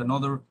fit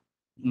another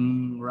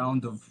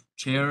round of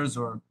chairs,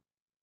 or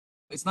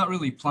it's not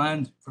really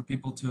planned for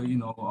people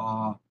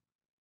to,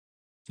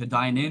 to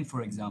dine in,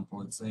 for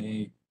example. It's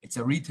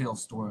a retail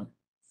store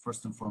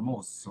first and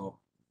foremost. So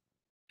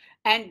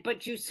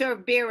But you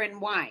serve beer and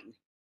wine.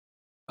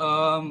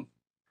 well,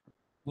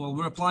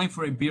 we're applying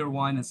for a beer,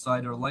 wine, and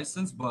cider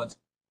license, but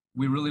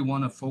we really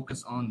want to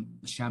focus on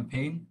the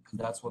champagne because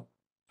that's what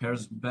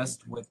pairs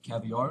best with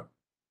caviar.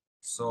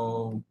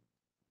 So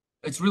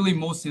it's really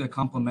mostly a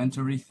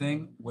complimentary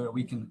thing where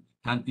we can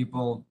hand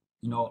people,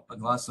 a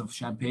glass of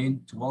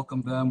champagne to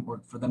welcome them or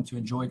for them to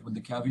enjoy it with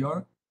the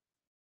caviar.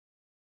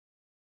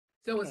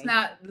 So it's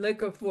not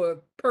liquor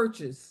for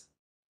purchase.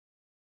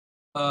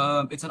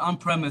 It's an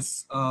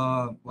on-premise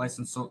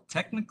license, so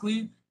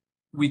technically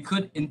we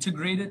could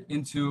integrate it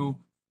into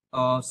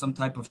some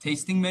type of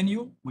tasting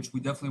menu, which we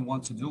definitely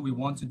want to do. We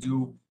want to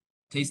do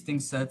tasting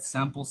sets,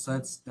 sample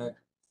sets that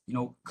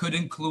could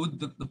include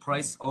the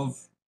price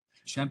of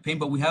champagne,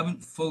 but we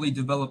haven't fully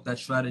developed that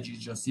strategy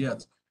just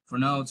yet. For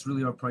now, it's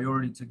really our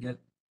priority to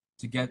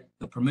get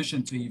the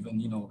permission to even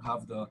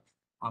have the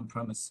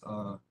on-premise.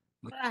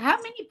 How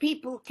many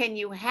people can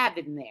you have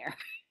in there?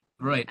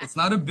 Right. It's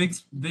not a big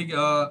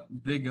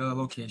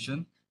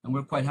location, and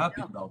we're quite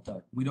happy about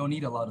that. We don't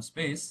need a lot of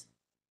space,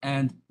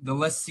 and the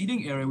less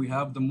seating area we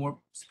have, the more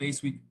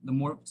space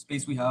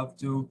we have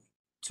to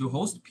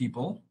host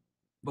people.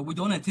 But we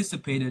don't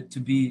anticipate it to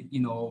be,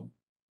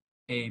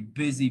 a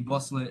busy,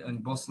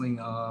 bustling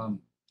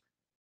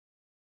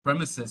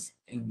premises.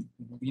 And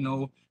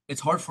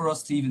it's hard for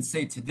us to even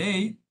say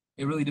today.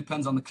 It really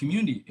depends on the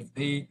community. If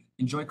they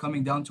enjoy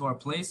coming down to our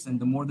place, and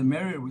the more the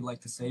merrier, we like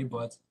to say.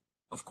 But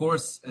of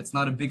course, it's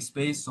not a big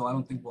space, so I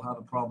don't think we'll have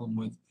a problem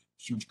with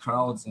huge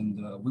crowds,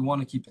 and we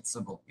want to keep it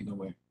simple either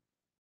way.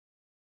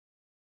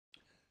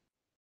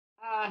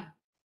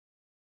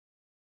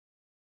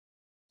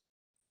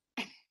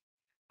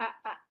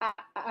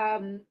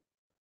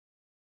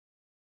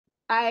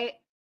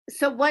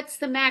 So what's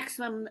the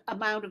maximum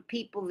amount of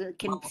people that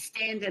can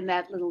stand in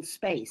that little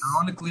space?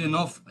 Ironically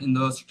enough, in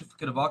the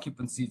certificate of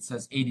occupancy, it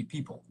says 80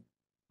 people.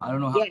 I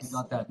don't know how you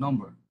got that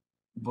number.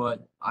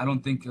 but I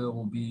don't think it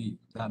will be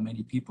that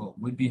many people.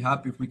 We'd be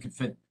happy if we could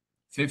fit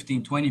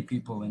 15, 20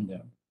 people in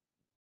there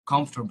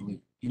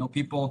comfortably. You know,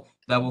 people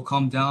that will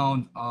come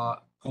down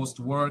post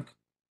work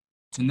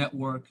to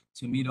network,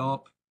 to meet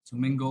up, to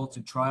mingle,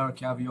 to try our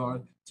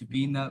caviar, to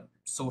be in that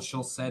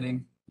social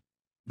setting.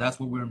 That's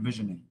what we're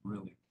envisioning,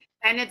 really.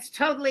 And it's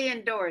totally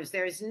indoors.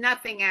 There's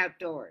nothing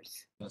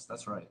outdoors. Yes,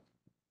 that's right.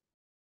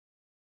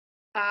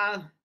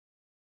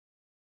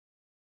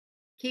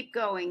 Keep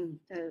going,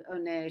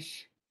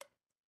 Onesh.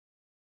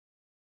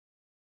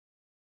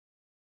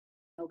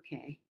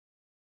 Okay.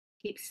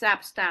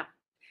 Stop.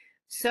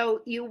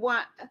 So you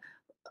want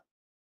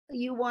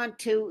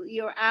to,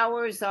 your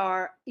hours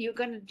are, you're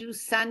going to do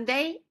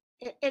Sunday?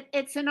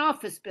 It's an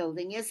office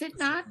building, is it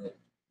not?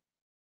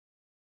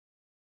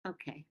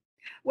 Okay.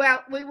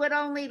 Well, we would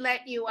only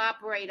let you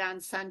operate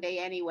on Sunday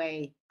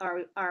anyway.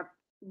 Our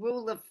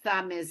rule of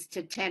thumb is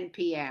to 10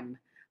 p.m.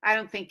 I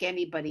don't think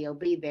anybody will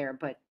be there,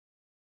 but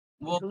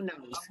Well, who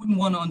knows? I wouldn't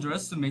want to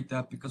underestimate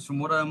that, because from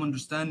what I'm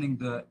understanding,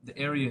 the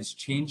area is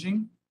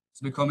changing.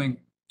 It's becoming,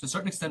 to a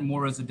certain extent,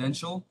 more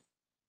residential.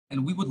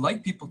 And we would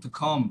like people to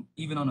come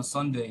even on a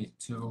Sunday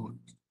to,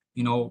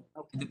 you know,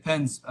 it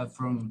depends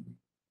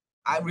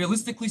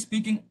realistically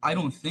speaking, I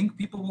don't think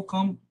people will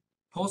come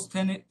post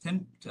 10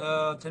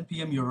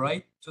 p.m. You're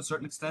right, to a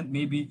certain extent.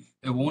 Maybe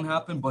it won't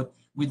happen, but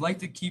we'd like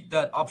to keep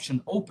that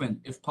option open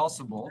if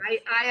possible.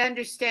 I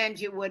understand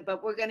you would,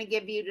 but we're going to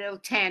give you till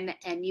 10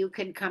 and you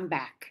can come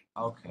back.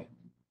 Okay.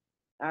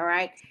 All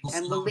right.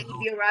 And we'll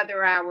leave your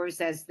other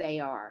hours as they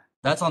are.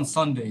 That's on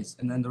Sundays,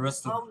 and then the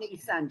rest of Only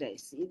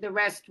Sundays. The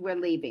rest we're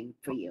leaving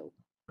for you.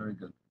 very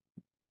good.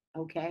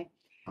 Okay.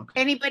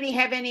 Anybody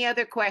have any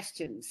other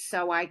questions?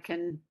 So I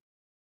can,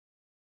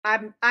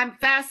 I'm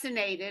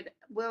fascinated.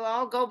 We'll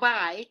all go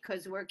by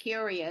because we're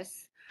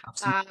curious.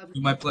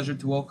 Absolutely. My pleasure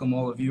to welcome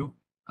all of you.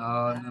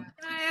 Can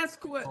I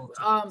ask what,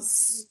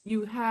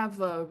 you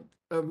have a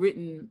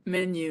written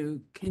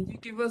menu. Can you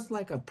give us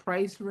like a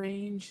price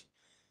range?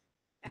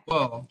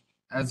 Well,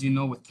 as you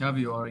know, with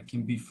caviar, it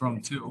can be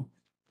from 2.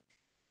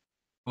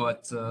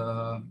 But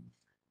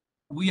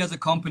we as a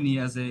company,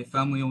 as a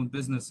family-owned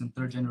business in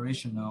 3rd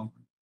generation now,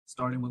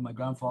 starting with my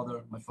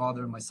grandfather, my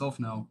father, and myself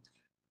now,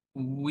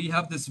 we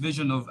have this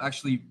vision of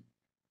actually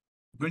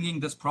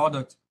bringing this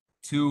product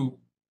to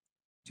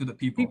the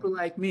people. People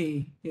like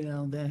me, you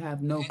know, that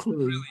have no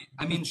clue.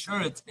 I mean,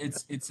 sure,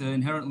 it's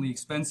inherently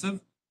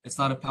expensive. It's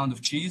not a pound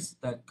of cheese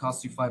that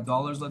costs you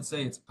 $5, let's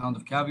say. It's a pound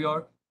of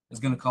caviar. It's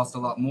going to cost a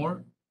lot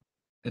more.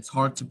 It's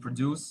hard to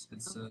produce.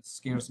 It's a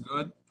scarce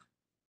good.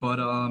 But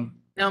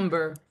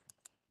number.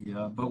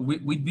 Yeah, but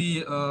we'd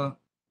be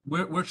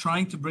we're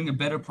trying to bring a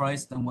better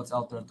price than what's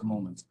out there at the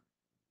moment,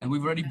 and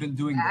we've already been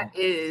doing that.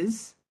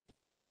 Is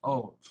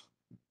well,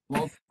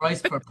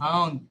 price per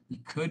pound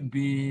could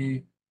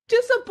be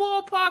just a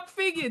ballpark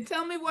figure.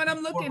 Tell me what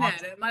I'm looking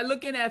at. Am I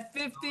looking at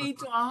 50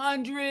 to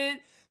 100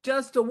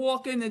 just to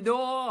walk in the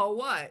door, or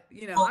what?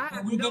 You know,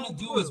 what we're gonna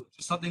do is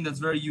something that's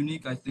very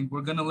unique. I think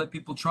we're gonna let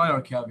people try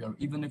our caviar,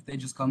 even if they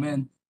just come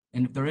in,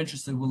 and if they're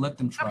interested, we'll let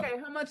them try. Okay,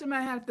 how much am I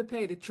have to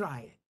pay to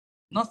try it?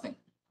 Nothing.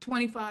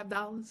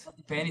 $25.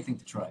 Pay anything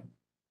to try.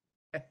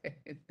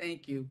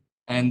 Thank you.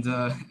 And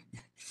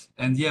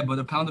yeah, but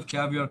a pound of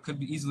caviar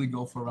could easily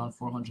go for around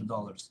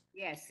 $400.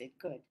 Yes, it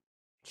could.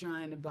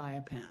 Trying to buy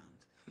a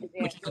pound.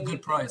 Which is a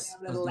good price.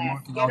 A little less.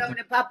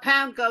 A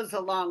pound goes a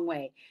long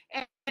way.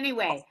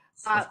 Anyway,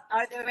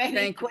 are there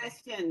any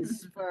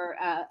questions for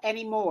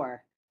any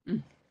more?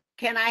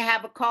 Can I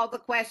have a call the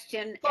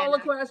question? Call the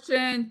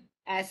question.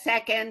 A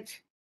second.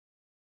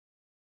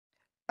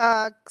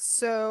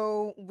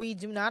 So we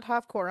do not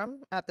have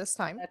quorum at this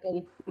time.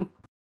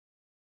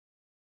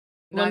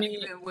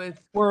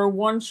 We're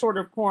 1 short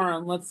of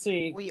quorum. Let's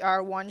see. We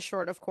are 1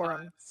 short of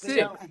quorum.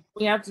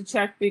 We have to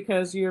check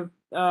because you have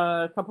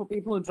a couple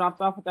people who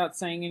dropped off without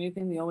saying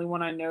anything. The only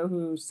one I know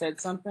who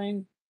said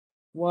something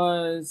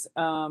was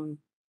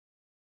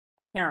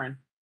Karen.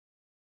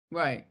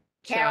 Right.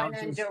 Karen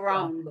and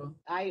Daron.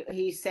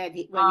 He said when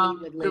he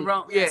would leave.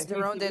 Yes,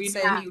 Daron did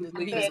say he would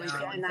leave.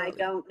 And I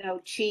don't know,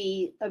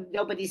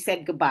 nobody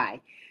said goodbye.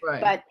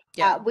 Right.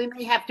 But we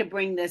may have to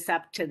bring this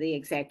up to the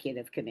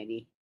executive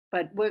committee.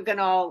 But we're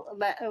gonna all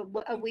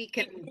we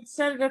can. I've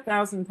said it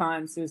 1,000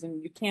 times, Susan.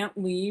 You can't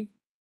leave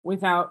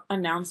without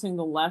announcing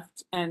the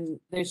left, and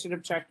they should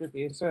have checked with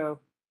you. So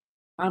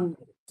I'm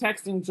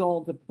texting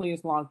Joel to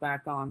please log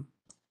back on.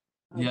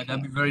 Yeah,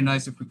 that'd be very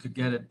nice if we could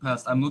get it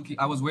passed.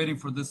 I was waiting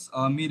for this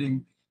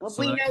meeting. Well,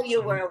 we know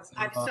you were.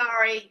 I'm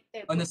sorry.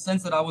 In the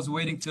sense that I was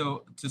waiting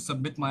to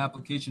submit my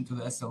application to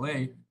the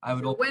SLA. I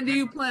would. When do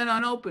you plan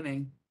on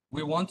opening?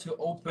 We want to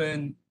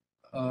open.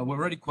 We're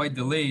already quite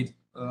delayed.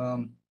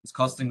 It's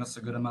costing us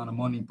a good amount of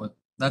money, but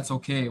that's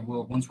okay.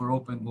 Once we're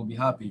open, we'll be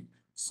happy.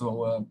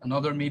 So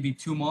another maybe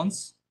 2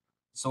 months.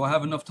 So I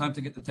have enough time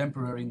to get the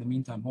temporary in the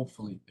meantime,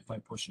 hopefully, if I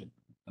push it.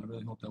 I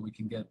really hope that we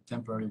can get a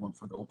temporary one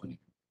for the opening.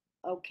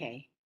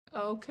 Okay.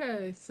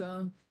 Okay,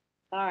 so.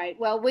 All right.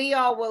 Well, we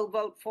all will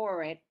vote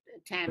for it,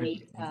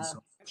 Tammy.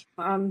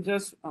 I'm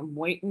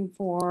waiting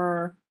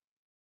for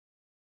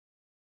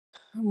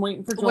I'm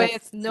waiting for Joel.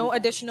 With no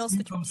additional Come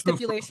through from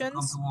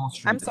stipulations. Wall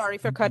Street. I'm sorry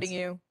for cutting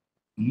you.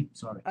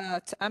 Sorry.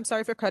 I'm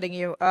sorry for cutting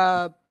you.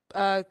 No,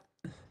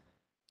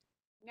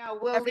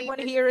 we'll leave Everyone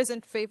it. here is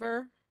in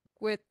favor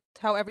with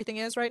how everything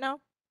is right now?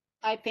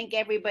 I think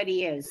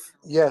everybody is.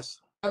 Yes.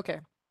 Okay.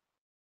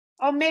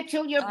 Oh,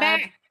 Mitchell, you're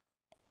back.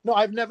 No,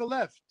 I've never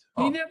left.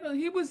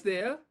 He was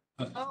there.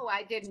 Oh,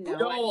 I didn't know. I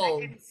Joel.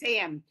 didn't see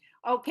him.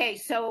 Okay,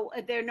 so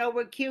there are no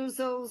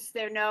recusals,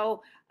 there are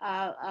no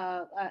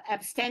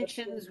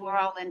abstentions. We're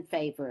all in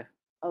favor.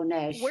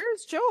 Onesh.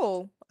 Where's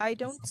Joel? I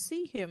don't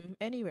see him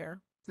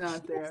anywhere.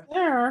 Not there.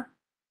 There.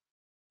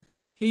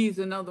 He's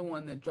another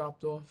one that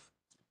dropped off.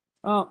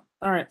 Oh,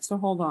 all right. So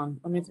hold on.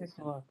 Let me take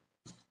a look.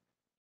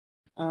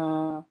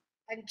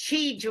 And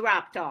Chi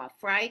dropped off,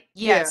 right?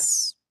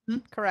 Yes.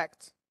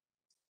 Correct.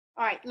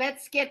 All right,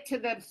 let's get to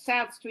the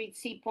South Street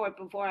Seaport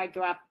before I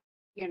drop,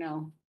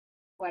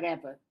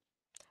 whatever.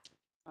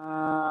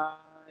 I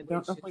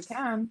don't know if we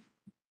can.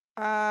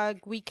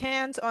 We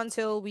can't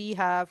until we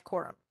have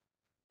quorum.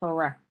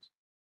 Correct.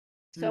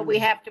 So we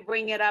have to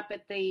bring it up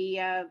at the.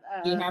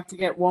 You have to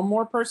get one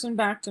more person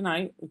back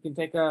tonight. We can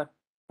take a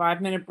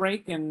 5-minute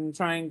break and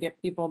try and get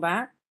people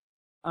back.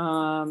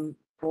 You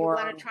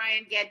want to try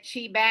and get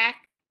Chi back?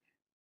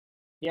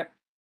 Yep.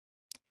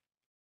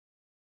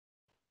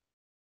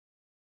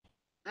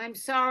 I'm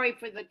sorry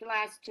for the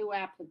last two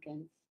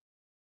applicants,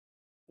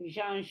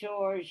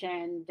 Jean-Georges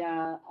and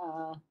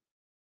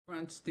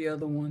Front's the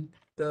other one,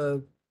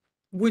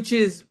 which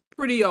is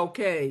pretty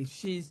okay.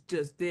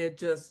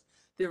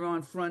 They're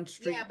on Front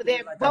Street. yeah, but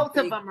There's like a both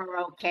of big- them are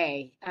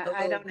okay.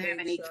 I don't have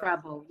any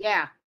trouble.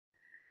 Yeah.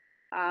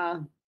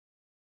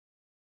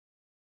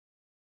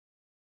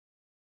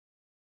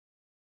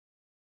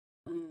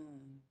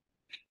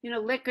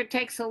 Liquor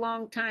takes a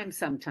long time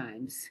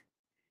sometimes.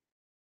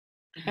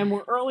 And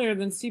we're earlier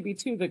than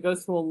CB2 that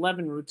goes to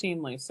 11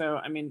 routinely. So,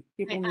 I mean,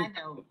 people I need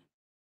know.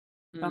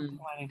 stop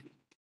complaining.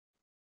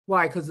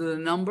 Why? Because of the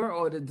number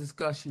or the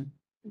discussion?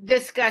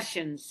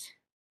 Discussions.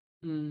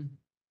 Yeah,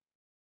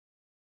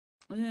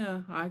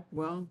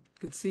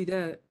 could see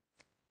that.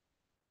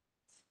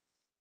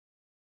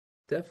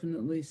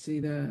 Definitely see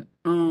that.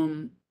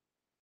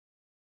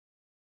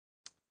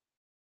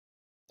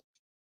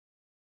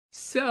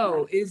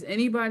 So is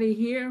anybody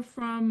here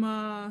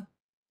from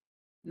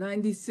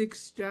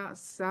 96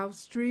 South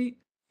Street?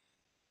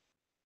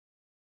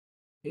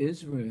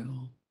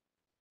 Israel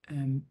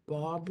and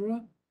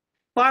Barbara?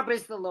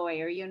 Barbara's the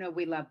lawyer.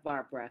 We love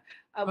Barbara.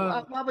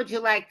 What would you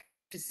like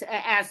to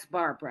ask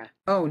Barbara?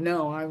 Oh,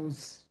 no, I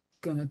was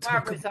gonna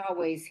talk Barbara's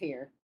always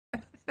here. I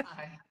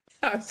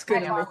was Hi,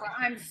 gonna Barbara.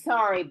 I'm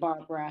sorry,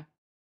 Barbara.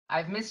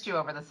 I've missed you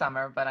over the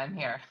summer, but I'm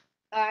here.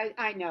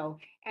 I know,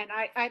 and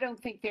I don't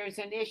think there's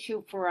an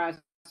issue for us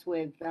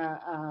with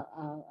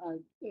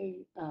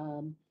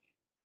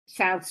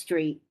South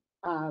Street,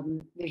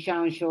 the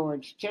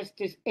Jean-Georges. Just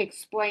to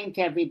explain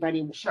to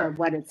everybody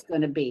what it's going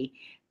to be,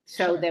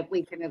 so that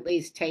we can at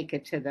least take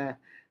it to the.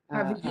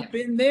 Have you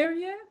been there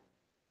yet?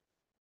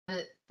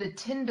 The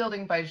Tin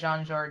Building by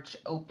Jean-Georges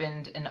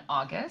opened in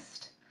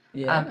August.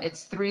 Yeah.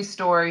 It's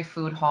 3-story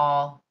food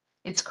hall.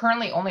 It's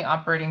currently only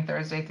operating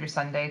Thursday through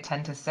Sunday,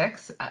 10 to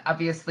 6.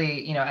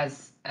 Obviously,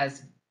 as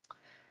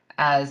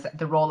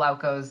the rollout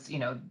goes,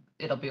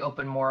 it'll be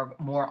open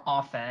more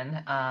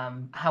often.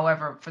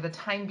 However, for the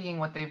time being,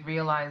 what they've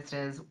realized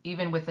is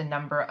even with the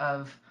number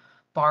of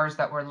bars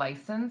that were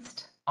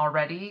licensed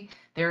already,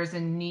 there is a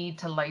need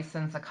to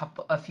license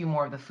a few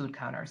more of the food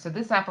counters. So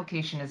this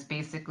application is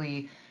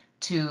basically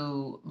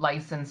to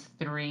license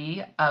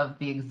 3 of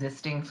the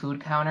existing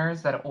food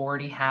counters that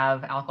already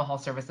have alcohol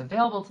service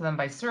available to them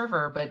by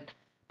server, but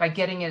by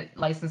getting it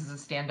licensed as a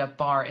stand-up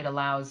bar, it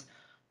allows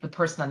the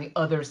person on the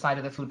other side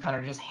of the food counter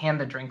to just hand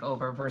the drink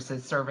over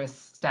versus service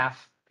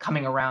staff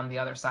coming around the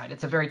other side.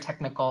 It's a very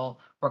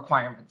technical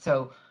requirement.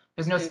 So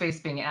there's no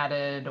space being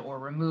added or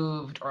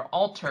removed or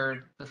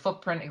altered. The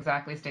footprint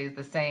exactly stays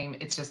the same.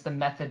 It's just the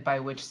method by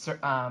which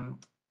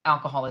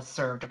alcohol is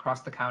served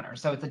across the counter.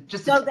 So it's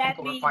just a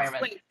technical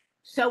requirement.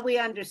 So we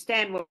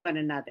understand one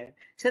another.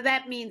 So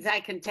that means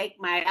I can take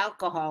my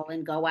alcohol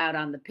and go out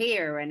on the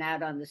pier and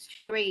out on the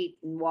street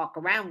and walk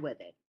around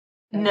with it.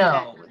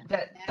 No,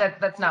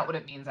 that's not what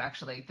it means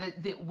actually.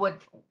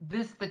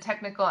 The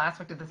technical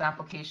aspect of this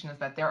application is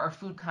that there are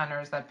food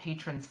counters that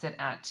patrons sit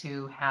at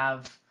to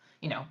have,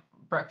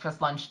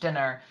 breakfast, lunch,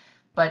 dinner.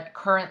 But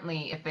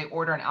currently, if they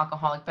order an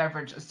alcoholic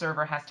beverage, a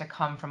server has to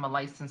come from a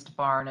licensed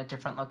bar in a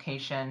different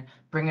location,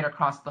 bring it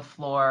across the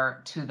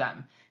floor to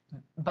them.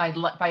 By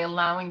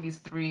allowing these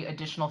 3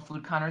 additional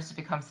food counters to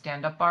become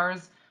stand-up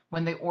bars,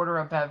 when they order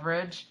a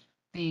beverage,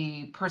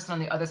 the person on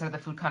the other side of the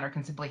food counter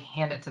can simply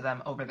hand it to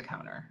them over the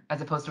counter, as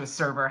opposed to a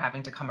server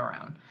having to come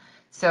around.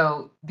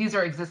 So these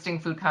are existing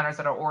food counters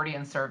that are already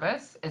in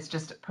service. It's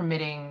just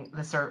permitting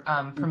the sort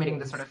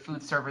of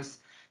food service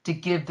to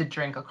give the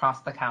drink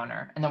across the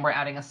counter, and then we're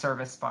adding a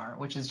service bar,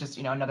 which is just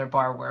another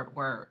bar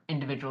where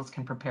individuals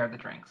can prepare the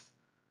drinks.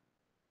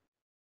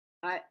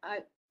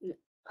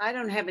 I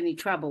don't have any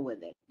trouble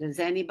with it. Does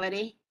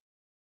anybody?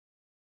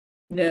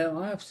 No,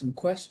 I have some In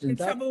questions.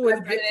 trouble with,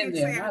 I've I been in can't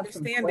there say and I I have some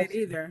understand it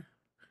questions. either.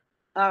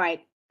 All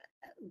right,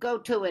 go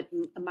to it,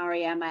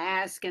 Mariama.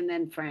 Ask and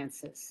then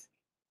Francis.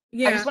 I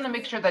Yeah, just want to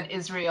make sure that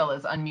Israel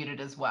is unmuted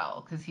as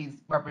well because he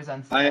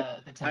represents the I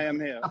timber. am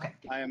here. Okay.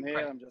 I am here.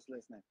 Great. I'm just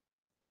listening.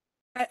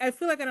 I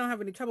feel like I don't have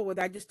any trouble with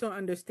it. I just don't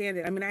understand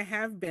it. I mean, I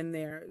have been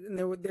there,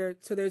 and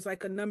so there's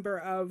like a number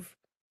of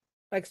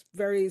like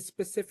very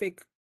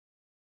specific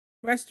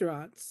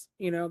restaurants.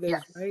 There's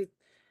Yes. right.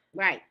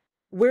 Right.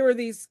 Where are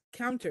these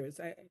counters?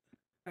 I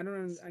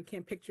don't. I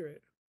can't picture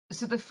it.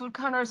 So the food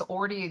counters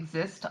already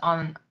exist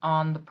on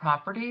the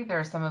property. There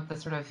are some of the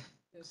sort of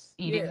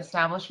eating Yeah.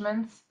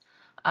 establishments.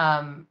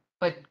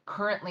 But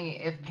currently,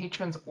 if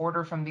patrons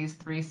order from these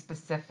 3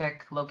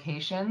 specific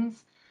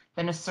locations,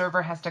 then a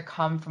server has to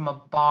come from a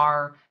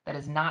bar that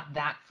is not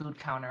that food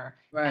counter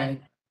and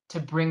Right. to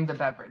bring the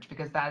beverage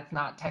because that's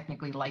not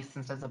technically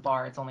licensed as a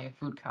bar. It's only a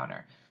food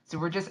counter. So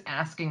we're just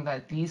asking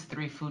that these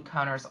 3 food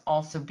counters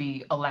also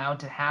be allowed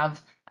to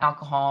have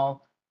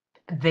alcohol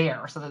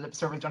there so that the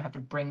servers don't have to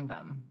bring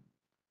them.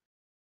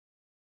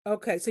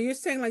 Okay, so you're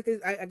saying like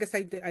this. I guess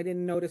I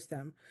didn't notice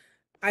them.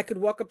 I could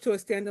walk up to a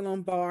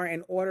standalone bar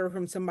and order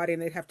from somebody,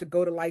 and they'd have to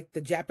go to like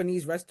the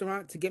Japanese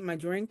restaurant to get my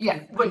drink.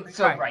 Yeah, but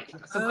so right.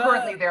 So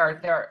currently there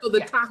are So the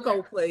yeah.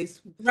 taco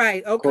place,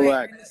 Right. Okay.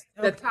 Correct.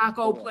 the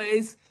taco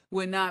place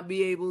would not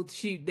be able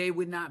to, they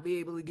would not be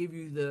able to give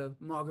you the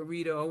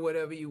margarita or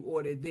whatever you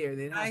ordered there.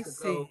 They'd have I to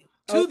see. go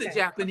to the Okay.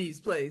 Japanese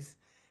place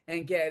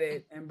and get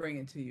it and bring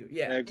it to you.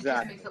 Yeah. It just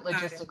Exactly. makes it Got it.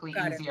 logistically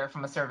Got it. easier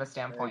from a service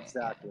standpoint. Yeah.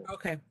 Exactly.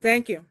 Okay.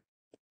 Thank you.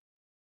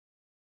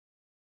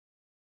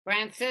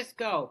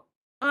 Francisco.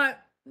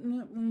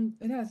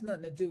 It has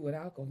nothing to do with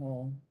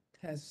alcohol.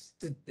 It has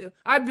to.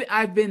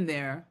 I've been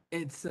there.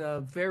 It's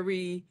a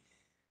very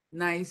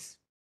nice,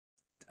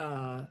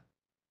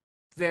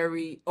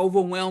 very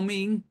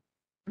overwhelming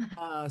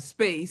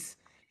space.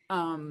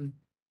 And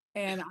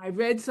I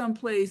read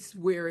someplace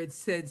where it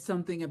said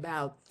something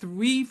about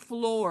 3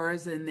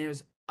 floors, and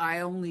the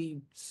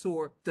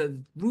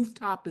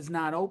rooftop is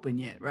not open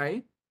yet,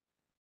 right?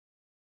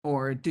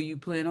 Or do you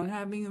plan on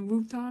having a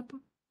rooftop?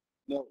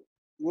 No,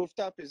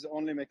 rooftop is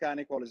only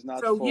mechanical. Is not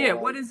So for. yeah,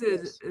 what is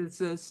it? Yes.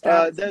 It's a There's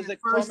establishment, a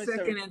first, commissary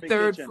second, and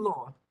third kitchen.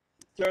 floor.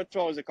 Third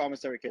floor is a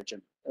commissary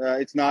kitchen.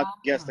 It's not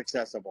guest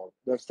accessible.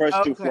 The first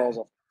 2 Okay. floors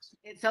of.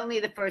 It's only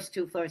the first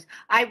 2 floors.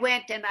 I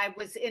went and I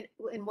was in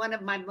one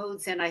of my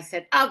moods and I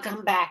said, I'll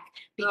come back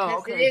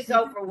because okay. it is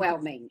So-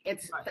 overwhelming.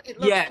 It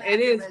looks Yeah, it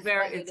is fabulous,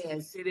 very. but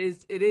it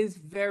is. It is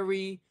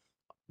very,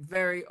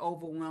 very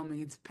overwhelming.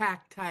 It's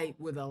packed tight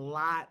with a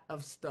lot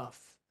of stuff.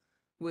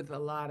 Well,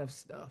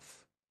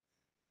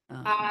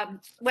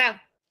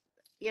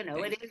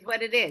 it is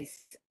what it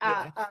is.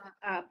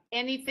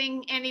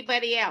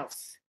 Anybody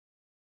else?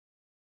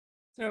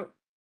 So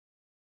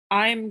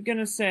I'm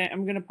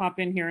gonna pop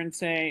in here and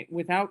say,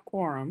 without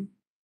quorum,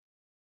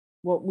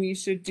 what we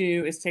should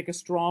do is take a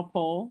straw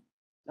poll.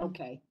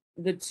 Okay.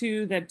 The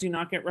 2 that do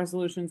not get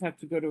resolutions have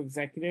to go to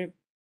executive,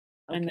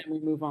 and then we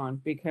move on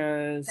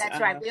because That's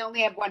right. We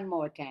only have one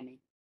more, Tammy.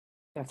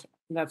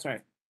 That's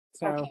right.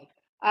 So Okay.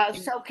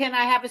 So can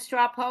I have a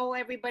straw poll,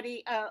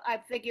 everybody? I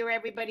figure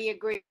everybody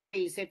agrees.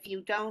 If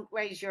you don't,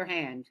 raise your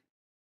hand.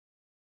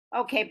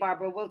 Okay,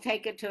 Barbara, we'll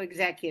take it to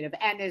executive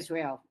and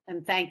Israel,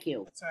 and thank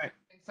you. that's right.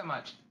 Thanks so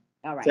much.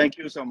 All right. Thank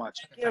you so much.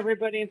 Thank you,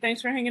 everybody, and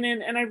thanks for hanging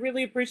in. And I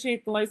really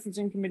appreciate the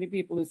licensing committee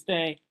people who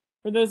stay.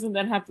 For those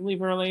that have to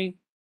leave early,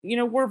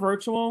 we're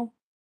virtual.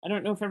 I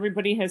don't know if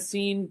everybody has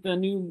seen the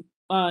new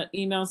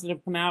emails that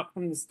have come out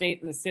from the state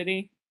and the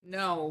city.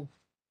 No.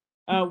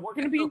 We're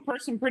going to be in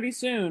person pretty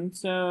soon,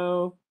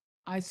 so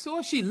I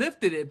saw she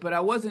lifted it, but I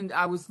was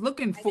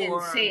looking I didn't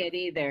for. see it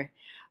either.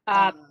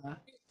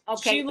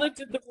 Okay. she looked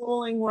at the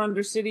ruling. We're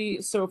under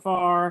city so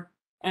far,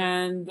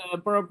 and the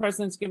borough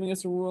president's giving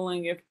us a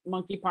ruling if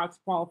monkeypox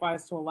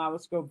qualifies to allow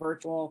us to go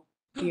virtual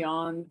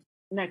beyond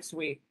next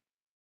week.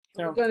 It's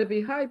So going to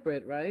be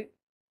hybrid, right?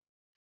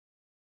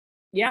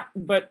 yeah,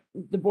 but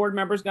the board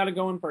members got to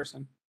go in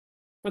person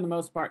for the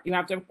most part. You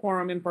have to have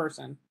quorum in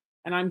person,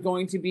 and I'm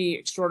going to be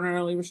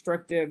extraordinarily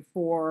restrictive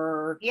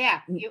for. Yeah,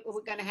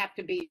 we're going to have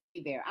to be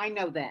there. I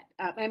know that.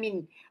 I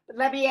mean,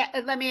 let me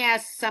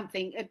ask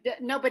something.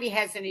 Nobody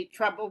has any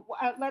trouble.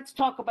 Let's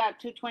talk about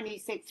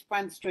 226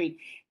 Front Street.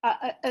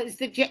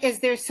 Is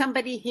there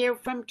somebody here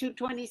from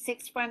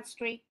 226 Front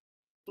Street?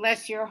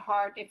 Bless your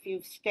heart if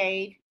you've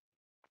stayed.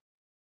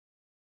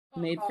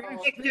 Made for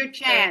Victor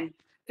Chan.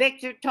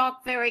 Victor,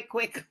 talk very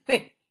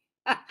quickly.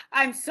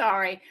 I'm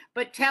sorry,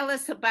 but tell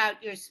us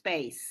about your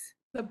space.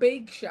 The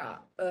bake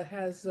shop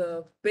has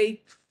a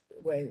baked.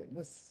 Wait,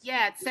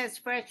 Yeah, it says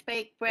fresh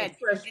baked bread.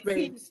 Fresh It baked,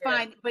 seems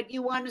fine, but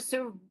you want to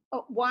serve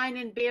wine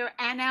and beer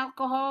and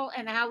alcohol?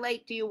 And how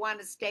late do you want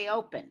to stay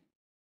open?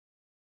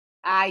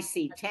 I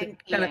see, 10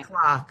 p.m. 10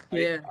 o'clock.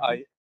 Yeah.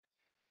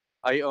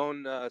 I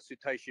own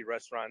Sutaishi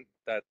restaurant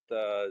that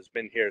has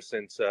been here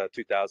since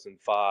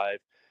 2005,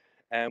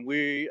 and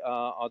we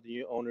are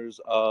the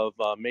owners of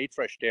Made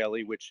Fresh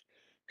Daily, which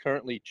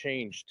currently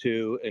changed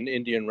to an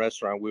Indian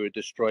restaurant. We were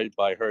destroyed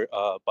by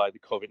the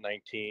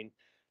COVID-19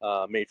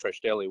 Made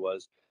Fresh Daily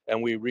was,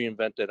 and we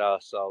reinvented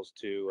ourselves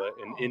to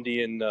an Oh.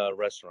 Indian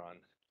restaurant.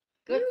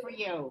 Good for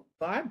you.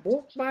 I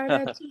walked by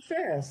that too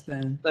fast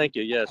then. Thank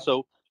you. Yeah.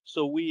 So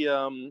we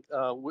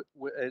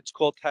it's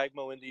called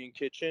Tagmo Indian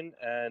Kitchen,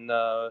 and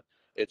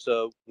it's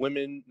a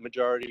women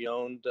majority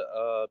owned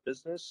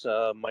business,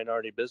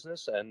 minority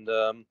business,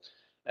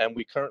 and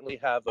we currently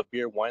have a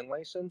beer wine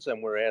license,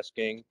 and we're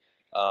asking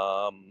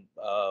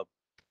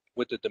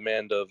with the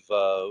demand of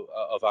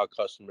our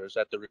customers,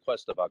 at the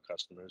request of our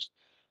customers,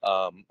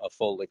 a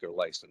full liquor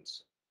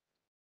license.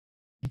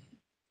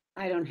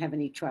 I don't have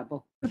any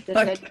trouble. Does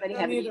I anybody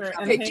have any trouble?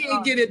 I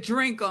can't get a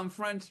drink on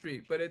Front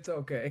Street, but it's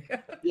okay.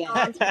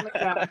 Yeah.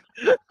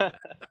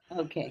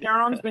 Okay.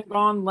 Sharon's been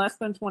gone less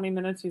than 20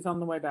 minutes. He's on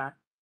the way back.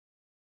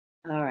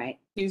 All right.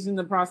 He's in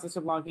the process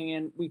of logging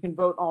in. We can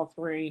vote all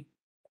three.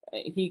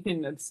 He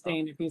can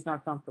abstain if he's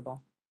not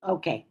comfortable.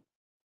 Okay.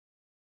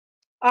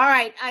 All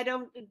right. I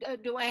don't,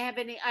 do I have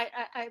any,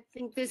 I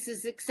think this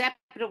is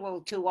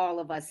acceptable to all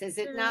of us, is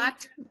it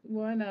not?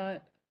 Why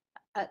not?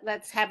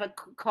 Let's have a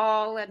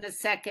call and a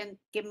second.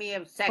 Give me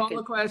a second. Call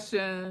a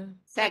question.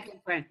 Second,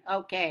 friend.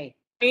 Okay.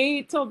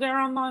 Wait till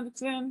Darren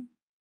logs in.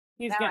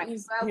 He's All getting. right.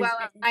 He's Well,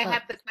 getting I started.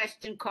 have the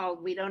question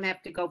called. We don't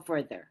have to go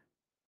further.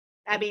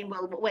 I mean,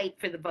 we'll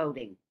wait for the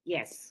voting.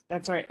 Yes.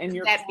 That's right. And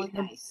you're That'd be calling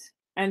them- nice.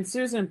 And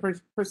Susan,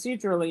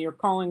 procedurally, you're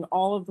calling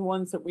all of the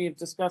ones that we have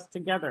discussed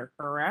together,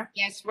 correct?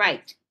 Yes,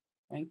 right.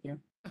 Thank you.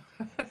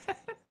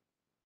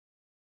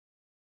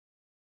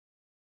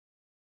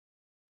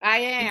 I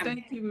am.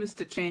 Thank you,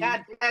 Mr. Cheney.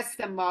 God bless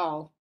them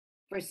all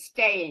for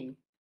staying.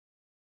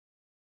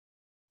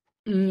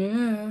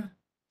 Yeah.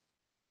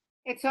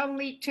 It's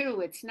only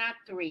 2. It's not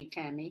 3,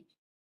 Tammy.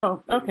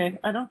 Oh, okay.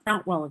 I don't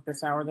count well at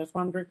this hour. That's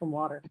why I'm drinking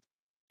water.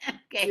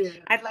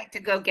 Okay. I'd like to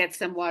go get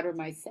some water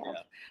myself.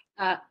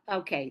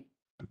 Okay.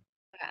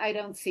 I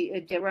don't see,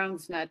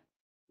 Jerome's not,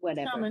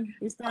 whatever. Coming.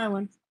 He's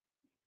coming.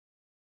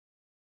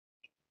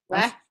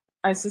 What?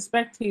 I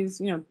suspect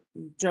he's,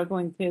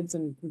 juggling kids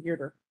and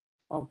computer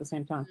all at the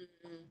same time.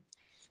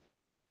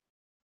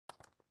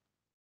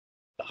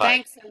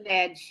 Thanks,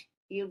 Nedge.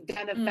 You've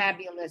done a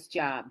fabulous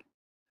job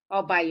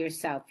all by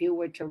yourself. You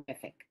were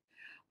terrific.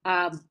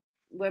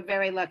 We're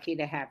very lucky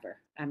to have her.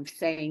 I'm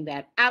saying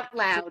that out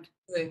loud.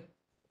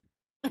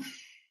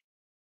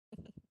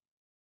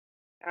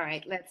 All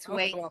right, let's Most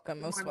wait. welcome,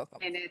 most more welcome.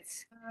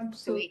 Minutes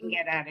so we can Absolutely.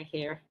 get out of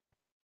here.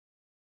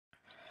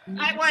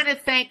 I want to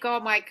thank all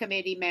my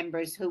committee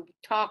members who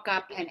talk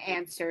up and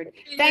answered.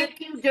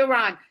 Thank you,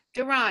 Duran.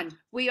 Duran,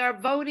 we are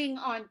voting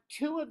on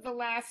 2 of the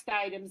last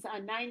items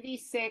on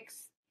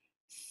 96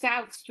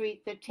 South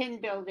Street, the Tin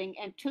Building,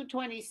 and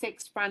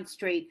 226 Front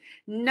Street.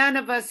 None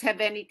of us have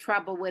any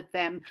trouble with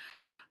them.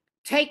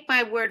 Take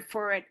my word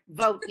for it.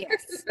 Vote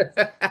yes.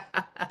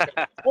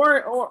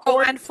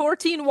 or and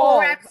 14 wall.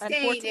 Or And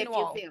abstain 14 if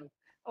wall. you feel.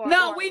 Or-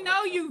 No, or- we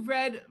know you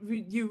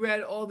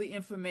read all the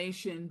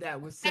information that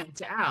was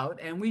sent out,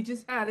 and we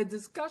just had a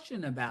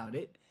discussion about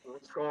it.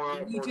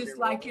 And we just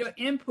like your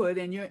input,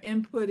 and your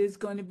input is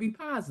going to be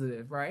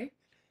positive, right?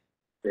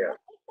 Yeah.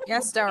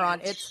 Yes, Daron.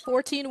 It's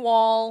 14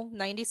 wall,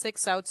 96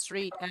 South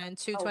Street, and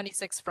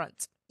 226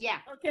 Front. Yeah.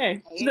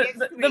 Okay. It The, is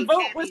the, three. the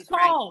vote was Tammy's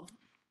right. called.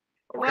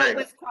 What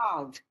was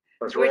called?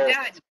 Let's We're roll.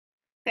 done.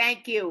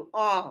 Thank you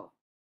all.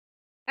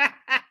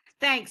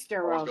 Thanks,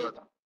 Jerome.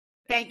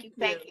 Thank you.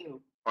 Thank you.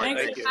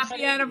 Thanks. Thank you.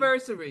 Happy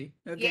anniversary.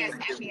 Yes,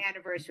 happy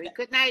anniversary.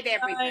 Good night,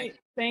 everybody. Bye.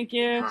 Thank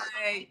you.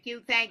 Thank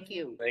you. Thank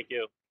you. Thank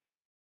you.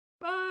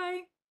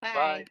 Bye.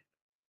 Bye.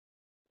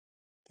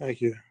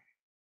 Thank you.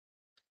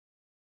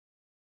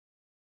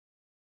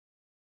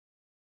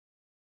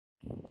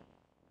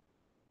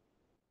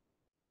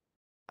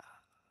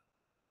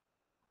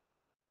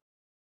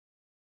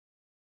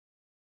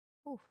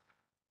 Oof.